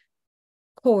the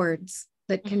cords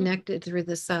that Mm-hmm. connected through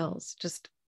the cells, just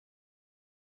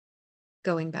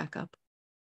going back up.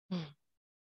 Mm.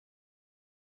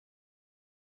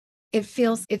 it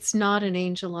feels it's not an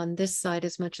angel on this side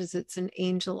as much as it's an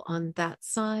angel on that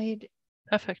side.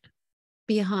 Perfect.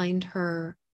 Behind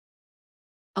her,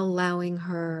 allowing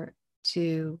her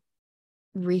to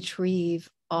retrieve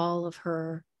all of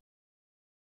the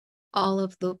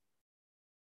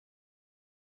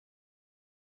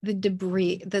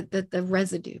debris, the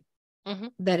residue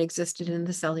that existed in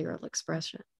the cellular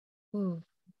expression. Ooh.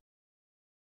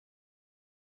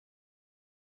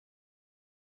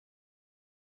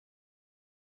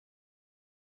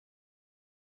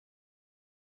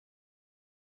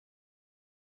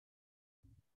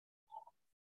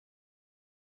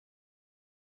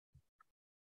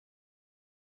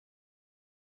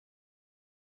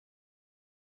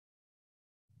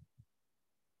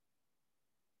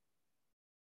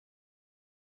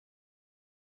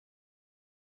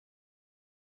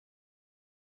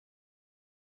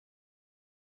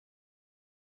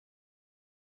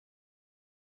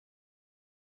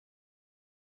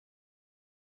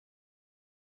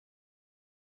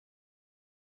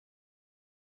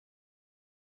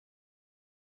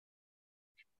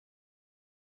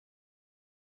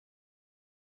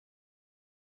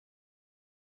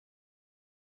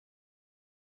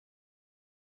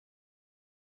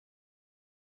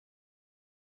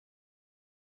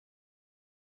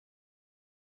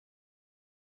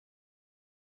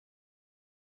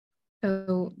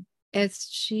 So as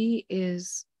she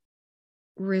is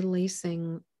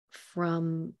releasing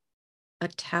from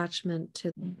attachment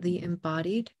to the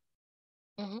embodied,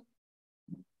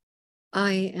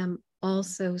 I am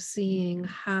also seeing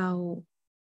how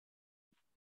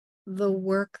the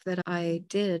work that I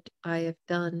have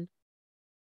done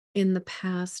in the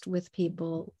past with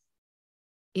people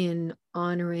in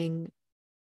honoring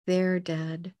their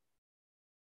dead,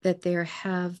 that there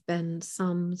have been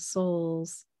some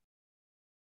souls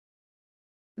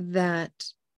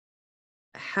that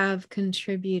have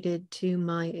contributed to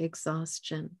my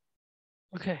exhaustion.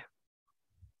 Okay.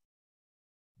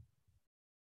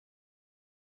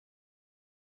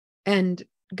 And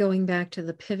going back to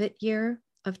the pivot year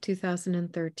of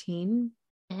 2013,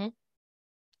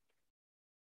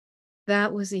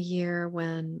 that was a year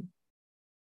when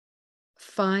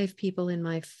 5 people in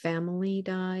my family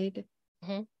died,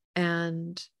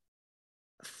 and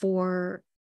 4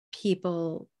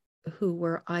 people who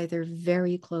were either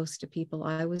very close to people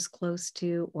I was close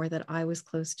to or that I was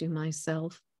close to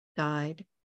myself died.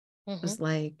 It was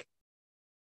like,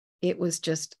 it was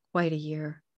just quite a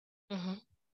year.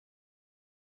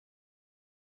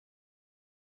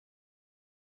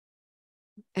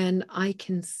 And I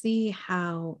can see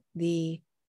how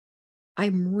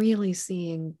I'm really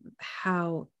seeing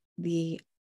how the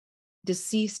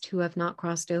deceased who have not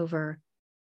crossed over,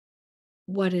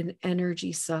 what an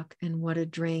energy suck and what a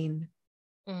drain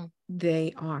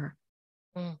they are.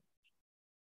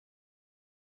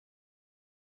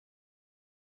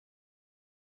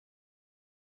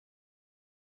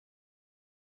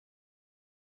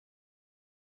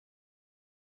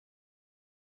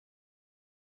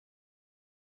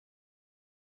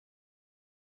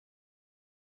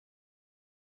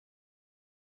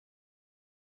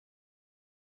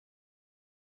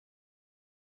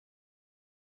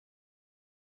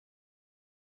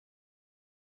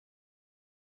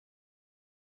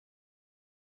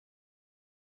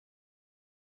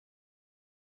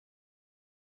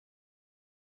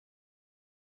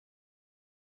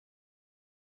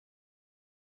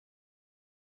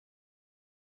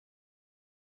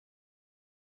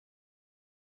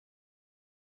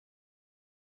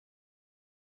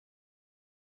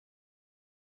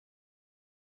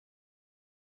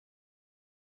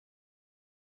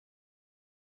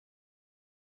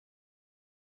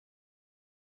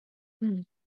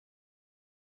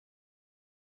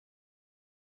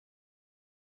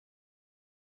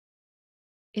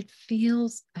 It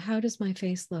feels, how does my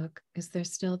face look? Is there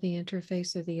still the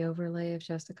interface or the overlay of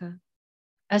Jessica?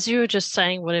 As you were just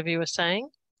saying, whatever you were saying,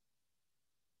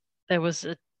 there was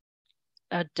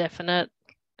a definite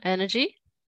energy.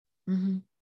 No,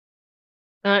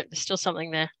 there's still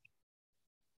something there.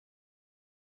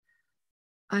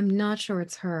 I'm not sure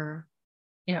it's her.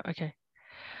 Yeah, okay.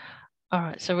 All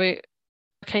right, so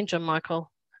Archangel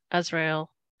Michael,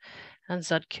 Azrael, and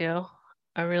Zadkiel,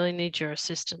 I really need your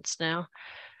assistance now,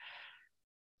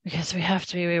 because we have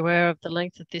to be aware of the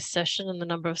length of this session and the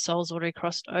number of souls already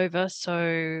crossed over.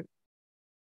 So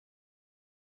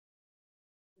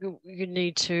you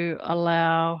need to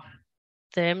allow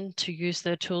them to use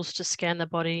their tools to scan the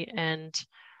body and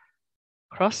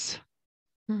cross.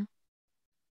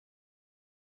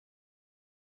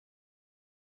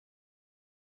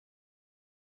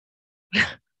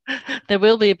 There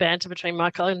will be a banter between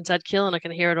Michael and Zadkiel, and I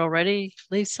can hear it already.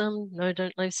 Leave some. No,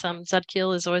 don't leave some.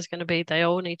 Zadkiel is always going to be, they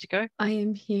all need to go. I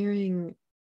am hearing,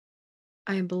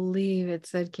 I believe it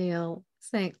said Kale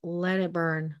saying, let it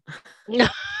burn.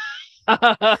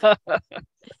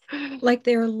 Like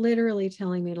they're literally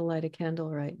telling me to light a candle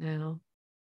right now.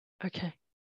 Okay.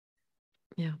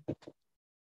 Yeah.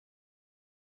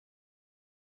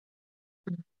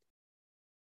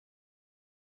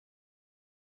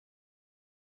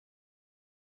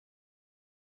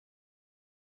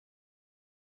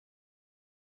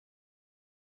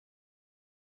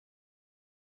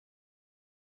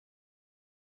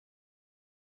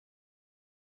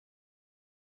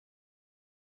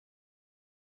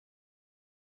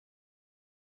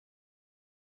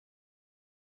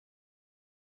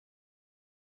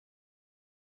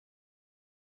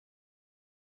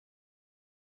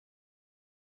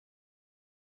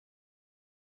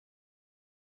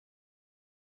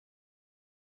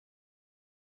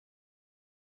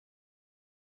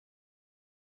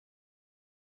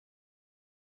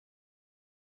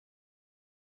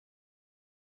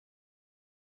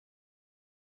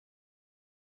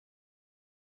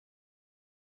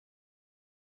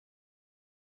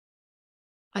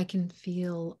 I can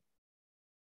feel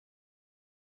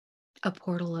a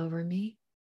portal over me.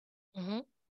 Mm-hmm.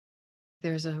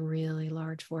 There's a really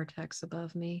large vortex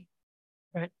above me.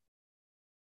 Right.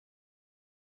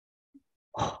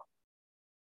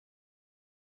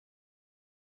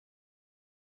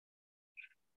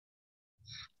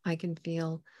 I can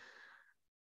feel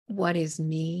what is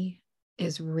me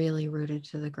is really rooted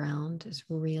to the ground, is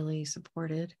really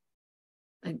supported.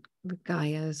 Like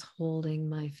Gaia is holding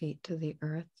my feet to the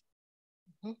earth.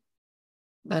 Mm-hmm.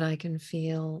 But I can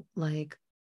feel like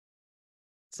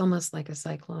it's almost like a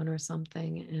cyclone or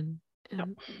something, and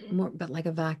more, but like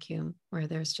a vacuum where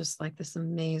there's just like this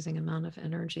amazing amount of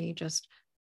energy just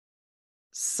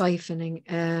siphoning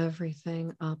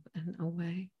everything up and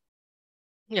away.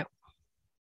 Yeah.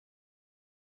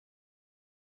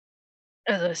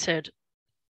 As I said,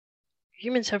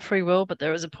 humans have free will, but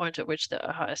there is a point at which the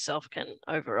higher self can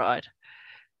override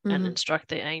and instruct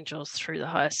the angels through the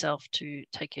higher self to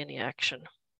take any action.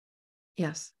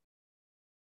 Yes.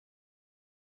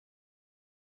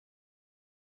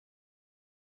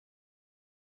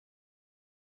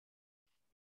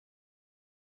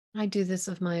 I do this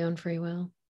of my own free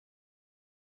will.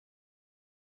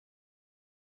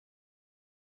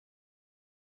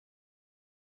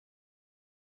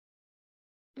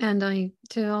 And I,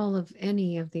 to all of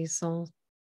any of these souls,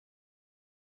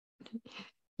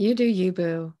 you do you,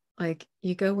 boo. Like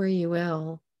you go where you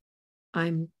will.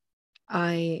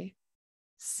 I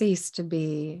cease to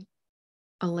be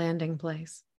a landing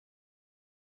place.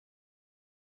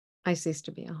 I cease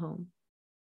to be a home.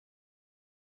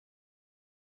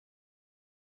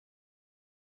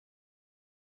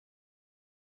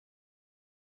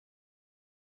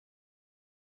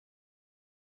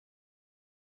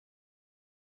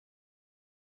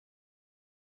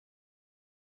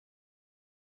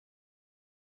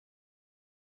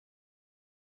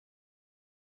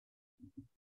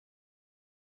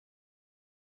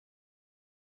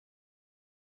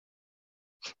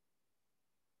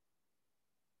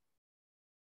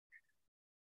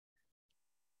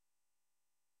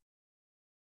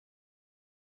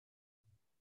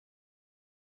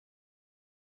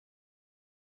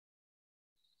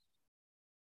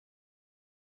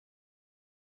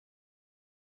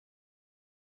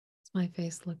 It's my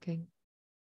face looking.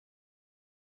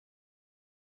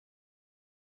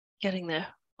 Getting there,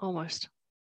 almost.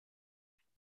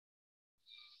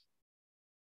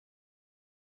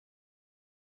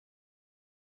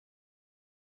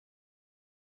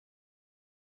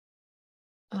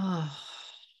 Oh.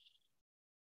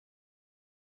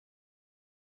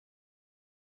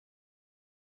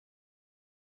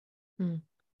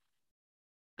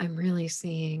 I'm really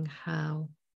seeing how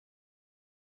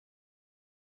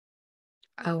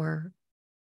our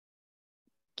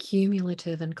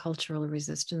cumulative and cultural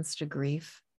resistance to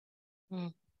grief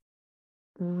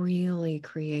really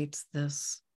creates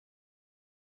this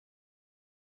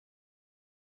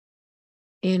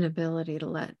inability to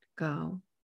let go,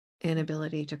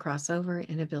 inability to cross over,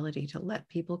 inability to let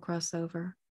people cross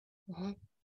over,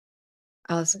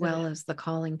 as well as the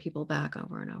calling people back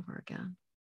over and over again.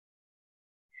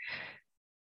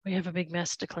 We have a big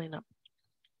mess to clean up.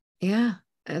 Yeah,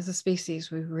 as a species,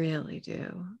 we really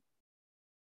do.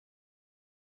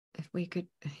 If we could,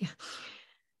 yeah,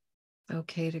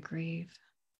 okay to grieve.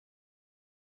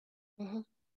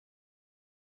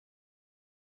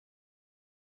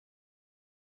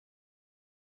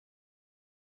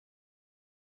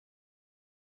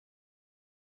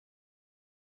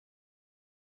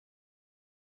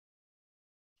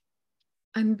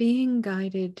 I'm being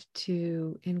guided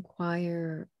to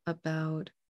inquire about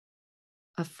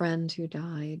a friend who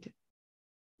died,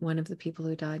 one of the people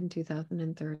who died in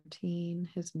 2013.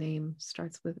 His name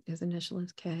starts with, his initial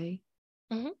is K.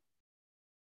 Mm-hmm.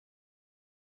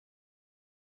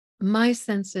 My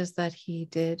sense is that he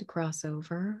did cross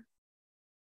over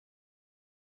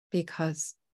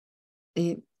because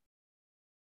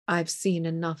I've seen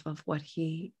enough of what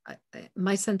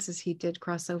my sense is he did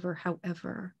cross over.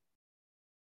 However,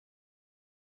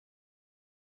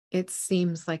 it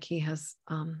seems like he has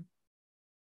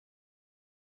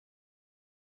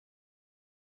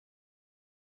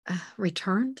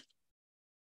returned,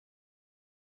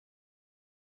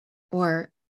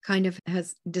 or kind of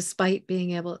has, despite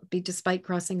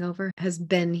crossing over, has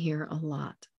been here a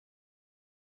lot.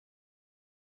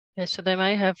 Yeah, so they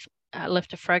may have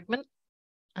left a fragment,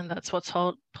 and that's what's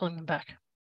pulling them back.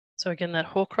 So again, that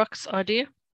Horcrux idea.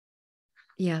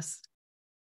 Yes.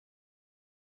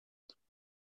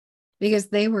 Because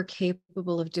they were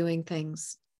capable of doing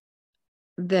things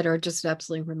that are just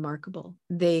absolutely remarkable.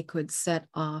 They could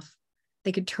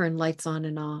they could turn lights on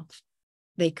and off.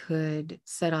 They could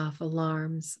set off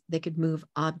alarms. They could move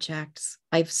objects.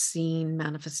 I've seen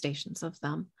manifestations of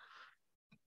them.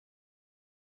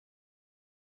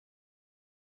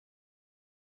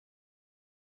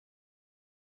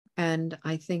 And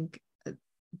I think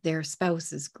their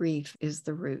spouse's grief is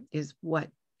the root, is what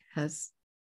has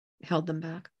held them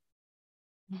back.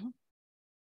 Mm-hmm.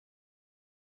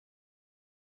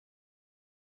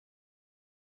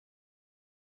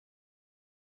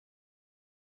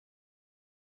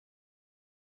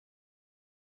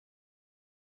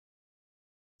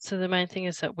 So the main thing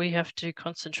is that we have to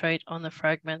concentrate on the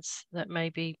fragments that may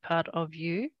be part of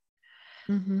you,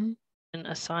 Mm-hmm. and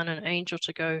assign an angel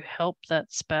to go help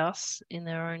that spouse in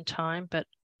their own time, but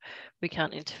we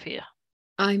can't interfere.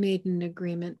 I made an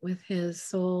agreement with his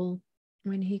soul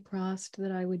when he crossed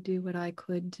that I would do what I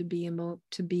could to be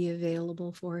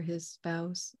available for his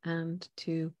spouse and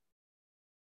to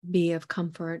be of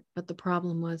comfort. But the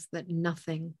problem was that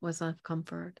nothing was of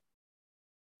comfort.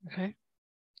 Okay.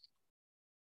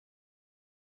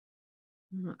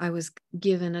 I was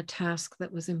given a task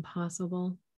that was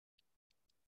impossible.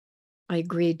 I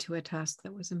agreed to a task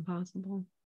that was impossible.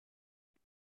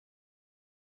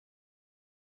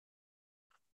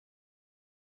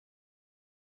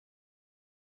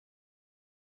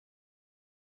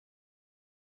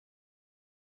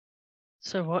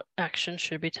 So what action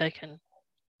should be taken?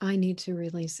 I need to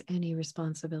release any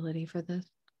responsibility for this.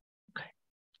 Okay.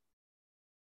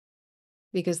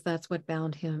 Because that's what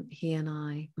bound he and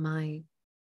I,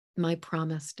 my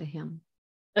promise to him.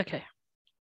 Okay.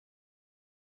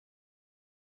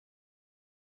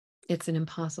 It's an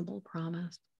impossible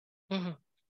promise. Mm-hmm.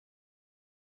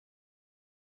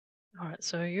 All right.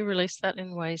 So you release that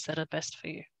in ways that are best for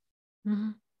you. Mm-hmm.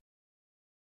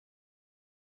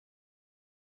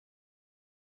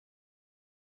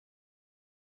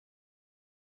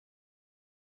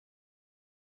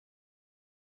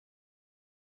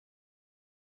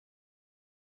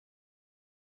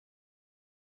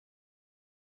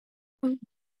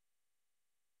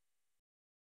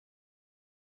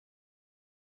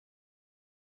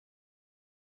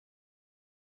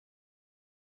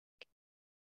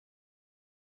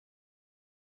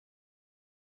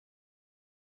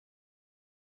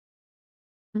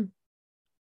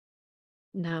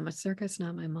 Not my circus,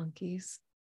 not my monkeys.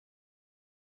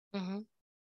 Mm-hmm.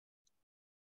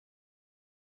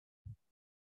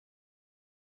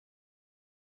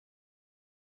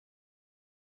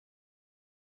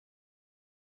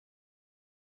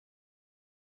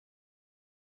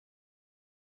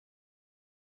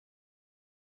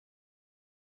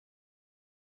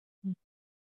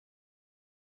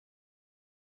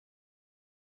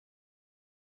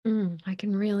 I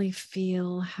can really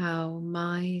feel how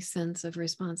my sense of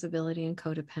responsibility and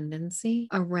codependency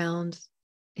around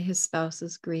his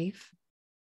spouse's grief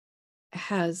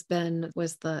was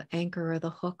the anchor or the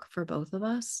hook for both of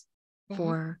us,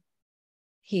 for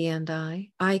he and I.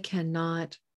 I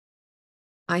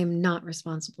am not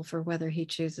responsible for whether he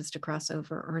chooses to cross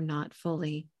over or not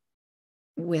fully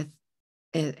with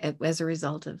it as a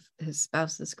result of his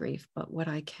spouse's grief. But what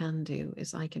I can do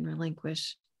is I can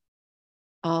relinquish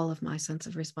all of my sense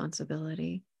of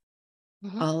responsibility,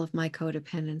 all of my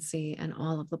codependency, and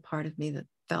all of the part of me that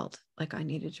felt like I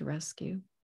needed to rescue.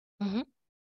 Mm-hmm.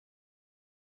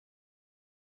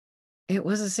 It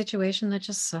was a situation that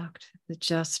just sucked. It's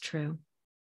just true.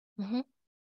 Mm-hmm.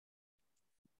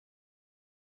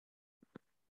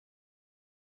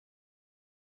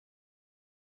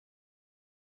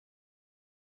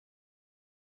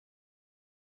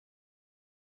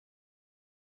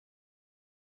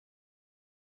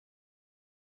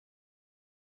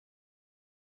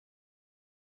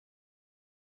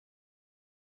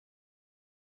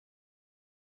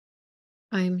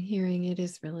 I'm hearing it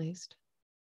is released.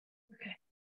 Okay.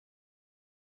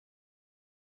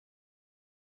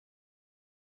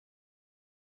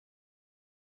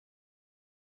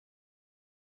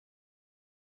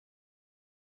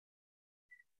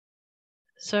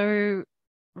 So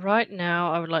right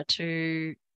now, I would like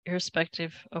to,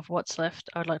 irrespective of what's left,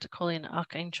 I would like to call in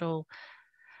Archangel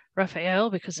Raphael,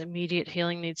 because immediate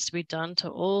healing needs to be done to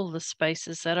all the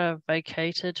spaces that are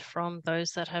vacated from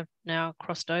those that have now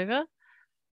crossed over.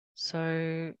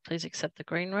 So please accept the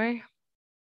green ray.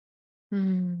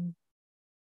 I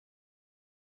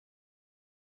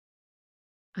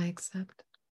accept.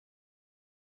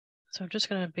 So I'm just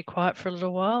going to be quiet for a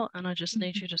little while, and I just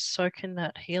need you to soak in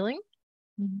that healing.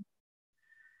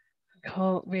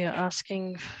 We are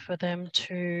asking for them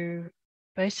to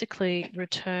basically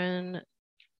return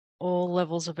all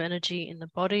levels of energy in the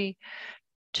body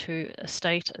to a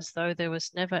state as though there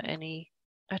was never any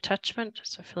attachment.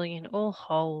 So filling in all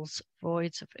holes,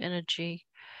 voids of energy,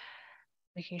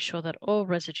 making sure that all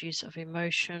residues of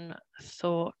emotion,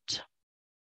 thought,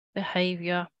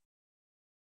 behavior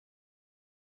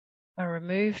are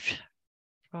removed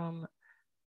from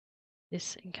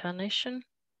this incarnation.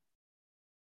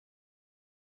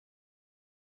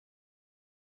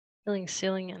 Healing,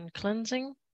 sealing, and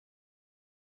cleansing.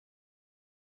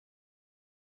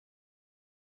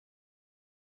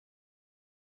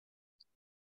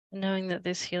 Knowing that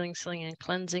this healing, sealing, and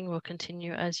cleansing will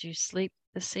continue as you sleep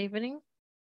this evening.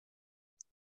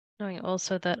 Knowing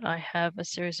also that I have a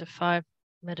series of 5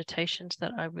 meditations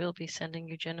that I will be sending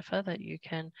you, Jennifer, that you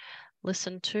can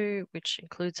listen to, which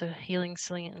includes a healing,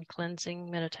 sealing, and cleansing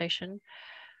meditation,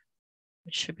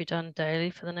 which should be done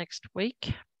daily for the next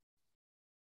week.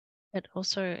 It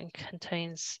also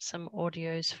contains some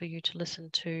audios for you to listen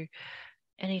to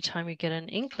anytime you get an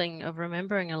inkling of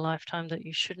remembering a lifetime that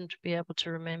you shouldn't be able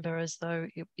to remember as though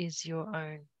it is your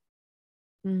own.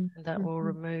 And that will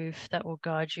remove, that will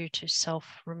guide you to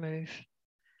self-remove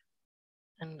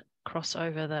and cross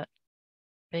over that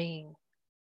being.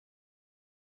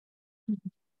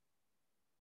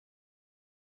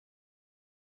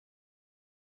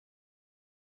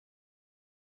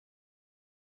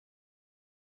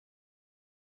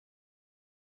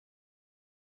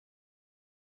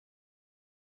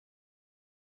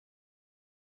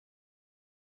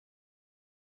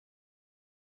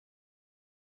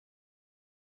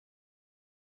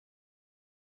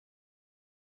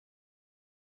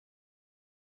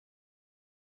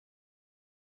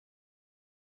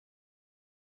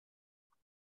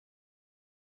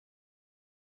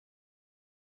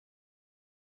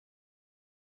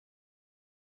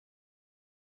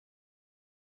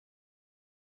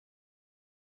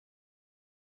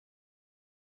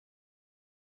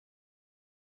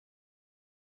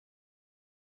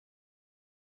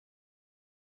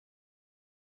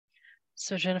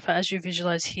 So Jennifer, as you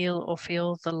visualize, heal, or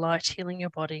feel the light healing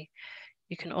your body,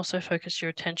 you can also focus your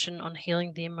attention on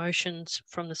healing the emotions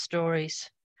from the stories.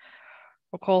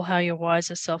 Recall how your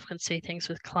wiser self can see things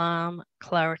with calm,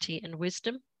 clarity, and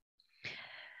wisdom.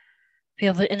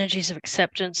 Feel the energies of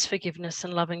acceptance, forgiveness,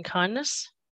 and loving kindness.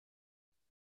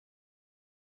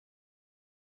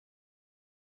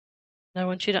 And I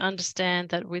want you to understand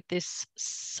that with this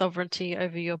sovereignty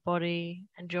over your body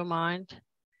and your mind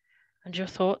and your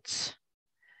thoughts,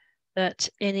 that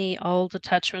any old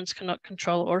attachments cannot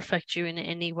control or affect you in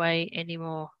any way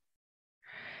anymore.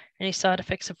 Any side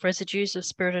effects of residues of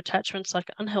spirit attachments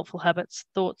like unhelpful habits,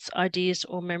 thoughts, ideas,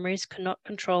 or memories cannot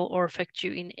control or affect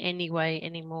you in any way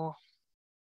anymore.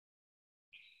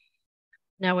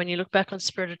 Now, when you look back on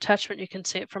spirit attachment, you can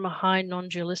see it from a high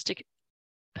non-dualistic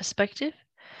perspective.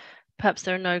 Perhaps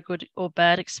there are no good or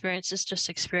bad experiences, just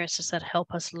experiences that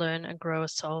help us learn and grow a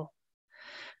soul.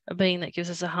 A being that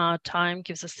gives us a hard time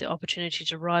gives us the opportunity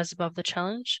to rise above the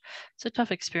challenge, so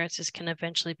tough experiences can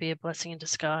eventually be a blessing in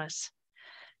disguise.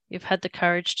 You've had the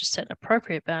courage to set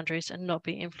appropriate boundaries and not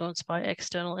be influenced by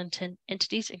external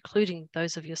entities, including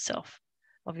those of yourself,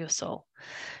 of your soul.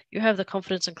 You have the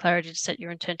confidence and clarity to set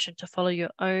your intention to follow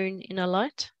your own inner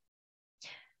light.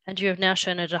 And you have now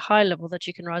shown at a high level that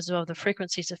you can rise above the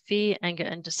frequencies of fear, anger,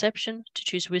 and deception to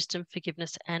choose wisdom,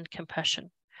 forgiveness, and compassion.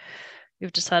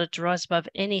 You've decided to rise above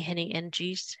any heavy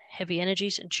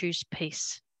energies, and choose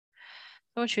peace.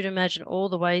 I want you to imagine all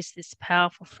the ways this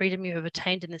powerful freedom you have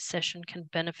attained in this session can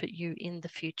benefit you in the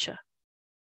future.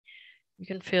 You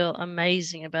can feel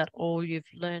amazing about all you've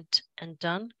learnt and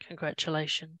done.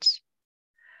 Congratulations.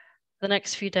 The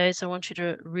next few days, I want you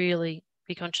to really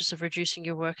be conscious of reducing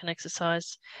your work and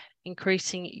exercise,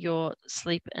 increasing your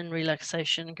sleep and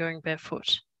relaxation, and going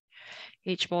barefoot.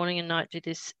 Each morning and night, do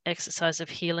this exercise of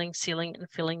healing, sealing, and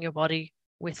filling your body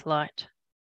with light.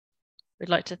 We'd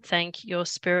like to thank your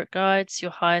spirit guides, your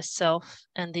higher self,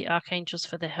 and the archangels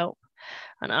for their help,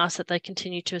 and ask that they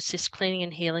continue to assist cleaning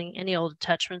and healing any old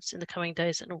attachments in the coming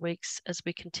days and weeks as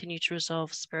we continue to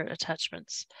resolve spirit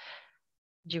attachments.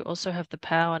 You also have the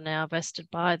power now vested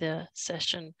by the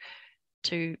session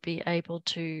to be able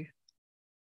to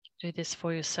do this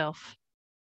for yourself.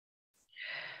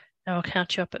 Now I'll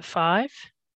count you up at 5,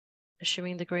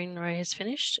 assuming the green ray has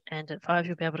finished, and at 5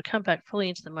 you'll be able to come back fully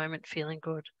into the moment feeling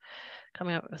good.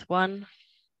 Coming up with 1,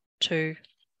 2,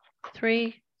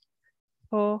 3,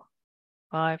 4,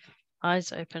 5.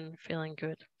 Eyes open, feeling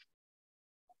good.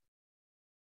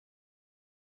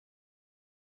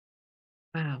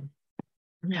 Wow.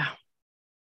 Yeah.